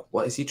 man. Like,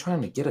 what is he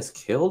trying to get us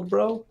killed,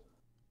 bro?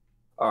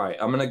 All right,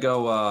 I'm gonna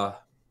go.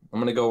 I'm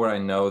gonna go where I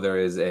know there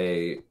is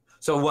a.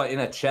 So what? In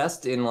a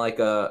chest? In like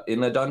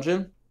in a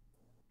dungeon?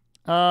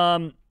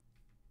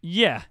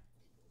 Yeah.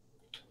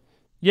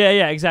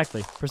 Yeah,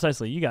 exactly.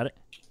 Precisely. You got it.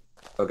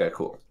 Okay,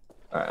 cool.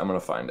 All right, I'm gonna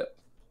find it.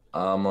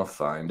 I'm gonna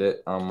find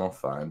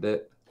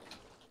it.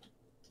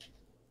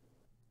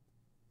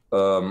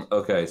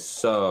 Okay,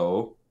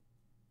 so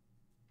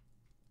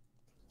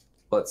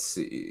let's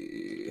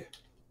see.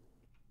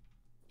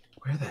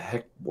 Where the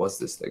heck was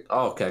this thing?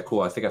 Oh, okay,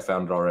 cool. I think I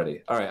found it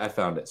already. All right, I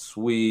found it.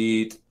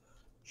 Sweet.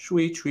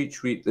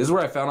 This is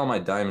where I found all my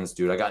diamonds,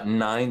 dude. I got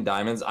 9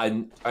 diamonds.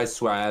 I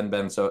swear I hadn't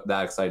been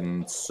that excited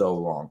in so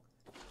long.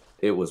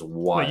 It was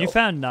wild. Wait, you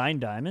found 9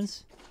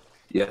 diamonds?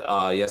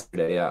 Yeah,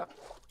 yesterday, yeah.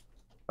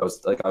 I was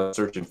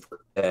searching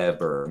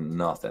forever,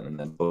 nothing, and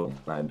then boom,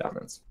 9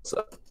 diamonds.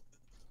 So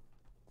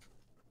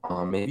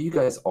maybe you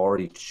guys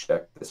already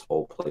checked this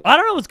whole place. I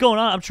don't know what's going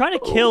on. I'm trying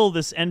to kill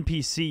this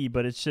NPC,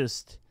 but it's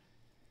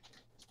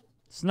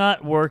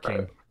not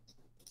working.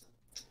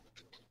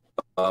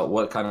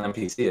 What kind of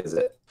NPC is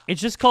it? It's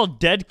just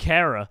called Dead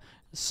Kara.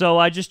 So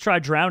I just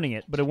tried drowning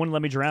it, but it wouldn't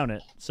let me drown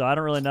it. So I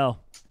don't really know.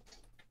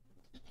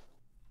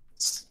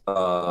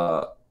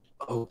 Oh,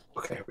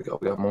 okay, here we go.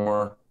 We got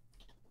more.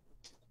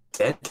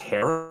 Dead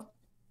Kara?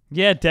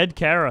 Yeah, Dead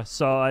Kara.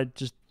 So I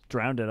just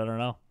drowned it. I don't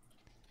know.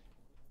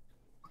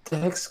 What the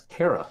heck's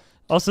Kara?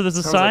 Also, there's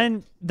a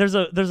sign. There's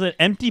an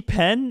empty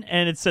pen,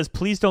 and it says,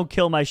 "Please don't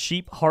kill my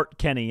sheep, Heart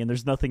Kenny." And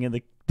there's nothing in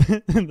the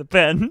in the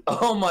pen.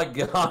 Oh my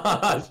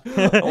gosh!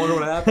 I wonder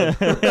what happened.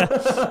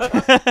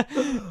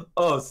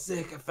 Oh,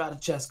 sick! I found a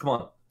chest. Come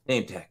on,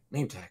 name tag.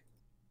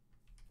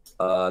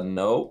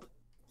 Nope.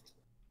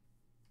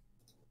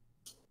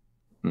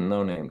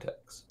 No name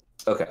tags.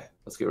 Okay,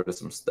 let's get rid of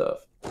some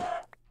stuff.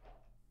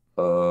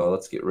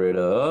 Let's get rid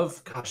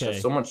of. Gosh,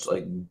 there's so much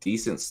like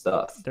decent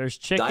stuff. There's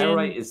chicken.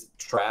 Diorite is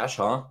trash,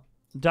 huh?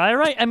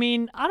 Diorite. I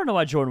mean, I don't know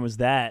why Jordan was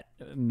that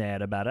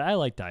mad about it. I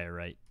like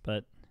diorite,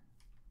 but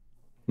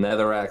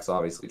Netherrack's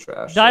obviously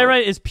trash.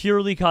 Diorite is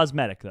purely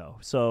cosmetic, though.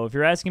 So if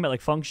you're asking about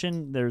like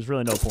function, there's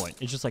really no point.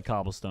 It's just like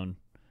cobblestone.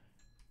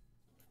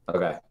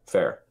 Okay,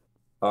 fair.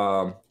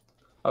 Okay,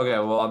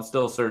 well, I'm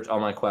still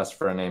on my quest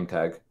for a name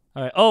tag.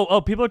 All right.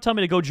 Oh, people are telling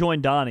me to go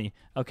join Donnie.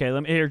 Okay,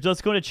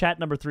 let's go to chat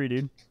number 3,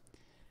 dude.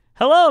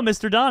 Hello,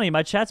 Mr. Donnie.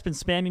 My chat's been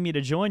spamming me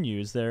to join you.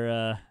 Is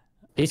there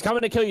He's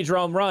coming to kill you,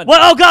 Jerome. Run. What?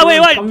 Oh God! Wait,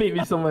 Come wait. meet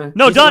me somewhere.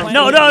 No,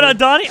 no,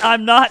 Donnie.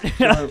 I'm not.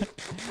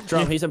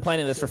 Jerome, he's been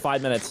planning this for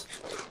 5 minutes.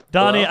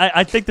 Donnie,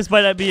 I think this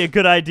might not be a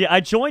good idea. I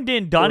joined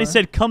in. Donnie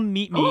said, "Come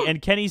meet me,"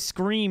 and Kenny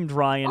screamed,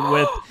 Ryan,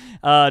 with,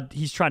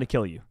 "He's trying to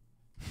kill you."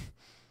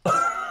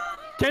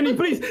 Kenny,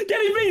 please!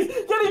 Kenny, please!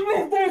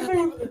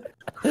 Kenny,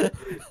 please!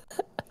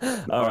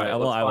 All right, I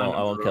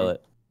won't kill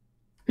it.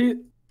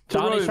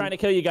 Donnie's trying to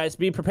kill you guys.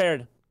 Be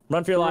prepared.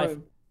 Run for your life.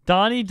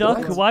 Donnie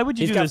Duck, why would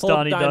you do this,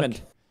 Donnie Duck?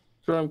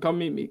 Jerome, come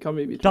meet me. Come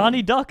meet me.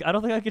 Donnie Duck, I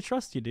don't think I could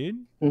trust you,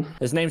 dude.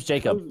 His name's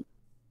Jacob.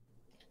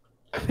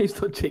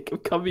 He's not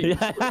Jacob. Come meet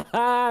me.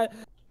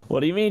 What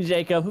do you mean,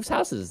 Jacob? Whose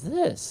house is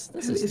this?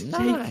 This is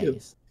nice.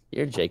 Jacob.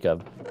 You're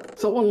Jacob.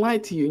 Someone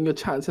lied to you in your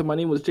chat and said my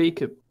name was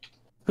Jacob.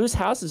 Whose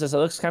house is this? It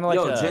looks kind of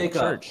like a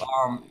Jacob, church.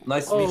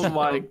 Nice to meet you. Oh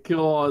my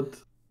god.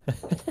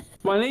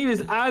 My name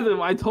is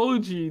Adam. I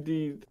told you,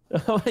 dude.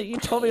 You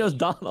told me it was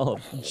Donald.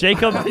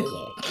 Jacob.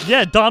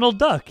 Yeah, Donald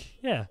Duck.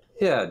 Yeah.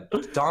 Yeah,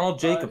 Donald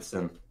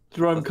Jacobson.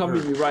 Jerome, come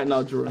meet me right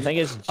now, Jerome. I think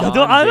it's I John.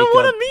 don't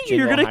want to Jacob meet you.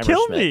 You're going to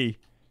kill Jingleheimer me.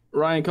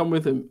 Ryan, come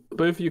with him.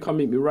 Both of you come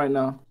meet me right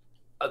now.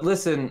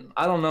 Listen,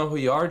 I don't know who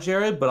you are,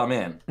 Jared, but I'm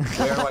in.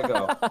 Where do I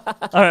go?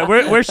 All right,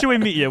 where should we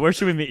meet you? Where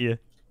should we meet you?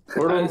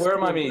 Where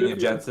am I meeting you,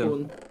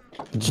 Jensen?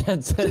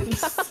 Jensen.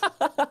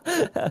 All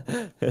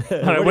right,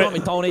 Where do you want me,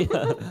 Tony?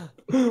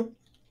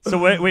 So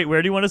wait,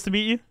 where do you want us to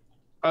meet you?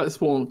 At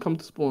spawn. Come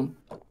to spawn.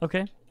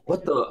 Okay.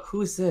 What the?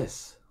 Who is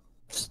this?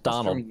 It's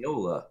Donald. Mr.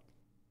 Miola.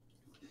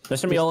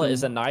 Mr. Miola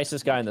is the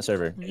nicest guy in the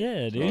server.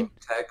 Yeah, dude.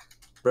 Tech,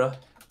 bruh.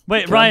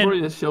 Wait, Can I borrow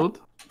Ryan. your shield?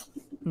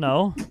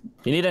 No.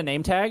 You need a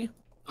name tag?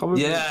 Come with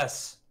me.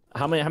 Yes.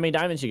 How many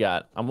diamonds you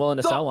got? I'm willing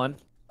to sell one.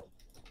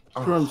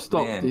 Jerome,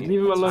 stop, Man, dude. Leave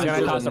him alone. It's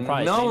gonna cost a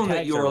price. known Name that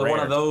tags you are were one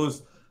rare. of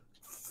those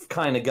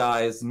kind of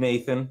guys,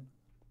 Nathan.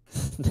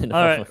 No.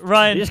 All right,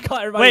 Ryan. You just call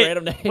everybody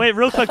random names. Wait,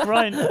 real quick,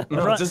 Ryan.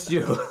 No, just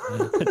you.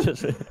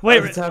 Wait,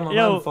 Every time I'm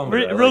yo, having fun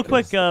with it, I real like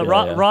quick, this.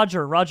 Yeah.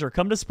 Roger,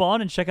 come to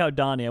spawn and check out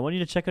Donnie. I want you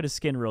to check out his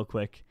skin real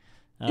quick.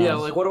 Yeah,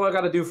 like what do I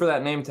got to do for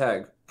that name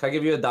tag? Can I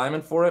give you a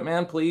diamond for it,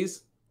 man,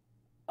 please?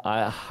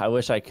 I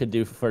wish I could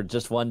do for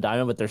just one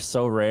diamond, but they're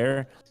so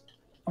rare.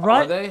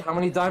 Right? Are they? How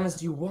many diamonds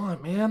do you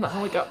want, man? I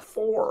only got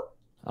 4.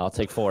 I'll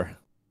take 4.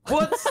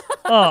 What?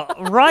 Oh,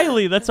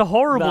 Riley, that's a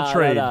horrible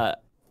trade.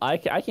 I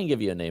can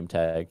give you a name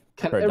tag.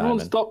 Can for a everyone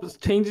diamond. stop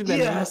changing their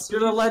Yes, you're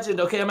the legend.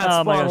 Okay, I'm at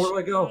Oh my spawn. gosh. Where do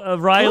I go?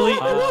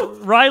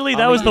 Riley,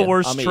 that I'll was meet the you.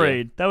 worst I'll meet you.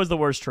 trade. That was the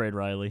worst trade,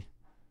 Riley.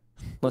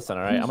 Listen,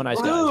 all right, I'm a nice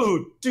guy.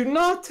 Dude, do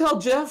not tell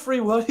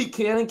Jeffrey what he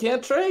can and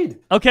can't trade.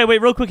 Okay,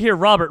 wait, real quick here,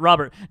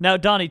 Robert. Now,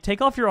 Donnie,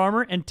 take off your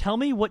armor and tell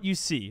me what you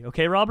see.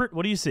 Okay, Robert,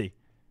 what do you see?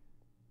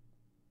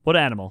 What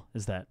animal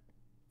is that?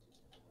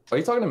 Are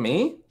you talking to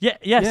me?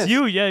 Yes.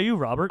 you,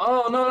 Robert.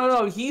 Oh,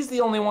 no. He's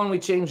the only one we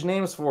changed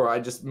names for. I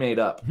just made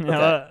up.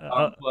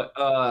 Okay.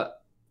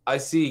 But I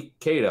see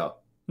Kato.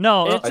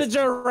 No, It's a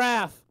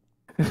giraffe.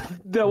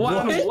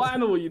 What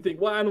animal you think?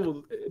 What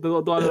animal do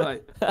I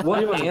like?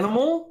 What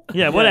animal?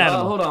 yeah, what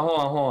animal? Hold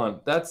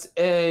on. That's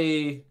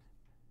I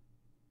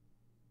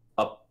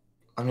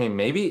mean,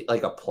 maybe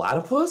like a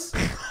platypus?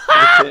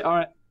 Okay, all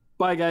right.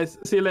 Bye, guys.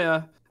 See you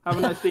later. Have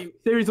a nice day.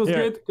 Series was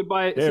Here. good.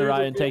 Goodbye. Here, Series was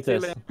Ryan, good. take See you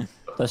this. later.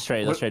 Let's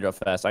trade real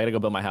fast. I gotta go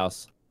build my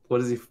house.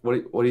 What is he?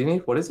 What do you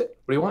need? What is it?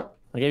 What do you want?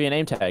 I'll give you a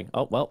name tag.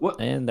 Oh, well, What?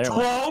 and there it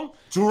went.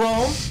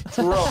 Jerome.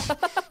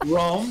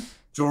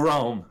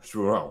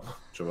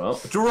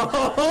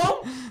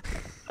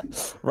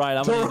 Right,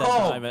 I'm gonna need that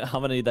Jerome. diamond.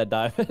 I'm gonna need that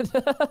diamond.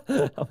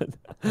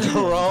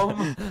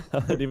 Jerome. I'm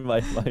gonna need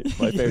my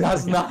favorite.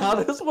 That's not how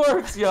this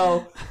works,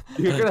 yo.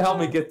 You're gonna help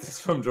me get this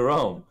from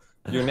Jerome.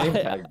 Your name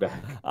tag back.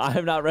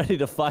 I'm not ready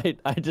to fight.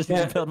 I just need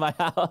to build my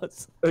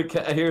house.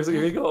 Okay, here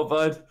you go,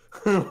 bud.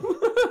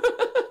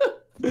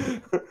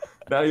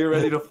 Now you're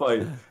ready to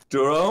fight.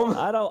 Jerome?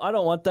 I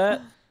don't want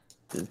that.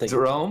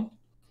 Jerome?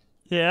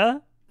 Yeah?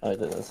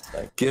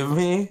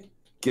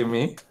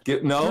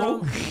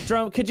 No?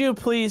 Jerome, could you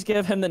please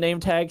give him the name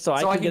tag so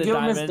I can get a give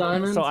him his diamond,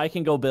 diamond? so I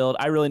can go build?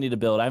 I really need to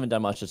build. I haven't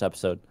done much this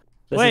episode.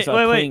 This Wait, is a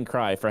clean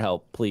cry for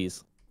help,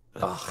 please.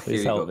 Oh, here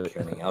Please you help go, me.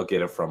 Kenny. I'll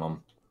get it from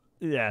him.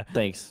 Yeah.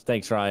 Thanks,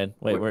 Ryan.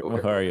 Wait, where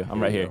are you?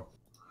 I'm right here.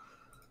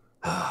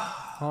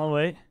 I'll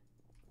wait.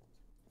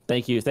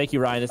 Thank you,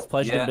 Ryan. It's a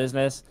pleasure Yeah. in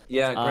business.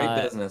 Yeah, great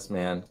business,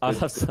 man. No,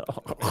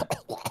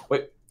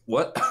 Wait,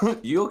 what?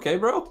 You okay,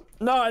 bro?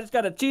 I just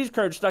got a cheese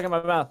curd stuck in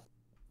my mouth.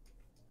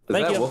 Is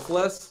Thank that you.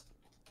 Wolfless?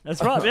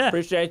 That's Rob, yeah.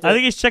 Appreciate it. I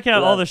think he's checking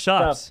out all the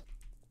shops.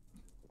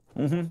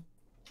 Did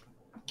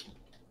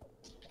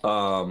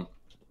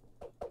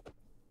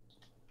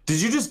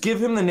you just give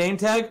him the name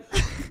tag?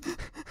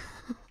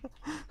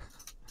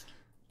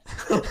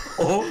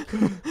 Oh.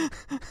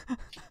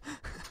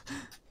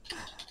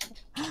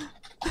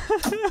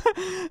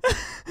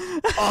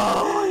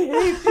 Oh,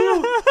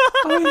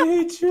 I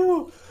hate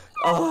you.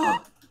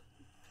 Oh.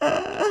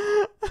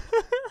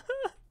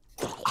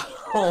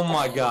 Oh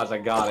my gosh, I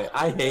got it.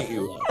 I hate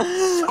you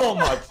so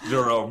much,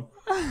 Jerome.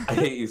 I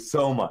hate you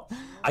so much.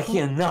 I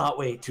cannot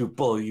wait to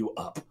blow you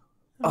up.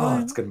 Oh,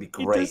 it's gonna be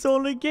great. It is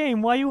only a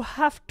game. Why you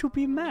have to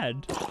be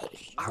mad?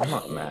 I'm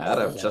not mad.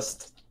 I'm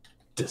just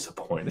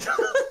disappointed.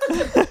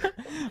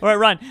 All right,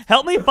 Ryan,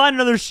 help me find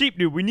another sheep,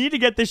 dude. We need to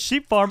get this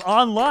sheep farm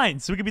online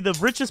so we can be the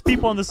richest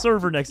people on the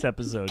server next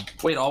episode.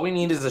 Wait, all we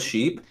need is a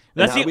sheep?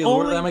 That's and how do we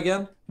lure them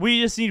again?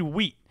 We just need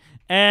wheat.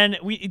 And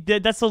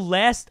that's the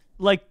last,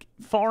 like,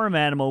 farm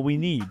animal we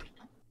need.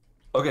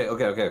 Okay. We're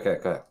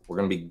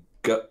gonna be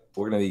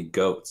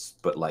goats,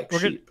 but like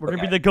sheep. We're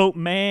gonna be the goat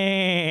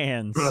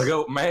mans. The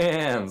goat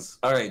mans.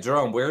 All right,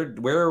 Jerome, where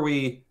are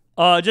we?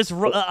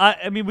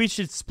 I mean, we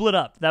should split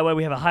up. That way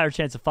we have a higher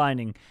chance of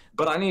finding.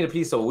 But I need a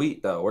piece of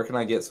wheat, though. Where can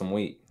I get some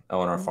wheat? Oh,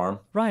 on our farm?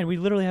 Ryan, we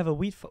literally have a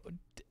wheat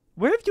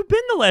Where have you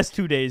been the last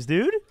 2 days,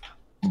 dude?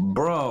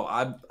 Bro,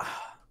 I'm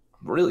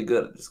really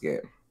good at this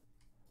game.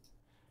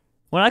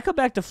 When I come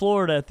back to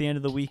Florida at the end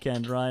of the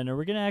weekend, Ryan, are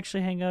we gonna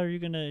actually hang out, or you're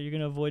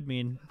gonna avoid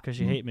me because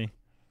you hate me?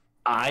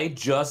 I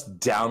just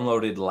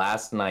downloaded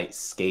last night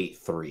Skate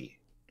 3.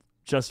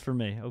 Just for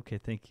me. Okay,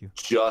 thank you.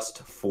 Just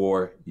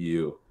for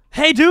you.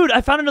 Hey, dude,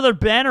 I found another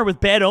banner with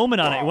Bad Omen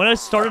on it. You want to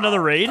start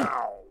another raid?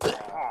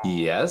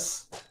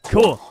 Yes.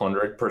 Cool.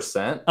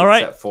 100%. All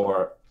right. Except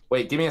for...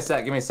 Wait, give me a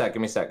sec. All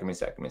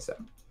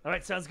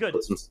right, sounds good.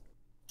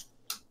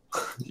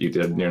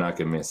 You're not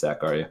giving me a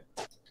sec, are you?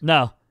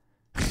 No.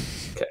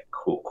 Okay,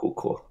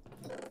 cool.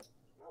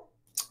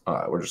 All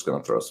right, we're just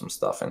going to throw some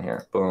stuff in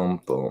here.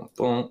 Boom.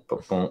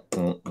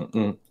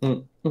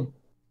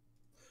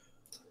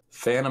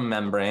 Phantom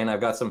membrane. I've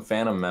got some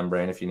phantom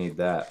membrane if you need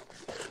that.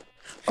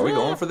 Are we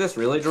going for this,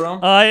 really, Jerome?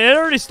 It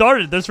already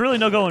started. There's really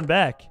no going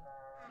back.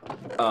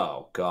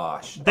 Oh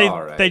gosh.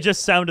 All right. They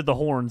just sounded the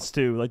horns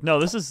too. Like, no,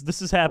 this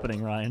is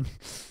happening, Ryan.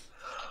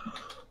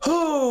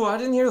 Oh, I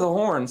didn't hear the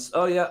horns.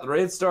 Oh yeah, the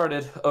raid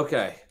started.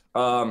 Okay.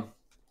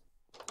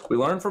 We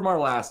learned from our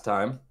last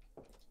time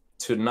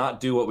to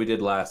not do what we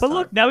did last time. But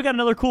look, now we got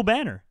another cool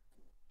banner.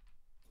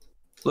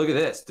 Look at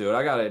this, dude.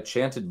 I got an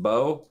enchanted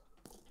bow.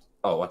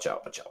 Oh, watch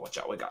out.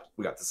 We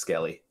got the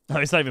skelly. Oh,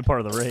 he's not even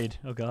part of the raid.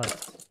 Oh god.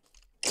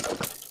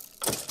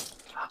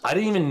 I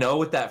didn't even know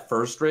with that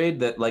first raid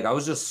that, like, I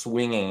was just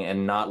swinging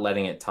and not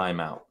letting it time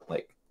out.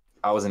 Like,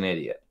 I was an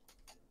idiot.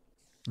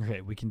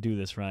 Okay, we can do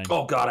this, Ryan.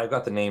 Oh god, I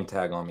got the name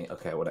tag on me.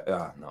 Okay, what?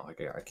 No, I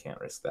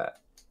can't risk that.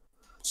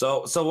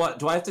 So what?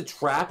 Do I have to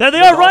trap? There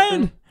they the are, dolphin?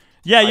 Ryan.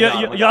 Yeah,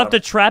 you have to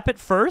trap it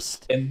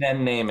first. And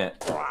then name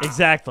it.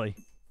 Exactly.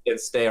 And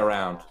stay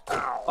around.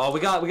 Oh, we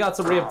got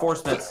some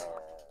reinforcements.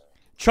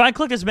 Try and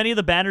click as many of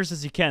the banners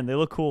as you can. They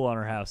look cool on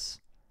our house.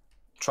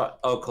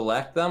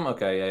 Collect them?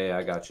 Okay, yeah,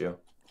 I got you.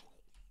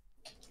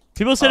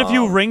 People said if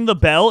you ring the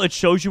bell, it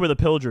shows you where the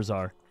pillagers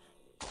are.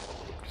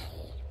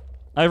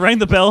 I rang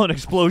the bell and an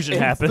explosion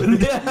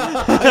happened. Yeah,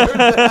 I heard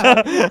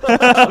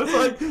that. I was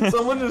like,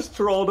 someone just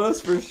trolled us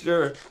for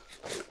sure.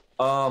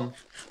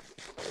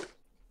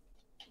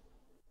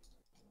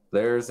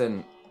 There's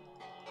an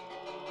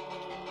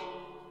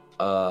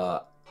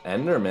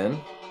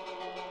Enderman.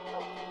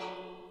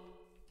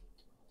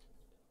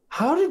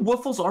 How did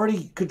Woofles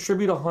already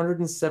contribute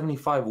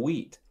 175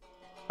 wheat?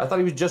 I thought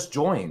he was just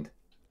joined.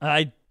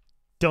 I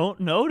don't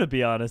know, to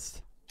be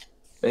honest.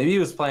 Maybe he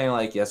was playing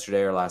like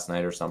yesterday or last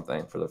night or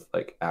something for the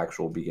like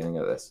actual beginning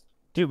of this.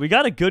 Dude, we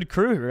got a good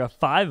crew. We got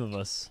 5 of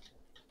us.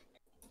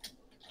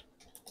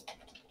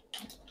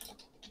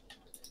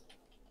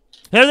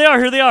 Here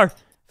they are.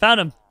 Found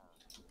him.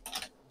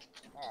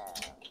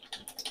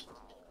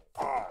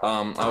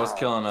 I was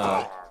killing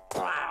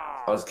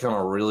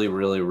a really,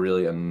 really,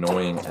 really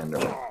annoying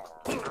Enderman.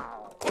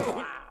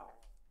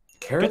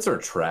 Carrots are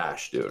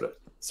trash, dude.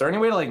 Is there any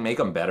way to like make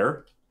them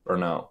better or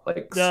no?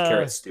 Like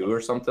carrot stew or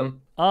something?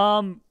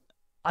 I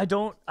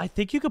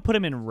think you could put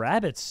them in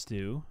rabbit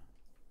stew.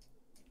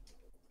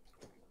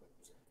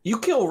 You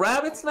kill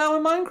rabbits now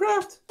in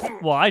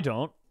Minecraft? Well, I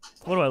don't.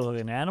 What do I look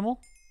like, an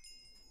animal?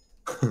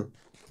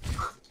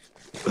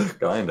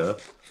 Kinda.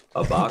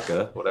 A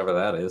baka, whatever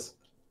that is.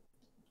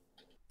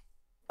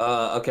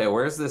 Okay,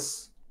 where's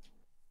these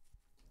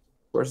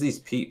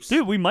peeps?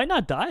 Dude, we might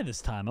not die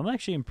this time. I'm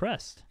actually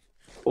impressed.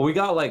 Well, we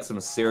got like some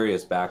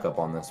serious backup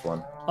on this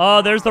one.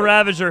 Oh, there's the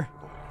Ravager.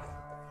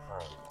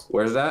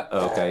 Where's that?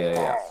 Oh, okay,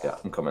 yeah,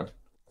 I'm coming.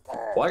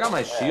 Well, I got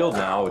my shield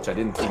now, which I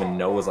didn't even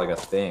know was like a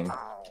thing.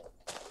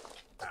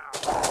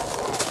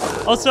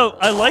 Also,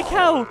 I like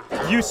how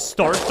you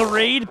start the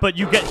raid, but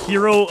you get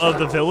hero of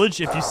the village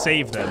if you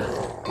save them.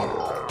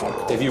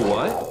 If you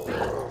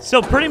what?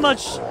 So pretty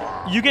much,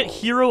 you get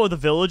hero of the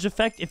village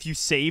effect if you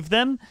save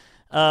them,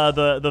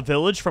 the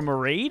village from a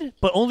raid,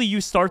 but only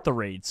you start the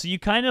raid. So you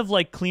kind of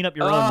like clean up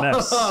your own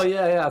mess. Oh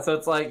yeah. So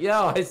it's like,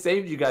 yo, I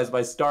saved you guys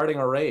by starting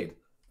a raid.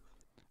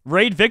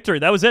 Raid victory.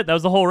 That was it. That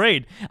was the whole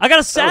raid. I got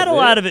a saddle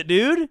out of it,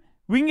 dude.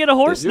 We can get a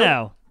horse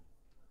now.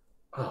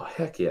 Oh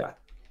heck yeah!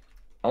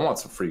 I want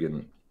some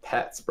freaking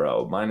pets,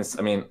 bro.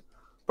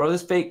 Bro,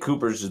 this fake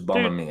Cooper's just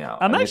bumming me out.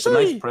 It's a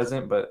nice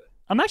present, but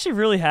I'm actually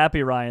really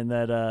happy, Ryan,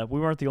 that we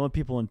weren't the only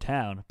people in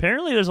town.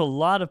 Apparently, there's a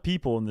lot of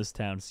people in this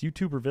town. It's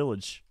YouTuber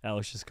Village,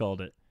 Alex just called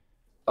it.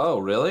 Oh,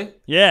 really?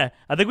 Yeah,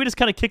 I think we just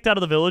kind of kicked out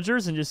of the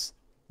villagers and just,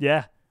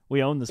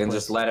 We own this and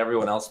place. just let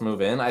everyone else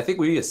move in. I think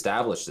we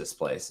established this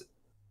place.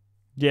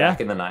 Yeah.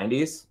 Back in the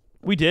 90s.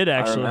 We did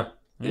actually.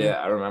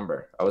 Yeah, I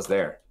remember. I was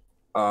there.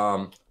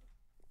 Or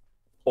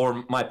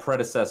my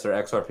predecessor,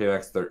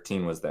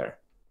 XRPMX13, was there.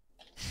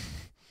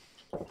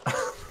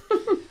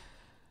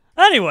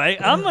 Anyway,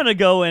 I'm gonna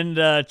go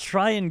and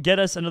try and get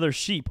us another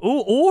sheep.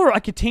 Ooh, or I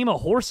could tame a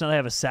horse now that I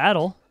have a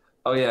saddle.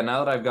 Oh yeah,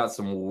 now that I've got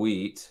some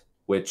wheat,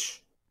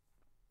 which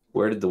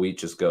where did the wheat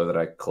just go that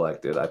I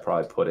collected? I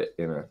probably put it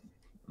in a.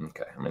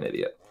 Okay, I'm an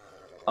idiot.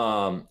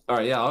 All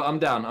right, yeah, I'm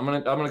down. I'm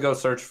gonna go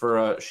search for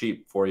a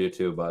sheep for you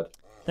too, bud.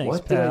 Thanks,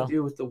 what pal. did I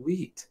do with the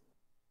wheat?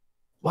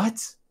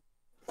 What?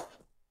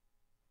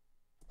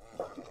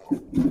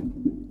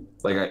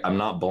 Like I'm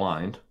not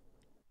blind.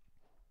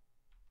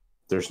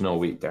 There's no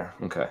wheat there.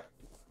 Okay.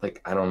 Like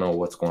I don't know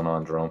what's going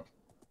on, Jerome.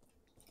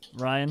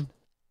 Ryan,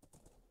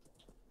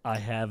 I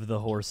have the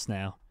horse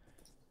now.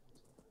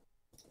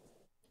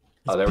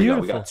 Oh, there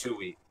beautiful. we go. We got 2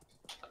 wheat.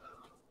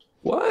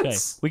 What? Okay.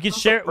 We could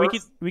share.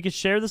 We could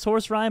share this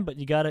horse, Ryan, but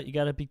you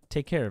gotta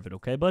take care of it,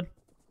 okay, bud?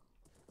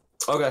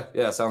 Okay.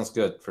 Yeah, sounds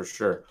good for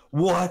sure.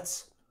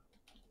 What?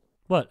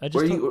 What? I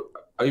just.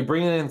 Are you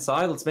bringing it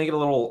inside? Let's make it a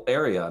little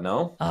area.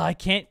 No. I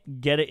can't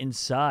get it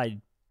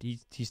inside.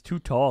 He's too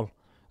tall.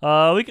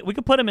 We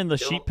could put him in the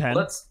sheep pen.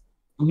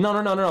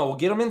 No. We'll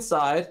get him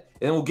inside,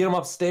 and then we'll get him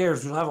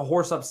upstairs. We'll have a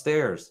horse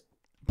upstairs.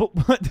 But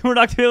we're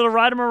not gonna be able to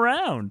ride him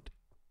around.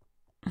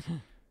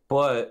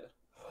 But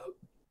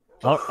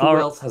who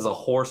else has a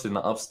horse in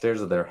the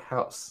upstairs of their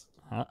house?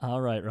 All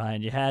right,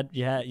 Ryan.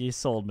 You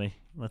sold me.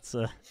 Let's.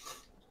 Here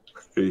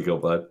you go,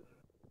 bud.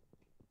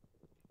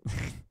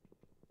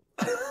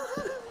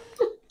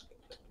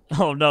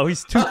 Oh no,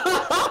 he's too.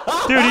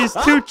 Dude, he's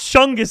too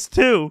chungus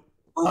too.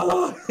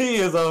 Oh, he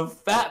is a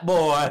fat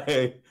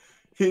boy.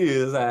 He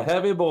is a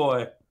heavy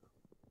boy.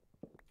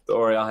 Don't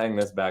worry, I'll hang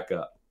this back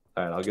up.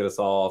 All right, I'll get us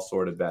all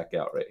sorted back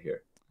out right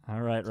here.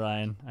 All right,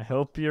 Ryan. I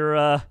hope you're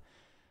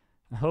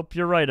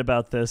right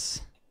about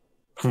this.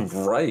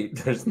 Right?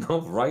 There's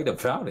no right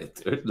about it,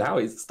 dude. Now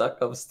he's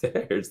stuck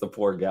upstairs, the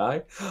poor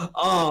guy.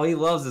 Oh, he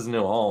loves his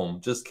new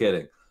home. Just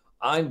kidding.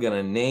 I'm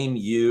gonna name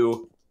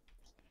you.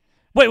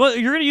 Wait, what?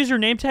 You're gonna use your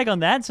name tag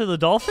on that instead of the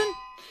dolphin?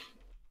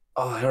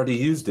 Oh, I already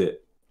used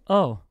it.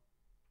 Oh.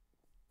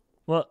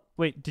 Well,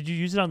 wait. Did you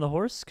use it on the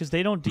horse? Because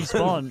they don't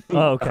despawn.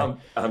 Oh, okay.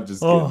 I'm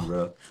just kidding,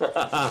 bro.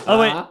 Oh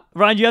wait,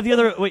 Ryan, you have the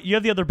other. Wait, you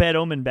have the other Bad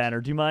Omen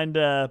banner. Do you mind?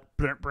 Oh, I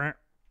just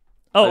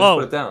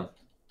put it down.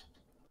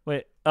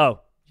 Wait. Oh,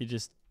 you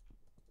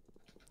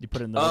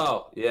put it in the.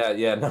 Oh,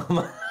 yeah. No.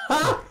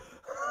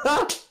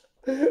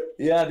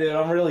 Yeah, dude,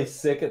 I'm really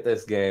sick at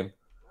this game.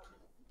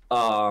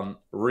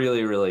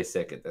 Really, really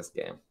sick at this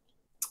game.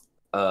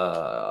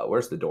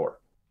 Where's the door?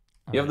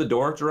 You have the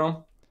door,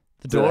 Jerome?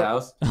 The door? To the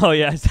house? Oh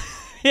yeah,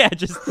 yeah.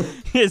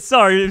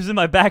 Sorry, it was in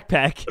my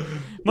backpack.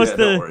 Must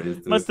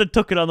have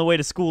took it on the way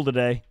to school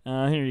today.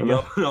 Here you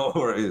go. No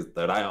worries,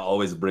 dude. I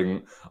always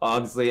bring.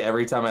 Honestly,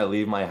 every time I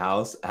leave my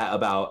house,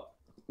 about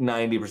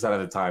 90%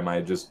 of the time,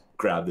 I just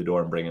grab the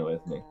door and bring it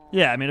with me.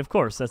 Yeah, I mean, of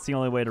course, that's the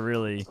only way to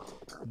really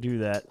do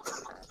that.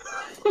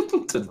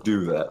 To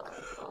do that.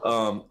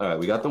 All right,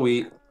 we got the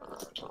wheat.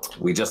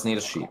 We just need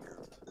a sheep.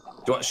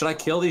 Should I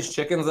kill these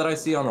chickens that I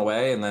see on the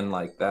way, and then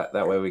like that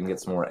way we can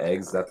get some more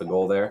eggs? Is that the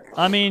goal there?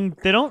 I mean,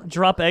 they don't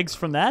drop eggs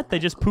from that; they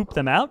just poop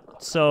them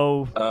out.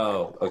 So.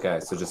 Oh,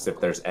 okay. So just if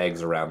there's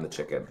eggs around the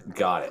chicken,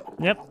 got it.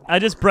 Yep, I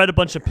just bred a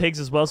bunch of pigs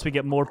as well, so we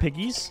get more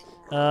piggies.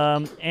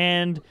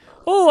 And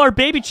our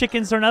baby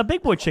chickens are now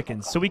big boy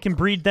chickens, so we can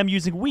breed them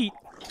using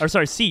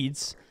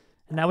seeds.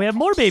 And now we have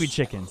more baby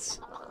chickens.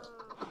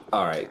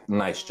 All right,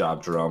 nice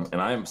job, Jerome.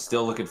 And I'm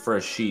still looking for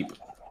a sheep.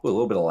 Ooh, a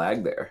little bit of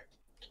lag there.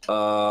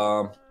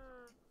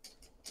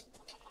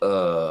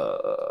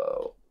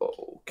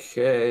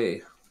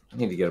 Okay. I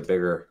need to get a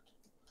bigger.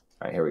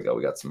 All right, here we go.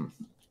 We got some.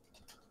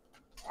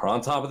 We're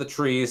on top of the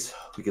trees.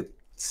 We could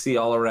see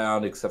all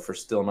around, except for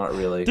still not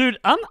really. Dude,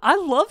 I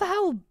love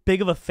how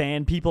big of a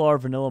fan people are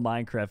of vanilla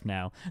Minecraft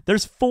now.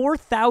 There's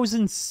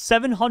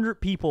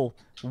 4,700 people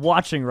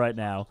watching right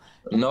now.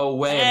 No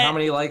way. And how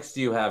many likes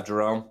do you have,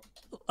 Jerome?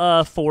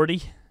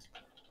 40.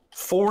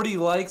 40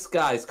 likes,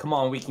 guys. Come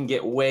on, we can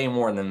get way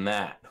more than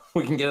that.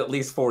 We can get at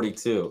least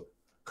 42.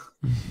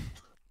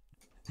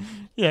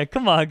 Yeah,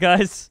 come on,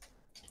 guys.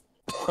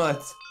 What?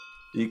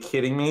 Are you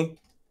kidding me?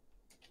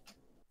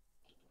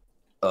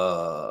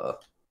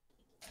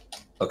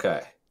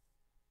 Okay.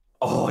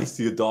 Oh, I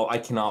see a dolphin. I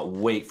cannot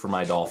wait for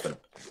my dolphin.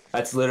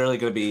 That's literally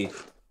going to be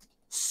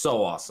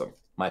so awesome.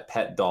 My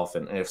pet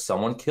dolphin. And if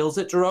someone kills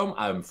it, Jerome,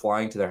 I'm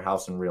flying to their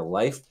house in real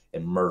life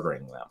and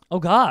murdering them. Oh,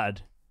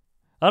 God.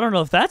 I don't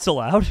know if that's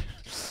allowed.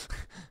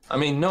 I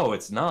mean, no,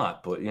 it's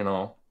not. But, you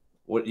know,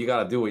 what you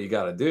got to do what you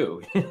got to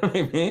do. You know what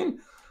I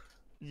mean?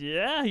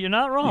 Yeah, you're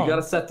not wrong. You got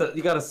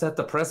to set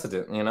the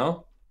precedent, you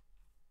know?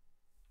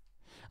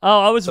 Oh,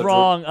 I was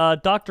wrong.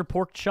 Dr.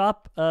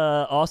 Porkchop,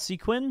 Aussie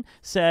Quinn,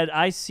 said,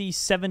 I see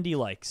 70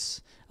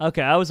 likes.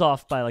 Okay, I was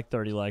off by like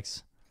 30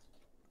 likes.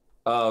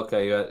 Oh,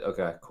 okay.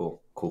 Okay,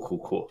 cool.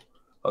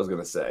 I was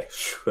going to say,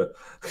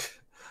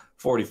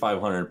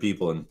 4,500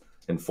 people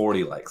in and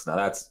 40 likes. Now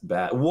that's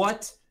bad.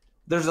 What?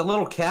 There's a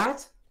little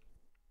cat?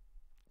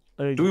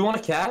 Do we want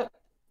a cat?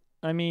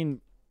 I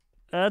mean,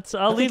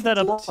 I'll leave that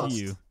up to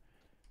you.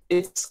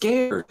 It's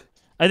scared.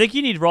 I think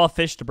you need raw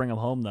fish to bring them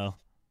home, though.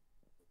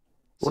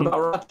 What about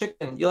raw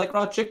chicken? You like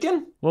raw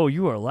chicken? Whoa,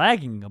 you are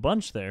lagging a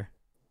bunch there.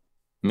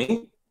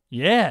 Me?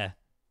 Yeah.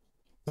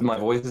 My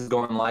voice is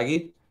going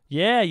laggy?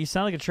 Yeah, you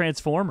sound like a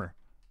transformer.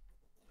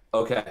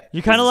 Okay.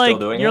 You're kind of like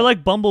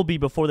like Bumblebee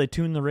before they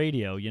tune the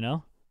radio, you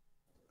know?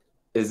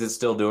 Is it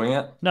still doing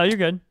it? No, you're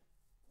good.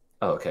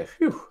 Oh, okay.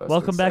 Phew,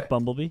 welcome back,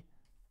 Bumblebee.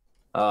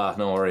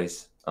 No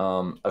worries.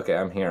 Okay,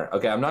 I'm here.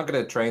 Okay, I'm not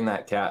gonna train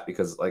that cat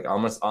because like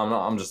I'm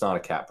just not a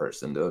cat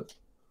person, dude.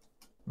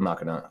 I'm not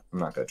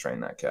gonna train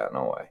that cat.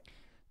 No way.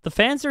 The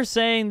fans are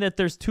saying that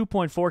there's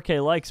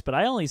 2.4K likes, but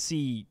I only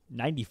see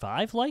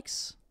 95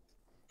 likes.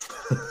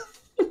 I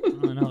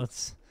don't know.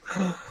 It's.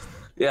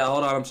 Yeah,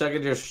 hold on. I'm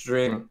checking your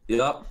stream.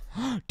 Yep.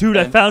 Dude,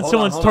 I found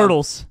someone's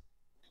turtles.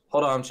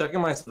 Hold on. I'm checking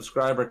my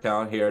subscriber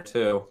count here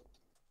too.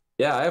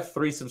 Yeah, I have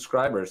 3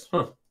 subscribers.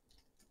 Huh.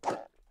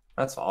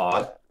 That's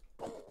odd.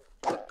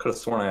 Could have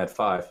sworn I had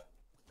 5.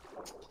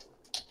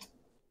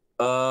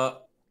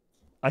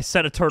 I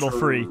set a turtle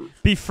free.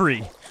 Be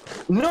free.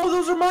 No,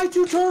 those are my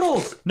 2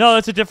 turtles. No,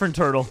 that's a different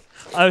turtle.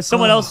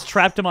 Someone else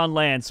trapped him on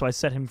land, so I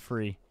set him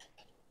free.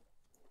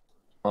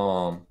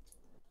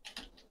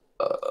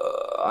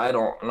 I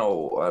don't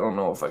know. I don't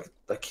know if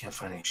I can't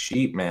find any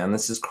sheep, man.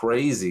 This is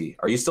crazy.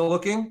 Are you still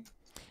looking?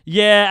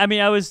 Yeah, I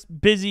mean, I was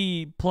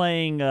busy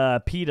playing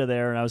PETA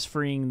there, and I was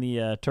freeing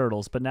the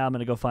turtles, but now I'm going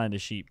to go find a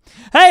sheep.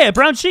 Hey, a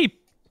brown sheep!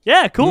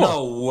 Yeah, cool.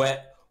 No way.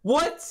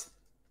 What?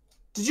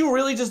 Did you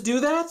really just do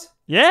that?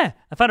 Yeah,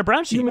 I found a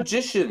brown sheep. You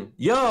magician.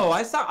 Yo,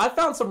 I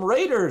found some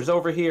raiders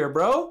over here,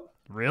 bro.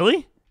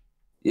 Really?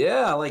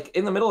 Yeah, like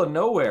in the middle of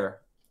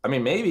nowhere. I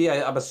mean, maybe.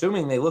 I'm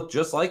assuming they look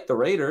just like the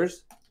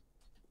raiders.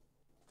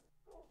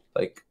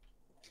 Like,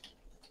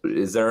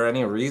 is there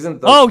any reason?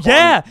 Oh,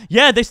 yeah.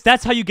 Yeah,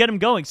 that's how you get them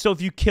going. So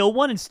if you kill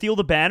one and steal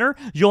the banner,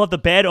 you'll have the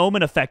bad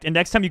omen effect. And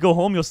next time you go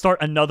home, you'll start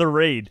another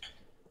raid.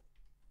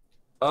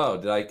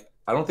 Oh,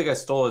 I don't think I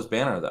stole his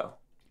banner, though.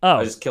 Oh.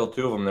 I just killed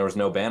 2 of them. There was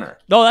no banner.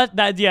 Oh,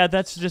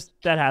 that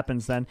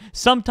happens then.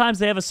 Sometimes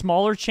they have a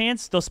smaller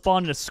chance. They'll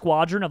spawn in a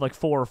squadron of like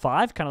 4 or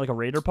 5, kind of like a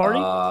raider party.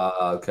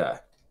 Okay.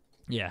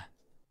 Yeah.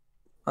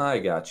 I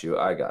got you.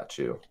 I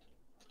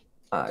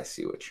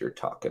see what you're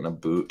talking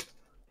about.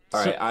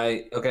 All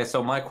right. Okay,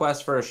 so my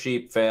quest for a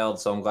sheep failed,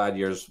 so I'm glad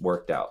yours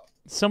worked out.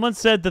 Someone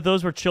said that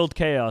those were chilled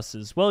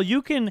chaoses. Well,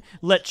 you can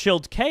let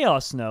chilled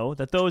chaos know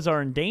that those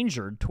are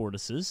endangered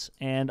tortoises,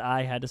 and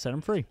I had to set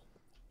them free.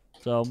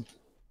 So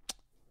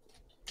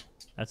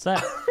that's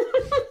that.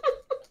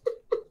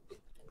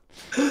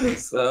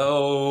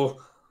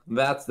 So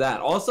that's that.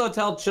 Also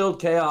tell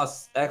chilled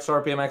chaos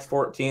XRPMX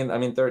 14. I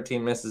mean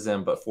 13 misses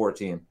him, but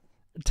 14.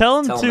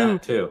 Tell him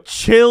to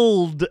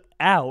chilled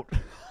out.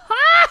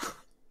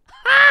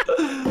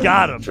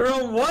 Got him.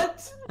 Jerome,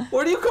 what?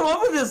 Where do you come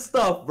up with this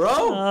stuff, bro?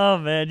 Oh,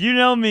 man. You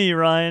know me,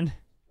 Ryan.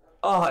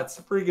 Oh, it's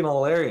freaking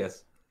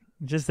hilarious.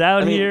 Just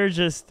out here,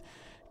 just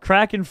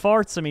cracking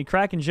farts. I mean,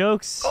 cracking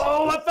jokes.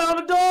 Oh, I found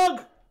a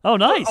dog. Oh,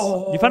 nice.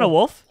 You found a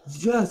wolf?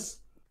 Yes.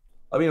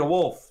 I mean, a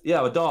wolf.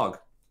 Yeah, a dog.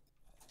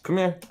 Come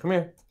here. Come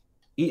here.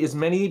 Eat as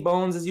many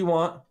bones as you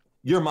want.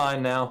 You're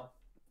mine now.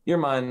 You're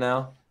mine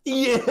now.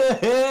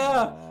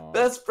 Yeah.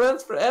 Best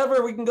friends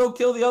forever. We can go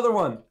kill the other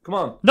one. Come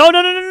on. No.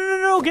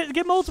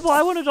 Get multiple.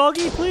 I want a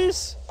doggy,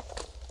 please.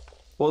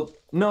 Well,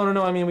 no.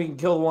 I mean, we can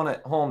kill the one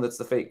at home. That's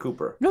the fake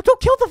Cooper. No, don't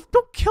kill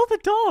the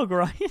dog,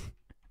 Ryan.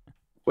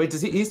 Wait,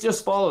 does he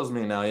just follows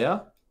me now?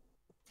 Yeah.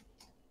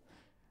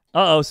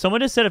 Uh-oh.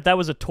 Someone just said if that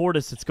was a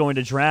tortoise, it's going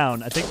to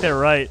drown. I think they're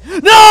right.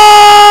 No!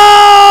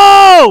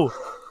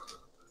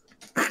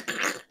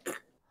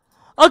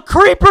 A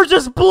creeper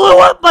just blew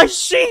up my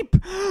sheep!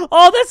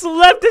 All that's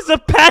left is a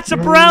patch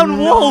of brown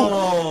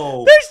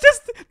wool!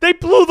 They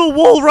blew the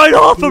wool right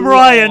off him,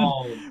 Ryan!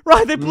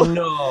 Ryan, they blew the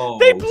wool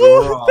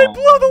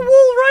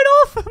right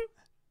off him!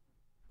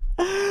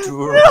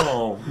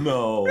 Jerome,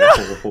 no.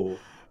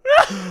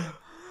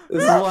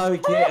 This is why we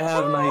can't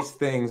have nice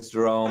things,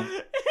 Jerome.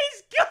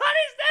 He's gone,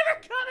 he's never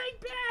coming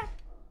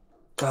back!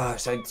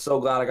 Gosh, I'm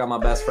so glad I got my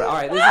best friend.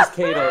 Alright, this is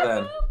Kato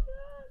then.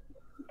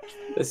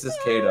 This is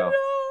Kato.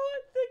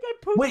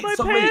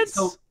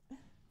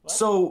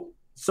 So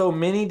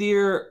Mini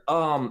Deer,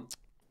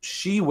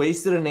 she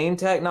wasted a name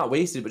tag, not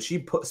wasted, but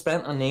she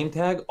spent a name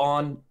tag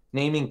on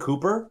naming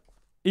Cooper?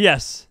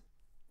 Yes.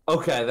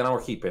 Okay, then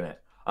we're keeping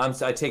it.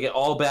 I take it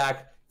all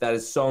back. That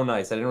is so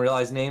nice. I didn't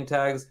realize name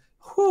tags.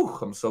 Whew,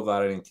 I'm so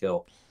glad I didn't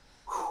kill.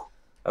 Whew,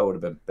 that would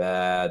have been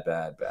bad.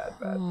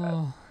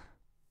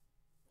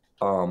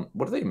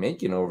 What are they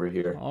making over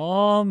here?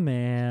 Oh,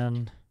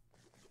 man.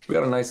 We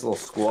got a nice little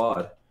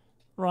squad.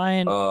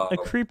 Ryan, a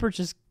creeper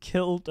just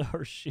killed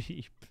our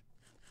sheep.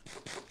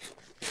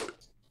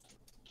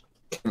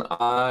 Okay,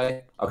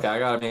 I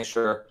gotta make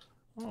sure.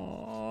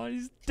 Oh,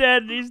 he's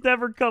dead. He's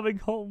never coming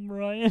home,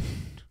 Ryan.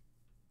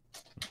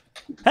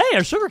 Hey,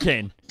 our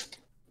sugarcane.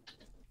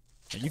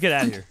 You get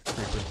out of here,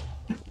 creeper.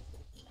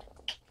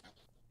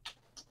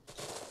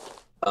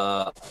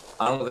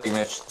 I don't think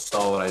Mitch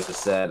saw what I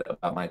just said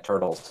about my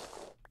turtles.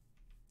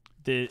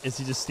 Is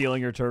he just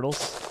stealing your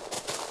turtles?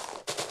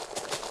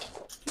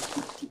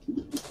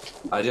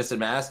 I just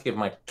am asking if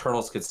my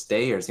turtles could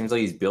stay here. It seems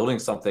like he's building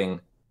something.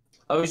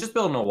 Oh, he's just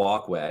building a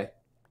walkway.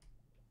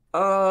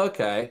 Oh,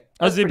 okay.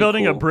 Is he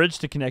building a cool. bridge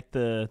to connect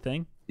the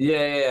thing?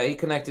 Yeah. He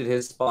connected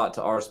his spot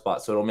to our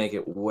spot, so it'll make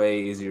it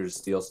way easier to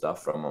steal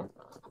stuff from him.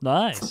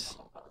 Nice.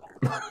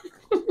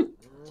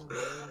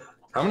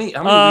 How many wheat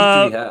do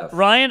we have?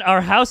 Ryan,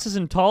 our house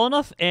isn't tall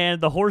enough, and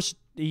the horse,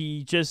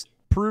 he just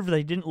proved that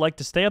he didn't like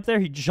to stay up there.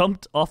 He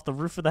jumped off the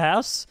roof of the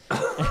house,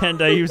 and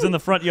he was in the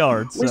front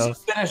yard. We So should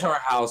finish our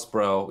house,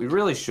 bro. We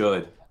really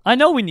should. I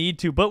know we need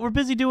to, but we're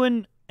busy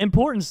doing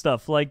important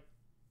stuff, like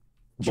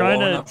trying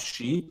Blowing to... up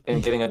sheep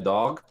and getting a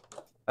dog.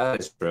 That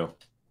is true.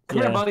 Come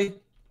Yeah. here, buddy.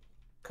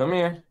 Come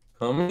here.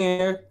 Come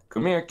here.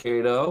 Come here,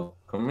 Kato.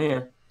 Come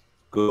here.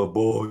 Good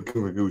boy.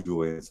 Come here. Who's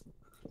your ass?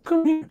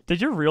 Come here. Did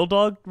your real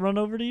dog run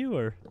over to you,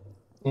 or?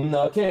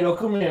 No, Kato,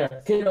 come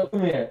here. Kato,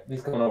 come here.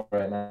 He's coming over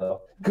right now,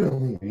 though.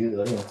 Come here, you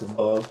handsome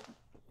dog.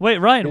 Wait,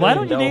 Ryan, You why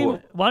don't don't you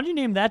even know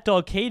name that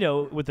dog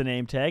Kato with the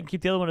name tag?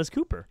 Keep the other one as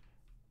Cooper.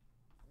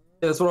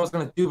 Yeah, that's what I was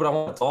gonna do, but I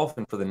want a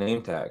dolphin for the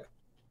name tag.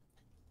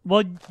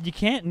 Well, you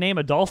can't name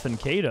a dolphin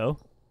Kato.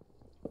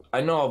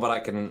 I know, but I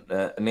can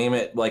name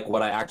it like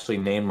what I actually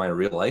named my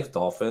real life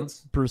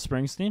dolphins. Bruce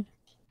Springsteen.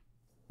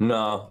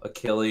 No,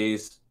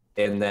 Achilles,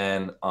 and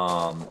then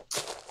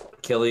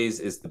Achilles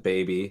is the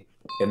baby,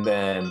 and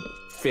then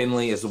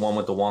Finley is the one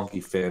with the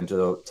wonky fin to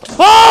the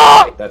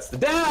Ah! That's the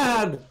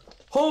dad!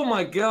 Oh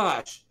my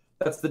gosh!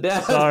 That's the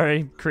dad!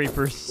 Sorry,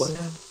 creepers. What?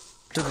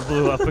 Creeper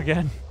blew up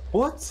again.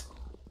 What?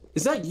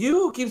 Is that you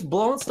who keeps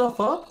blowing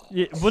stuff up?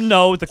 Yeah, well,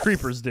 no, the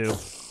creepers do,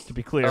 to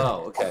be clear.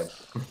 Oh, okay.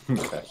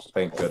 Okay.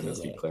 Thank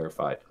goodness you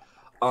clarified.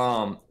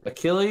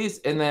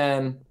 Achilles, and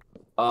then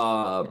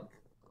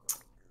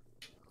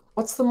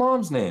what's the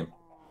mom's name?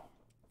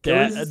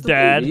 Achilles is the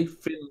Dad. baby,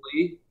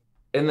 Finley,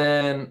 and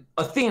then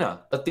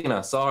Athena.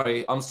 Athena,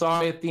 sorry. I'm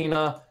sorry,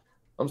 Athena.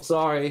 I'm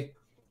sorry.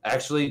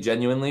 Actually,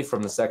 genuinely,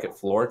 from the second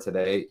floor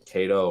today,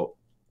 Kato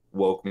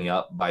woke me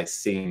up by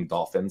seeing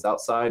dolphins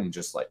outside and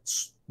just like,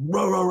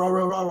 row, row, row,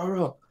 row, row, row,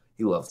 row.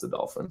 He loves the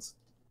dolphins.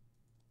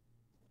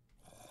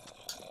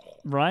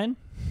 Ryan?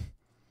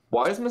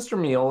 Why is Mr.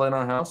 Meal in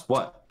our house?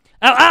 What?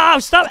 Ow,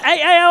 stop!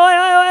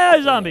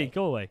 Hey, zombie,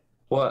 go away.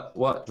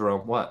 What,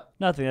 Jerome? What?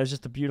 Nothing, that was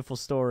just a beautiful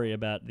story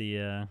about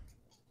the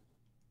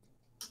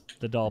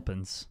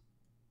dolphins.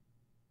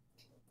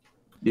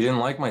 You didn't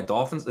like my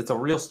dolphins? It's a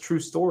real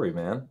true story,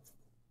 man.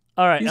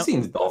 All right, You've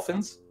seen the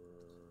dolphins.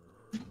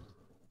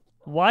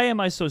 why am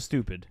I so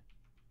stupid?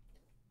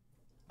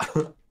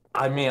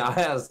 I mean, I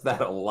ask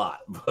that a lot,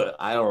 but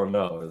I don't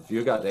know. If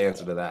you got the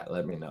answer to that,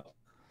 let me know.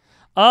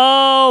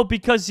 Oh,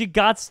 because you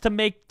got to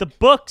make the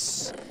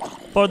books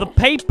for the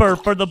paper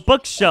for the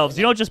bookshelves.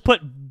 You don't just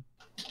put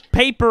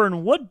paper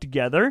and wood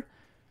together.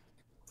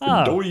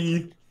 Oh.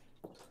 Doy.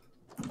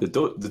 The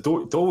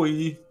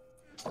doy.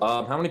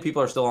 How many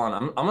people are still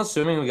on? I'm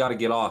assuming we got to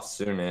get off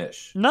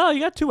soonish. No, you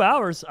got 2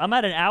 hours. I'm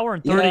at an hour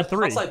and 33. Yeah,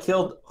 plus I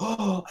killed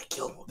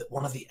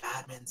one of the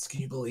admins.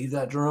 Can you believe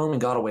that, Jerome? And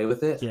got away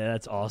with it. Yeah,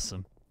 that's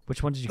awesome.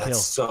 Which one did you kill?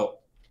 So,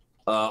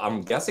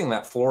 I'm guessing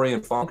that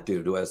Florian Funk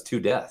dude who has 2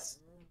 deaths.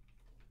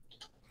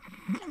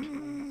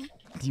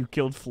 You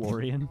killed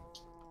Florian?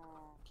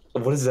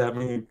 What does that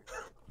mean?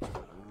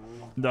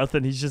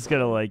 Nothing. He's just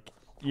gonna, like,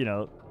 you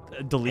know,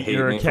 delete Hate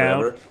your me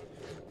account. forever?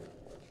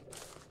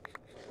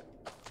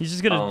 He's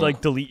just gonna,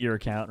 like, delete your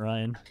account,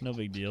 Ryan. No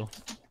big deal.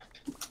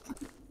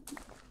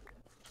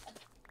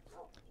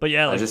 But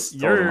yeah, like, I just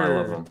told him I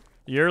love him.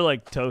 You're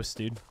like toast,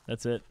 dude.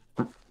 That's it.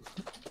 Oh,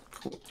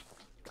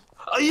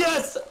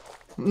 yes!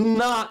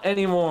 Not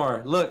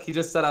anymore. Look, he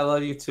just said I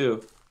love you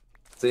too.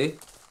 See?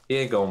 He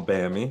ain't gonna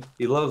ban me.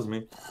 He loves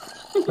me.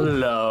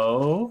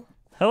 Hello.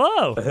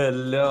 Hello.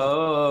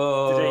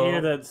 Hello. Did I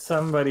hear that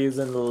somebody's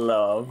in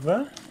love?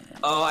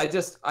 Oh,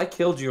 I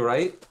killed you,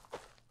 right?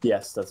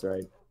 Yes, that's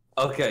right.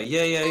 Okay,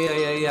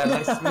 yeah.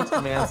 Nice to meet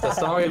you, man. So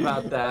sorry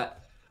about that.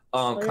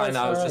 Kind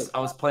of. I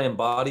was playing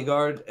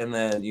bodyguard, and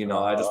then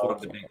I just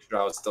wanted to make sure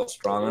I was still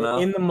strong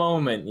enough. In the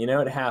moment,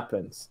 it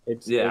happens.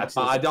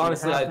 I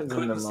honestly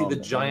couldn't see the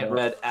giant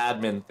red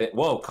admin thing.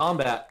 Whoa,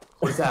 combat.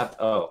 What's that?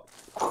 Oh.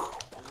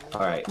 All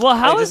right. Well,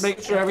 just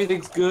make sure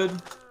everything's good.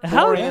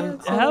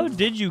 How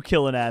did you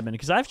kill an admin?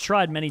 Because I've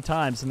tried many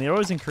times, and they're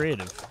always in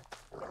creative.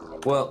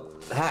 Well,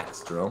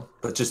 hacks, Jerome.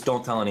 But just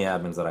don't tell any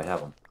admins that I have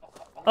them.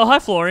 Oh, hi,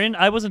 Florian.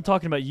 I wasn't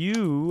talking about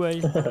you.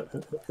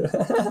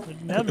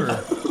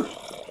 Never.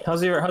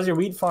 How's your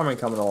wheat farming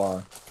coming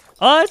along?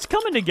 It's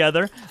coming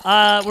together.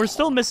 We're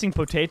still missing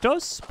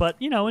potatoes, but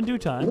in due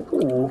time.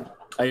 Ooh.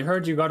 I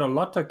heard you got a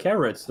lot of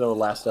carrots though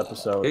last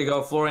episode. Here you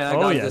go, Florian. I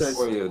got this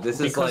for you. This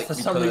is like for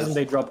some reason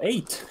they dropped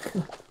 8.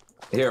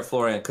 Here,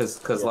 Florian,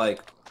 because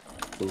like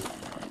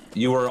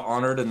you were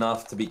honored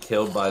enough to be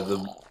killed by the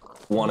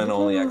one and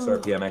only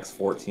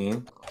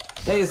XRPMX14.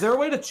 Hey, is there a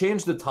way to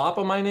change the top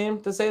of my name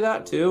to say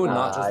that too, and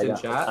not just in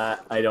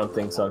chat? I don't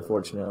think so,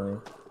 unfortunately.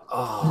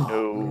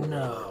 Oh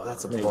no,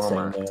 that's a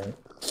bummer.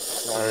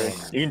 Sorry.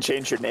 You can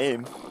change your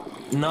name.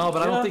 No,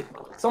 but I don't think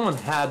someone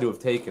had to have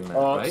taken that.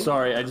 Oh, right?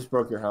 sorry, I just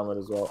broke your helmet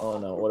as well. Oh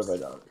no, what have I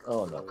done?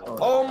 Oh no. Oh, no.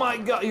 Oh my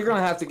god, you're gonna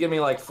have to give me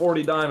like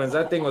 40 diamonds.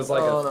 That thing was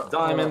like a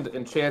diamond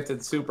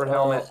enchanted super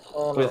helmet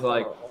with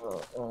like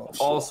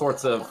all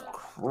sorts of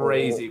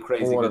crazy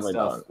good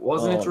stuff.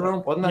 Wasn't it,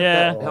 Jerome? Wasn't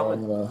that the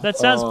helmet? That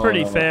sounds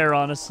pretty fair,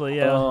 honestly.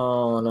 Yeah.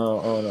 Oh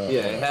no.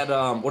 Yeah, it had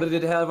what did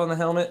it have on the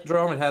helmet,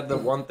 Jerome? It had the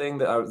one thing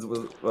that was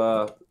really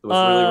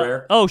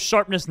rare. Oh,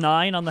 sharpness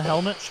 9 on the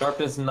helmet.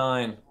 Sharpness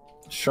 9.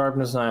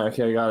 Sharpness 9.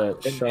 Okay, I got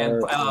it.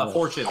 And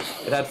fortune.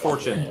 It had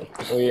fortune.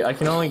 Wait, I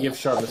can only give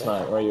sharpness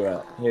 9. Where are you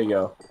at? Here you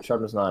go.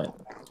 Sharpness 9.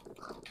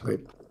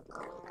 Wait.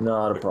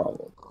 Not a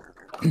problem.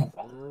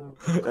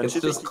 It's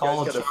just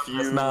called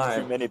Sharpness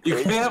 9.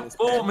 You can't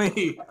fool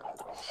me.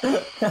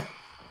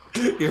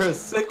 You're a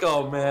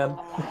sicko, man.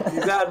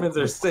 These admins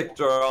are sick,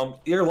 Jerome.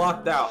 You're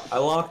locked out. I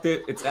locked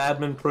it. It's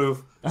admin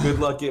proof. Good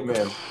luck,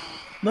 Hitman.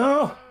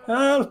 No,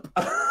 help.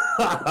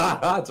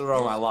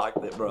 Jerome, I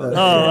locked it, bro. Oh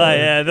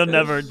yeah, they don't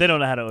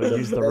know how to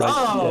use the right.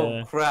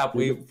 Oh crap,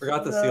 we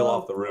forgot to seal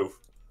off the roof.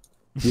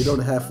 You don't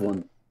have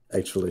one,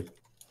 actually.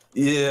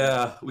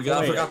 Yeah,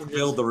 forgot to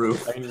build the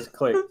roof. I can just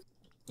click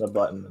the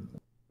button.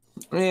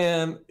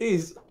 Man,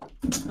 he's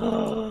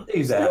admin.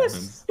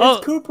 It's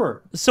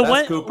Cooper. So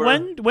That's Cooper.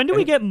 when do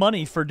we get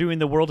money for doing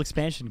the world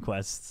expansion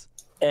quests?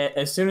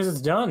 As soon as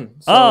it's done.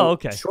 So Oh,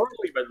 okay.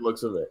 Shortly by the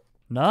looks of it.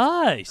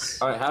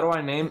 Nice. All right, how do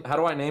I name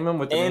him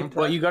with the name tag?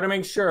 Well, you got to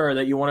make sure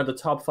that you're one of the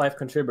top 5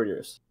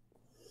 contributors.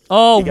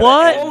 Oh,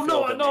 what? Oh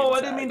no,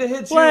 I didn't mean to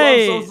hit you.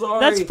 Wait, I'm so sorry.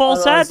 that's false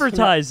Otherwise,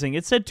 advertising.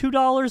 It said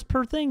 $2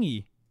 per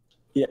thingy.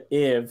 Yeah,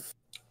 if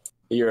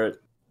you're a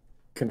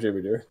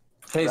contributor.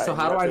 Hey, so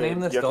how do I name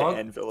this you have dog? to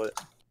anvil it.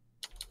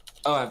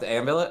 Oh, I have to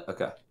anvil it?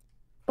 Okay.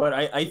 But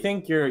I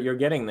think you're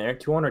getting there.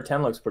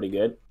 210 looks pretty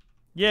good.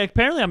 Yeah,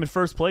 apparently I'm in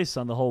first place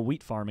on the whole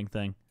wheat farming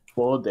thing.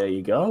 Well, there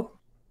you go.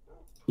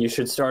 You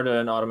should start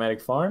an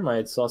automatic farm.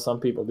 I saw some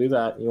people do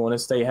that. You want to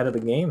stay ahead of the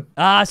game.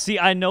 See,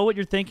 I know what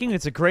you're thinking.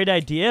 It's a great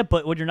idea,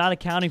 but what you're not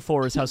accounting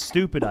for is how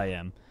stupid I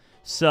am.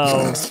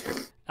 So,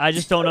 I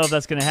just don't know if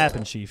that's going to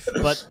happen, Chief.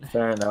 But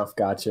fair enough.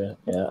 Gotcha.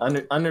 Yeah,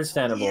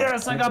 understandable.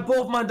 Yes, I got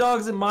both my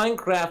dogs in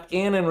Minecraft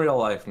and in real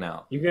life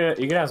now. You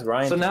can ask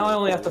Ryan. So now I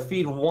only have to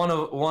feed one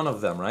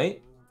of them,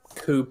 right?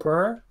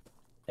 Cooper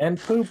and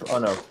Poop. Oh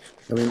no.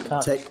 I mean,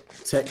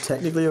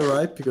 technically you're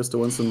right, because the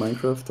ones in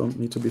Minecraft don't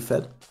need to be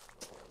fed.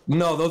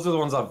 No, those are the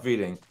ones I'm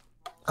feeding.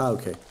 Ah,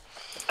 okay.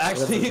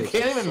 Actually, you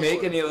can't even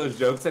make any of those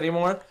jokes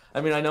anymore. I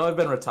mean, I know I've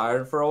been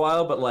retired for a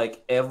while, but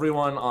like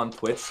everyone on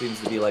Twitch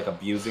seems to be like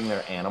abusing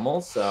their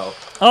animals. So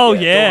oh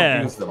don't yeah.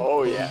 abuse them.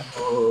 Oh yeah.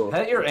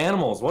 Pet your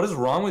animals. What is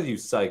wrong with you,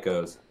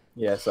 psychos?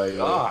 Yes, I agree.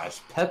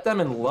 Gosh, pet them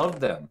and love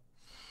them.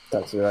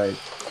 That's right.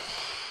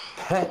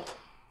 Pet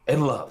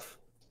and love.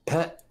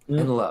 Pet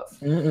and love.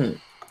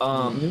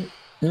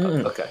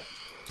 Okay.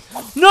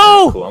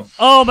 No! Cool.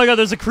 Oh my god,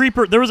 there's a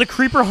creeper. There was a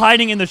creeper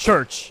hiding in the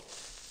church.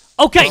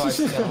 Okay,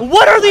 Oh,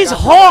 what are these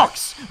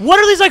hawks? What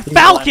are these like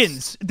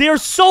falcons? They are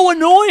so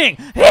annoying.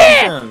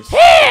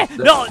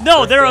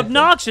 No, they're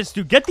obnoxious,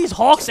 dude. Get these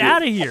hawks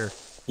out of here.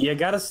 You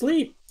gotta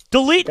sleep.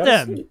 Delete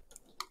them.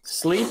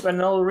 Sleep and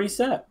they'll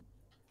reset.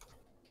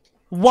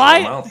 Why?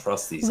 I don't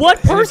trust these What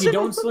guys. If person? you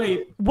don't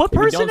sleep. What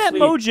person at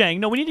Mojang?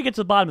 No, we need to get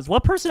to the bottom of this.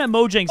 What person at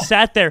Mojang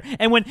sat there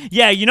and went,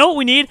 yeah, you know what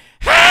we need?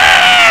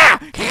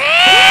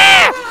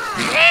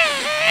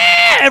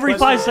 Every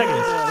 5 seconds.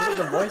 Look at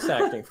the voice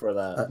acting for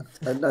that.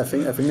 I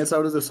think that's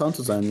out of the sound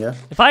design, yeah.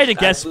 If I had to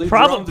guess, Actually,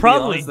 probably. Jerome, to be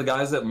honest, the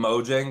guys at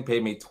Mojang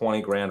paid me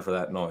 20 grand for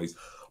that noise.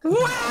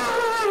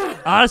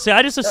 Honestly,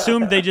 I just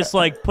assumed they just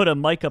like put a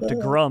mic up to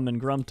Grum, and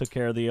Grum took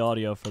care of the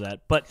audio for that.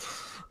 But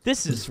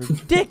this is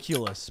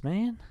ridiculous,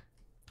 man.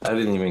 I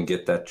didn't even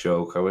get that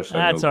joke. I wish I knew.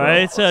 That's all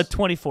right. It's a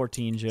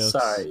 2014 joke.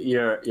 Sorry,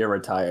 you're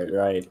retired,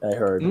 right? I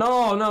heard. No.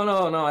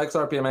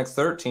 XRPMX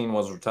 13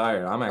 was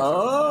retired. I'm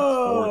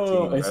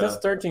actually 14. It says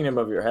 13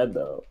 above your head,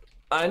 though.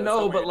 I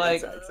know, but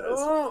like,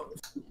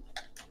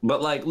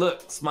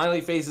 look,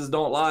 smiley faces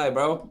don't lie,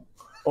 bro.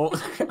 Well,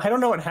 I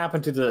don't know what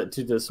happened to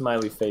the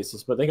smiley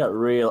faces, but they got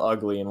real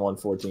ugly in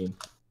 114.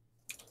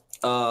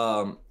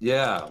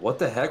 Yeah. What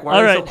the heck?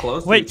 Why are they so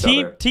close to each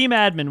other? Team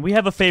admin, we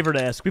have a favor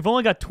to ask. We've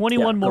only got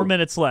 21 more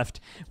minutes left.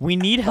 We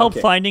need help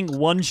finding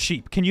one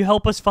sheep. Can you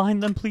help us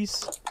find them,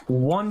 please?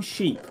 One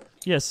sheep.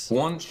 Yes.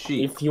 One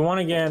sheep. If you want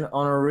to get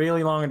on a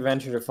really long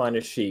adventure to find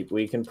a sheep,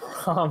 we can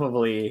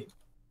probably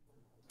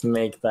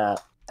make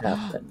that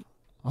happen.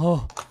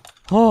 Wait.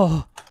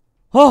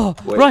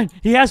 Ryan,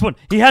 he has one.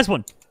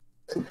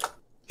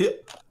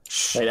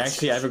 Wait,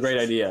 actually, I have a great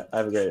idea.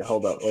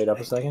 Hold up. Wait up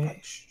a second.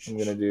 I'm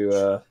gonna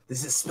do,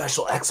 This is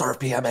special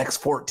XRPMX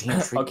 14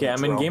 treatment. Okay,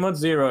 I'm in game mode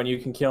 0, and you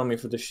can kill me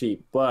for the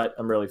sheep, but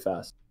I'm really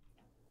fast.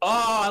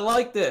 Oh, I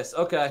like this.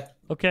 Okay.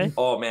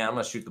 Oh, man, I'm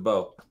gonna shoot the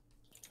bow.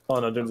 Oh,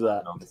 no, don't do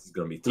that. No, this is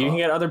gonna be tough. You can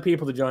get other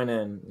people to join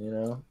in, you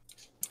know?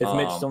 If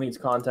Mitch still needs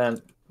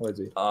content, what is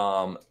he?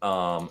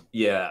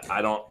 Yeah,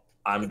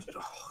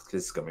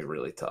 this is gonna be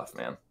really tough,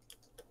 man.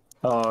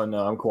 Oh,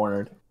 no, I'm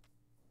cornered.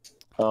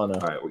 Oh, no.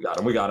 All right, we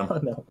got him. Oh,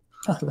 no.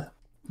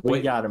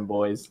 We got him,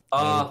 boys.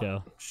 There we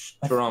go.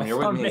 Jerome, you're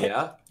with me,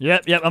 yeah?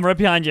 Yep, I'm right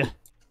behind you.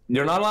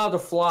 You're not allowed to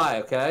fly,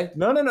 okay?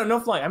 No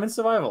flying. I'm in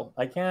survival.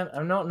 I can't.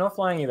 I'm no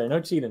flying either. No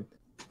cheating.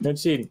 No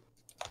cheating.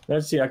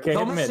 Okay,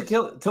 Tell hit me to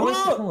kill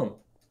him.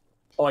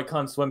 Oh, I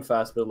can't swim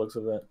fast, but it looks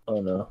of it.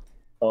 Oh no.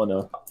 Oh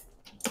no.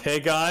 Hey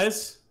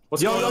guys,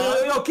 what's going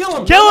on? Yo, kill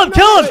him! Kill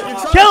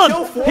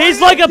him!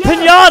 He's like a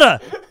pinata.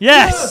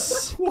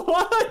 Yes.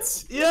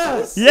 What?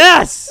 Yes!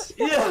 Yes.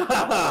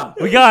 Yeah!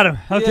 We got him.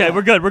 Okay, Yeah.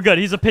 we're good.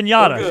 He's a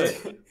pinata. We're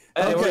good.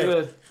 Hey, we're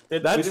good. We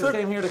just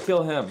came here to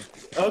kill him.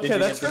 Okay,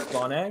 that's the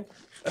spawn egg.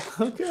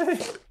 Okay.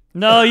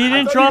 No, you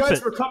didn't drop you guys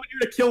it. were coming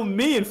here to kill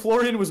me, and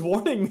Florian was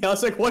warning me. I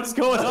was like, "What's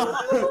going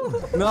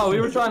on?" No,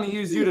 we were trying to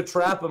use you to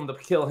trap him to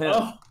kill him.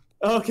 Oh,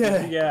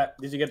 okay.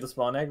 Did you get the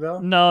spawn egg though?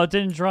 No, it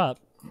didn't drop.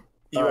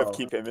 You have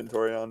keep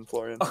inventory on,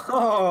 Florian.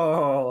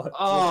 Oh,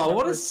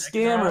 what a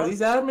scammer.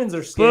 These admins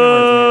are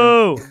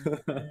scammers, Boo!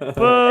 man.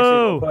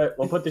 Boo! Actually,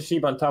 we'll put the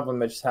sheep on top of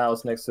Mitch's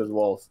house next to his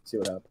wolf. See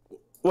what happens.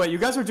 Wait, you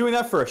guys are doing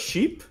that for a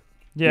sheep?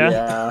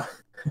 Yeah.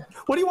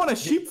 What do you want a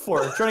sheep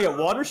for? Trying to get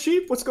water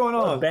sheep? What's going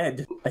on? A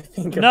bed. I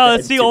think. No,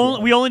 that's the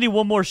only. We only need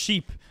one more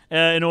sheep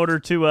in order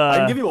to. I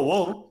can give you a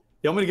wool.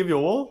 You want me to give you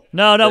a wool?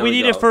 No, There we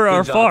need it go. for Good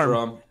our job, farm.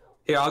 Jerome.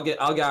 Here,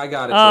 I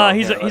got it. Jerome.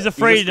 He's Here,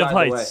 afraid you of just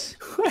drive heights.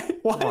 Wait,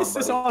 why is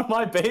this on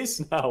my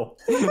base now?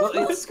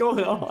 What's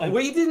going on?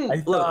 We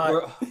didn't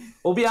look.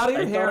 We'll be out of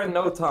your hair in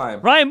no time.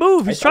 Ryan,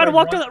 move! He's trying to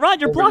walk down. Ryan,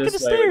 you're blocking the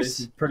stairs. This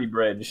is pretty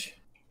bridge.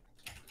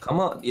 Come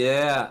on,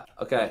 yeah.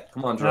 Okay,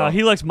 come on, Jerome.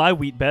 He likes my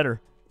wheat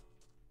better.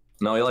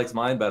 No, he likes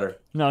mine better.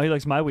 No, he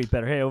likes my wheat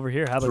better. Hey, over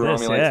here, how about Jerome,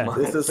 this? he likes Yeah.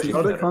 mine. This is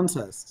not a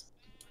contest.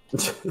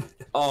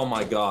 Oh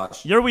my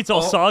gosh. Your wheat's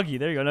all soggy.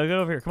 There you go. Now go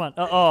over here. Come on.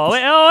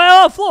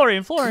 Oh,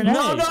 Florian. Hey.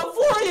 No,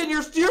 Florian,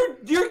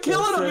 you're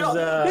killing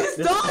him. He's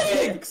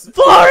dying.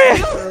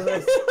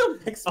 Florian!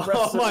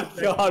 Oh my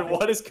god,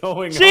 what is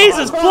going on?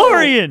 Jesus,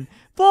 Florian,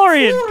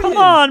 come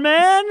on,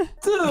 man.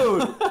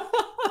 Dude,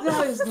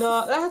 that is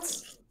not.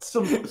 That's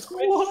some.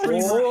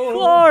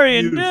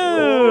 Florian,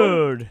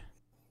 dude.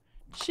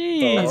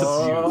 Jeez.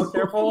 Oh,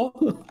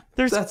 careful.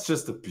 That's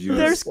just abuse.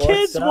 There's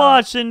kids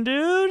watching,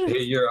 dude.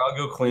 Hey, I'll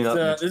go clean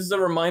up. This is a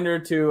reminder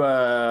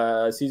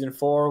to season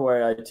 4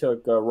 where I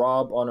took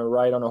Rob on a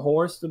ride on a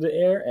horse through the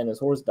air and his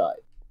horse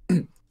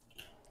died.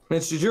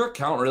 Mitch, did your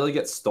account really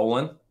get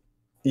stolen?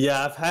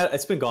 Yeah,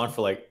 it's been gone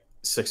for like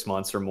 6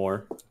 months or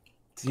more.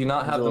 Do you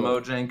not have the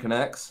Mojang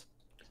Connects?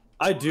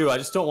 I do. I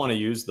just don't want to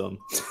use them.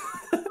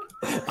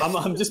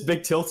 I'm just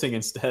big tilting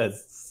instead.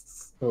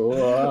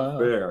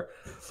 Fair.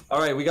 All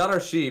right, we got our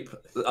sheep.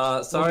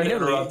 Sorry to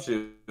interrupt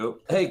you.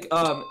 Hey,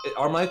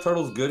 are my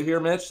turtles good here,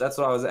 Mitch? That's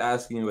what I was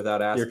asking you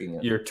without asking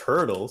it. Your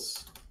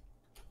turtles?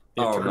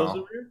 Your turtles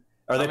over here?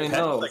 Are they pets?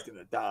 no. Like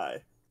gonna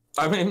die.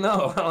 I mean,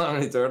 no, I don't have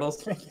any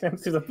turtles.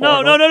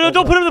 No,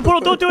 don't put him in the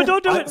portal.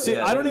 Don't do it. See,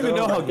 I don't even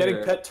know how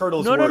getting pet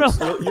turtles No. works.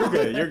 You're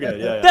good.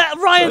 Yeah. That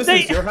Ryan,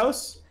 this is your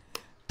house?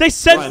 They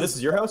said. Ryan, this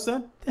is your house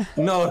then?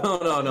 No.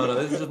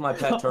 This is just my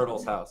pet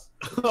turtle's house.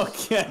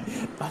 Okay.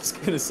 I was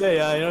gonna say,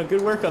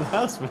 good work on the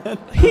house, man.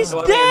 He's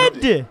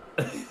dead.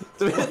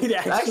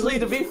 Actually,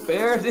 to be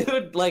fair,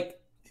 dude, like,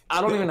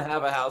 I don't even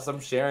have a house. I'm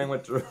sharing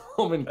with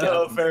Jerome and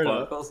Captain fair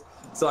enough. Sparkles.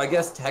 So I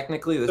guess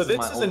technically this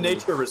is a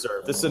nature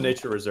reserve. This is a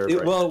nature reserve.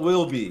 It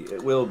will be.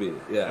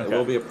 Yeah, it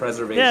will be a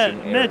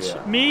preservation area. Mitch,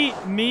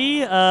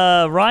 me,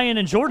 Ryan,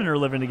 and Jordan are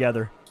living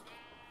together.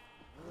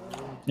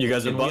 You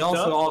guys are And bunked we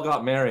also up? all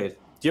got married.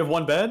 Do you have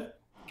one bed?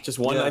 Just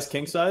one Yes. nice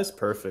king size?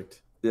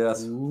 Perfect.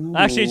 Yes.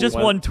 Actually, it's just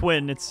one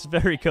twin. It's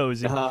very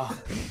cozy.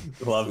 Love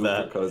Super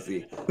that.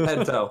 cozy.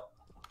 Head toe.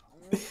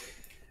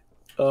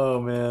 Oh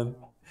man.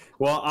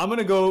 Well, I'm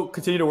gonna go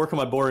continue to work on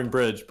my boring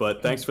bridge,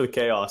 but thanks for the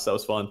chaos. That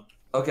was fun.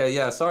 Okay,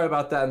 yeah, sorry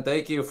about that, and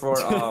thank you for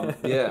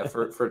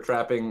for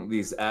trapping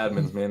these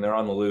admins, man. They're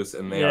on the loose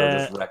and they are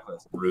just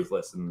reckless,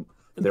 ruthless, and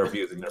they're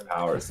abusing their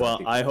powers. Well,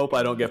 I hope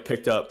I don't get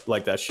picked up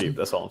like that sheep.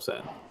 That's all I'm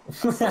saying.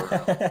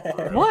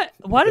 What?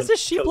 Why does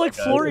this sheep Kill like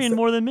that guy. Florian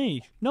more than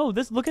me? No,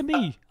 look at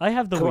me. I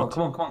have the wheat.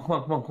 Come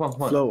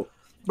on. Flo.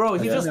 Bro,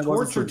 he Yeah, just that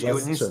was a tortured you, and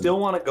you suggestion. still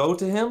want to go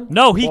to him?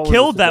 No, he What was the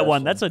killed that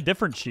one. suggestion? That's a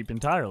different sheep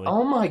entirely.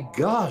 Oh my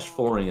gosh,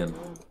 Florian.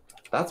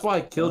 That's why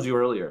I killed you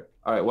earlier.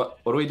 All right, what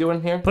are we doing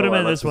here? Put him Oh,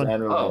 in I this left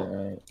one. his-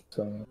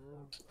 Oh,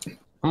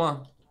 come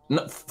on.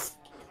 No,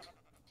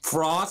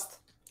 Frost.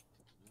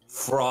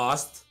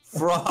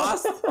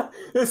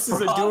 This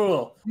is a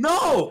duel.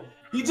 No!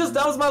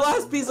 That was my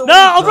last piece of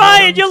No, wheat.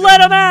 Ryan, you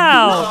let him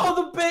out.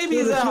 No, the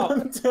baby's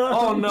out.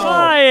 Oh no.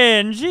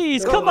 Ryan,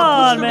 jeez, come I'm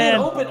on, pushing him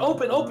in.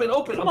 man.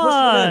 Open. Come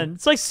on.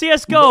 It's like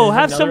CS:GO.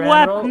 Have some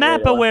Another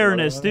map arrow?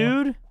 awareness,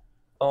 dude.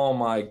 Oh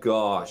my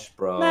gosh,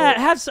 bro. Matt,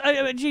 have some.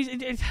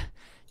 Jeez.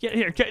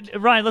 Here,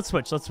 Ryan, let's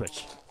switch.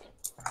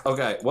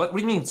 Okay, what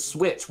do you mean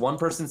switch? One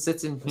person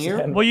sits in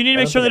here? Well, you need to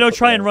make sure they don't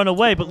try and run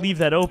away, but leave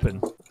that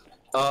open.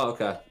 Oh,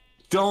 okay.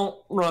 Don't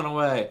run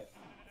away.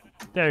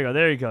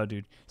 There you go,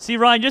 dude. See,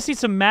 Ryan, just need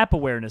some map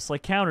awareness,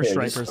 like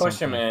Counter-Strike or something. Push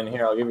him in.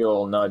 Here, I'll give you a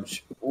little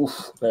nudge.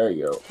 Oof, there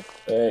you go.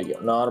 There you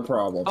go. Not a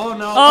problem. Oh,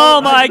 no. Oh,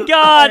 my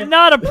God,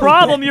 not a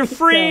problem. You're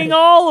freeing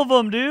all of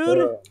them, dude.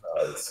 No,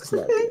 this is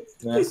not good.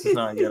 This is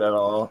not good at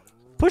all.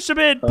 Push him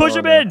in. Push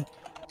him in.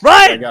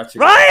 Ryan! got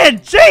you.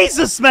 Ryan!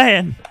 Jesus,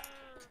 man!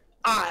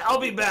 Alright, I'll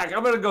be back.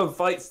 I'm gonna go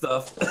fight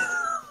stuff.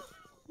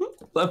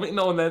 Let me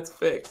know when that's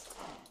fixed.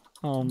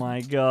 Oh,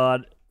 my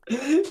God.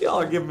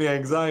 Y'all are giving me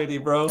anxiety,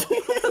 bro.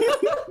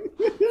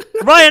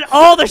 Ryan,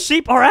 all the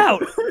sheep are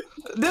out.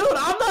 Dude,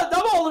 I'm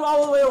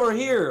all the way over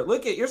here.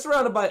 Look you're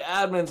surrounded by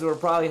admins who are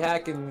probably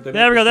hacking.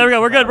 There we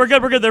go. We're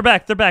good. They're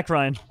back,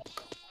 Ryan.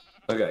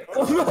 Okay.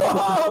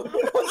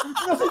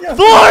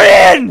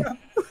 Florian!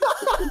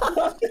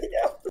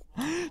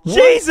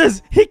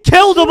 Jesus, he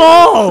killed them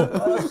all. No.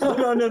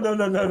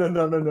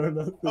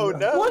 Oh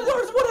no! What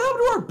happened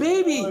to our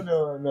baby? Oh,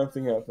 no,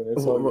 nothing happened.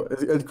 It's all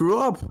good. It grew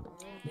up.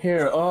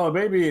 Here, oh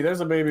baby, there's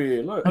a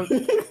baby. Look,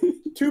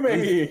 2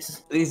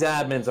 babies. These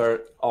admins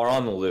are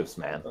on the loose,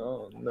 man.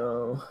 Oh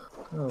no.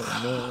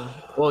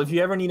 Well, if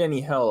you ever need any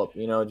help, just.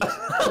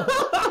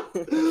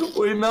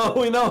 we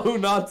know who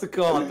not to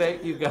call.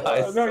 Thank you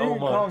guys no, so you can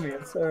much. call me.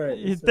 It's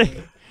alright.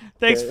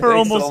 Thanks for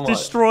almost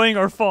destroying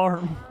our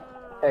farm.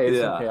 Hey,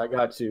 it's okay. I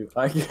got you.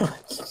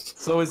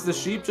 So is the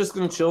sheep just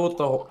gonna chill with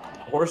the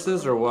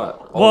horses or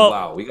what? Oh Well-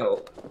 wow, we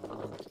got.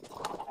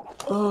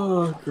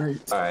 Oh, great.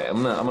 All right,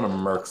 I'm gonna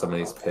murk some of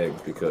these pigs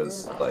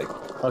because like.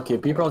 Okay,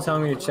 people are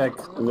telling me to check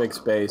Vic's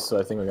base, so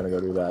I think we're gonna go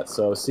do that.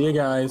 So, see you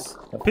guys.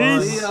 Have fun.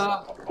 Peace. See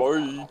ya.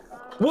 Bye.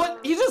 What?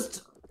 He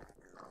just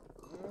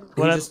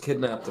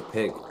kidnapped a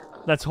pig.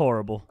 That's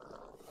horrible.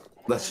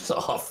 That's just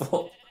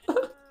awful.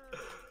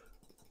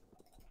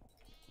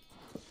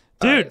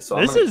 Dude, Alright, so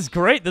this is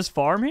great. This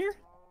farm here?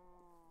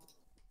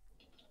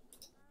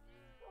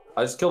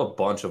 I just killed a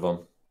bunch of them.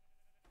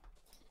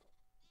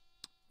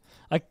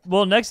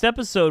 Well, next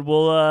episode,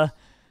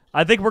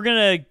 I think we're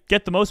going to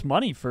get the most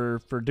money for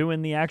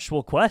doing the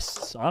actual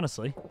quests,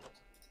 honestly. That'd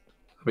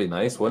be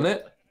nice, wouldn't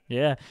it?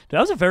 Yeah. That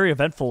was a very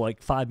eventful,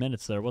 5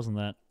 minutes there, wasn't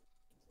that?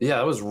 Yeah,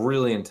 that was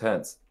really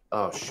intense.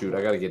 Oh, shoot,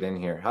 I gotta get in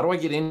here. How do I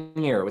get in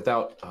here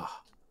without... I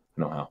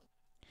don't know how.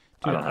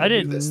 Dude, I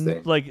did this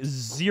thing.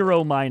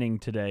 0 mining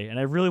today, and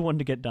I really wanted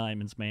to get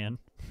diamonds, man.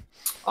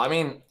 I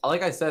mean,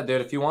 like I said, dude,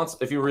 if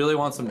you really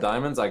want some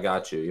diamonds, I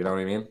got you. You know what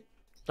I mean?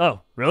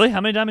 Oh, really? How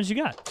many diamonds you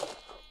got?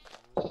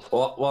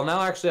 Well,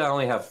 now actually I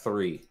only have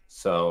 3.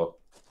 So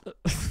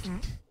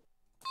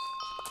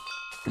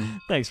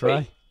Thanks,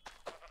 Rye.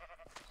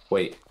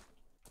 wait,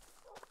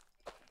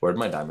 where'd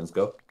my diamonds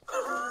go?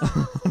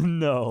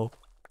 No.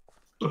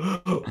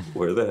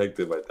 Where the heck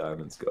did my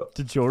diamonds go?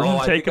 Did Jordan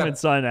take them and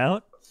sign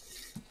out?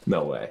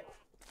 No way.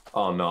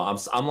 Oh no,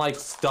 I'm like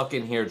stuck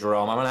in here,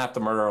 Jerome. I'm gonna have to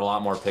murder a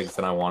lot more pigs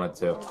than I wanted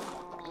to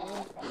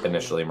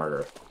initially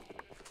murder.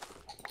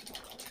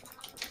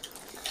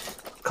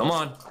 Come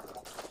on.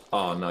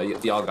 Oh no,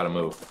 y'all gotta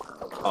move.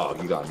 Oh,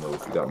 you gotta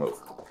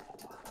move.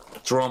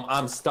 Jerome,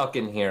 I'm stuck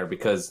in here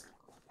because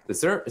is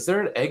there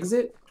an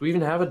exit? Do we even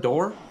have a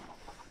door?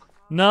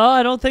 No,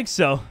 I don't think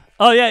so.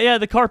 Oh yeah,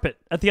 the carpet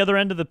at the other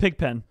end of the pig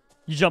pen.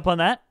 You jump on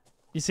that?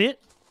 You see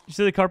it? You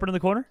see the carpet in the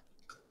corner?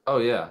 Oh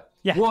yeah.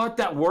 Yeah. What?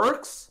 That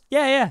works?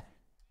 Yeah.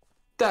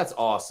 That's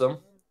awesome.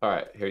 All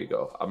right, here you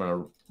go. I'm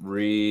gonna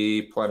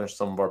replenish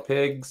some of our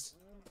pigs.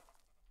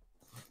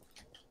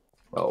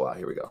 Oh wow,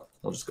 here we go.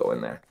 We'll just go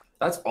in there.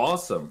 That's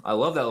awesome. I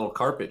love that little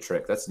carpet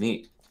trick. That's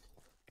neat.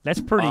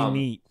 That's pretty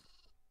neat.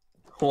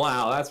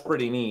 Wow, that's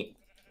pretty neat.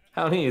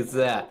 How neat is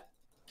that?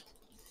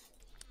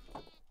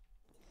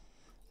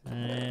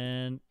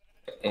 And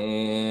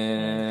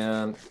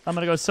I'm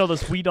gonna go sell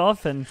this wheat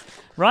off. And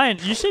Ryan,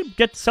 you should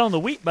get to selling the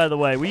wheat. By the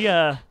way,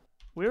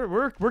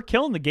 we're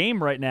killing the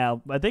game right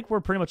now. I think we're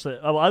pretty much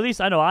well, at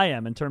least I know I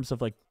am in terms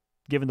of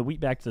giving the wheat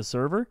back to the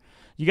server.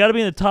 You got to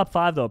be in the top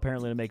 5 though,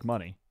 apparently, to make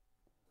money.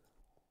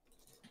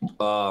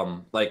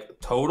 like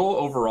total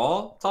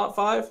overall top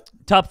 5?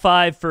 Top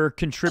 5 for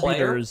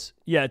contributors.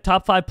 Player? Yeah,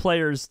 top 5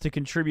 players to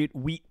contribute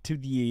wheat to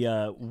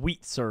the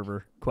wheat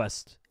server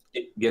quest.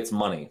 It gets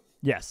money.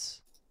 Yes.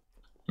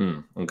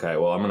 Okay,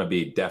 well, I'm going to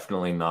be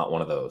definitely not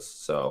one of those,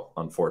 so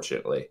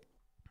unfortunately.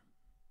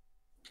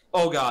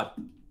 Oh, God.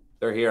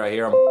 They're here. I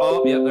hear them.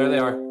 Oh, yep, there they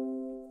are.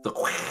 The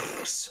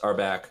quacks are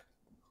back.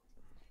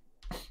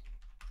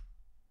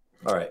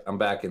 All right, I'm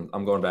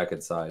going back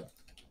inside.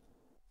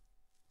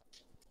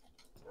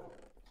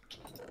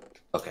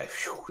 Okay,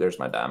 phew, there's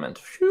my diamond.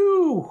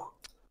 Phew.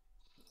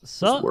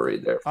 So, just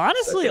worried there.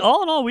 Honestly,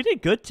 all in all, we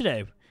did good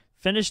today.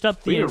 Finished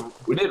up the.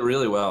 We did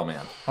really well,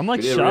 man.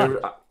 I'm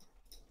shocked.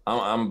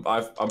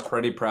 I'm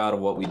pretty proud of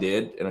what we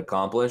did and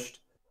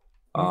accomplished.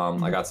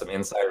 I got some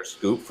insider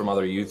scoop from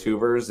other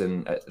YouTubers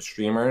and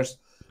streamers.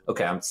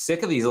 Okay, I'm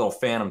sick of these little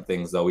phantom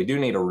things though. We do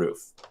need a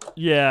roof.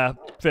 Yeah,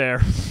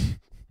 fair.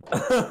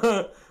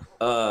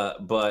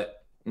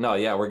 But no,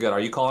 yeah, we're good. Are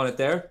you calling it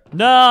there?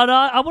 No,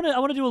 I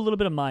want to do a little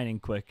bit of mining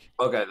quick.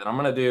 Okay, then I'm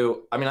gonna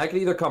do. I mean, I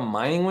could either come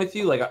mining with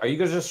you. Like, are you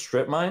gonna just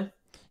strip mine?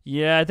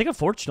 Yeah, I think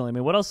unfortunately. I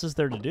mean, what else is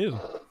there to do?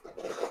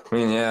 I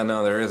mean, yeah,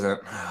 no, there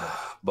isn't.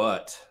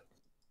 But,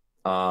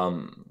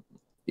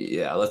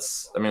 yeah,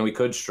 I mean, we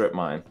could strip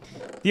mine.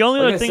 The only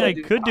other thing I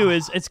could do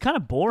is, it's kind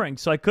of boring,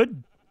 so I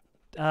could,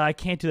 I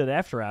can't do that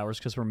after hours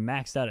because we're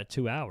maxed out at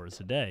 2 hours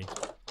a day.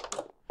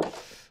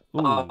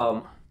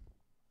 Ooh.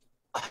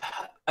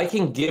 I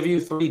can give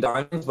you 3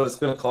 diamonds, but it's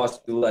going to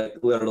cost you, like,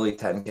 literally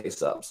 10k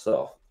subs,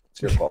 so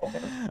it's your fault,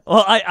 man.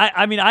 Well,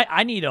 I mean,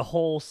 I need a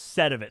whole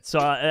set of it, so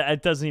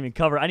it doesn't even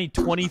cover. I need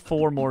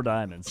 24 more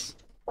diamonds.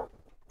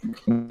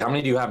 How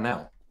many do you have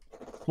now?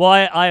 Well,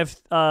 I have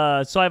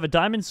so I have a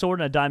diamond sword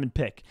and a diamond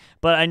pick,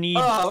 but I need.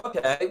 Oh,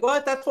 okay.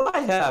 What? That's what I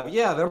have.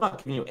 Yeah, they're not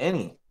giving you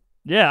any.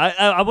 Yeah,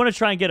 I want to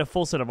try and get a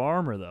full set of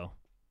armor though.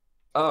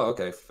 Oh,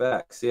 okay.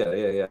 Facts.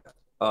 Yeah.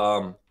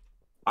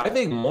 I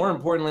think more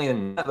importantly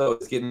than that though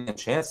is getting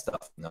enchant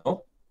stuff.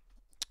 No.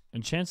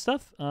 Enchant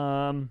stuff?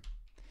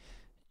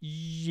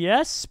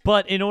 Yes,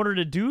 but in order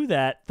to do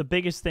that, the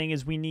biggest thing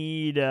is we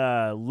need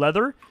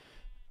leather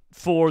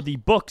for the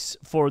books,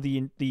 for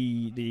the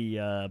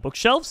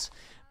bookshelves.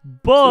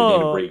 But we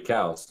need to breed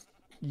cows.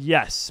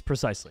 Yes,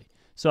 precisely.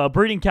 So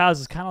breeding cows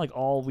is kind of like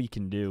all we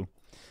can do.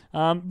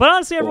 But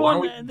honestly,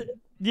 everyone,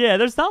 yeah,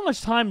 there's not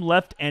much time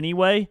left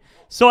anyway.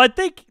 So I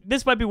think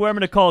this might be where I'm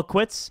going to call it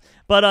quits.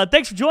 But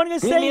thanks for joining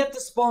us. Meet me at the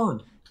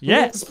spawn. Yeah,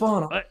 at the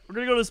spawn. All right, we're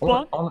going to go to the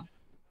spawn.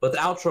 Let's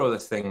outro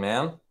this thing,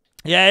 man.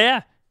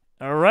 Yeah.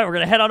 All right, we're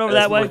going to head on over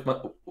that way.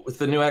 With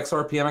the new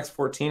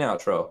XRPMX14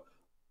 outro.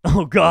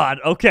 Oh, God.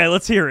 Okay,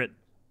 let's hear it.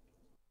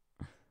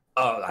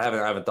 Oh, I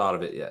haven't thought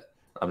of it yet.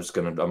 I'm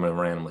gonna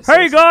randomly.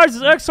 Hey guys,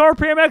 it's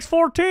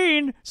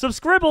XRPMX14.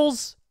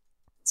 Subscribbles.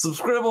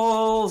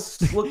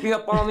 Look me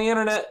up on the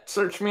internet.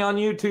 Search me on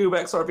YouTube.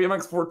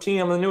 XRPMX14.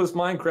 I'm the newest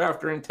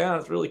Minecrafter in town.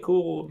 It's really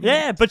cool.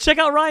 Yeah, but check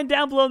out Ryan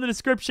down below in the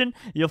description.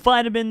 You'll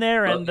find him in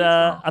there, and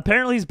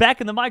apparently he's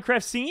back in the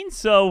Minecraft scene.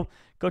 So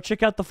go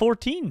check out the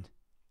 14.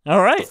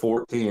 All right. The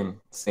 14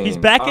 scene. He's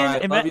back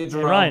Love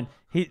you, Ryan.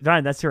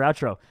 Ryan, that's your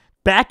outro.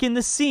 Back in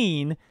the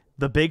scene,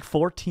 the big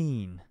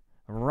 14.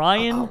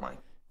 Ryan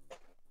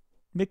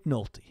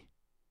McNulty.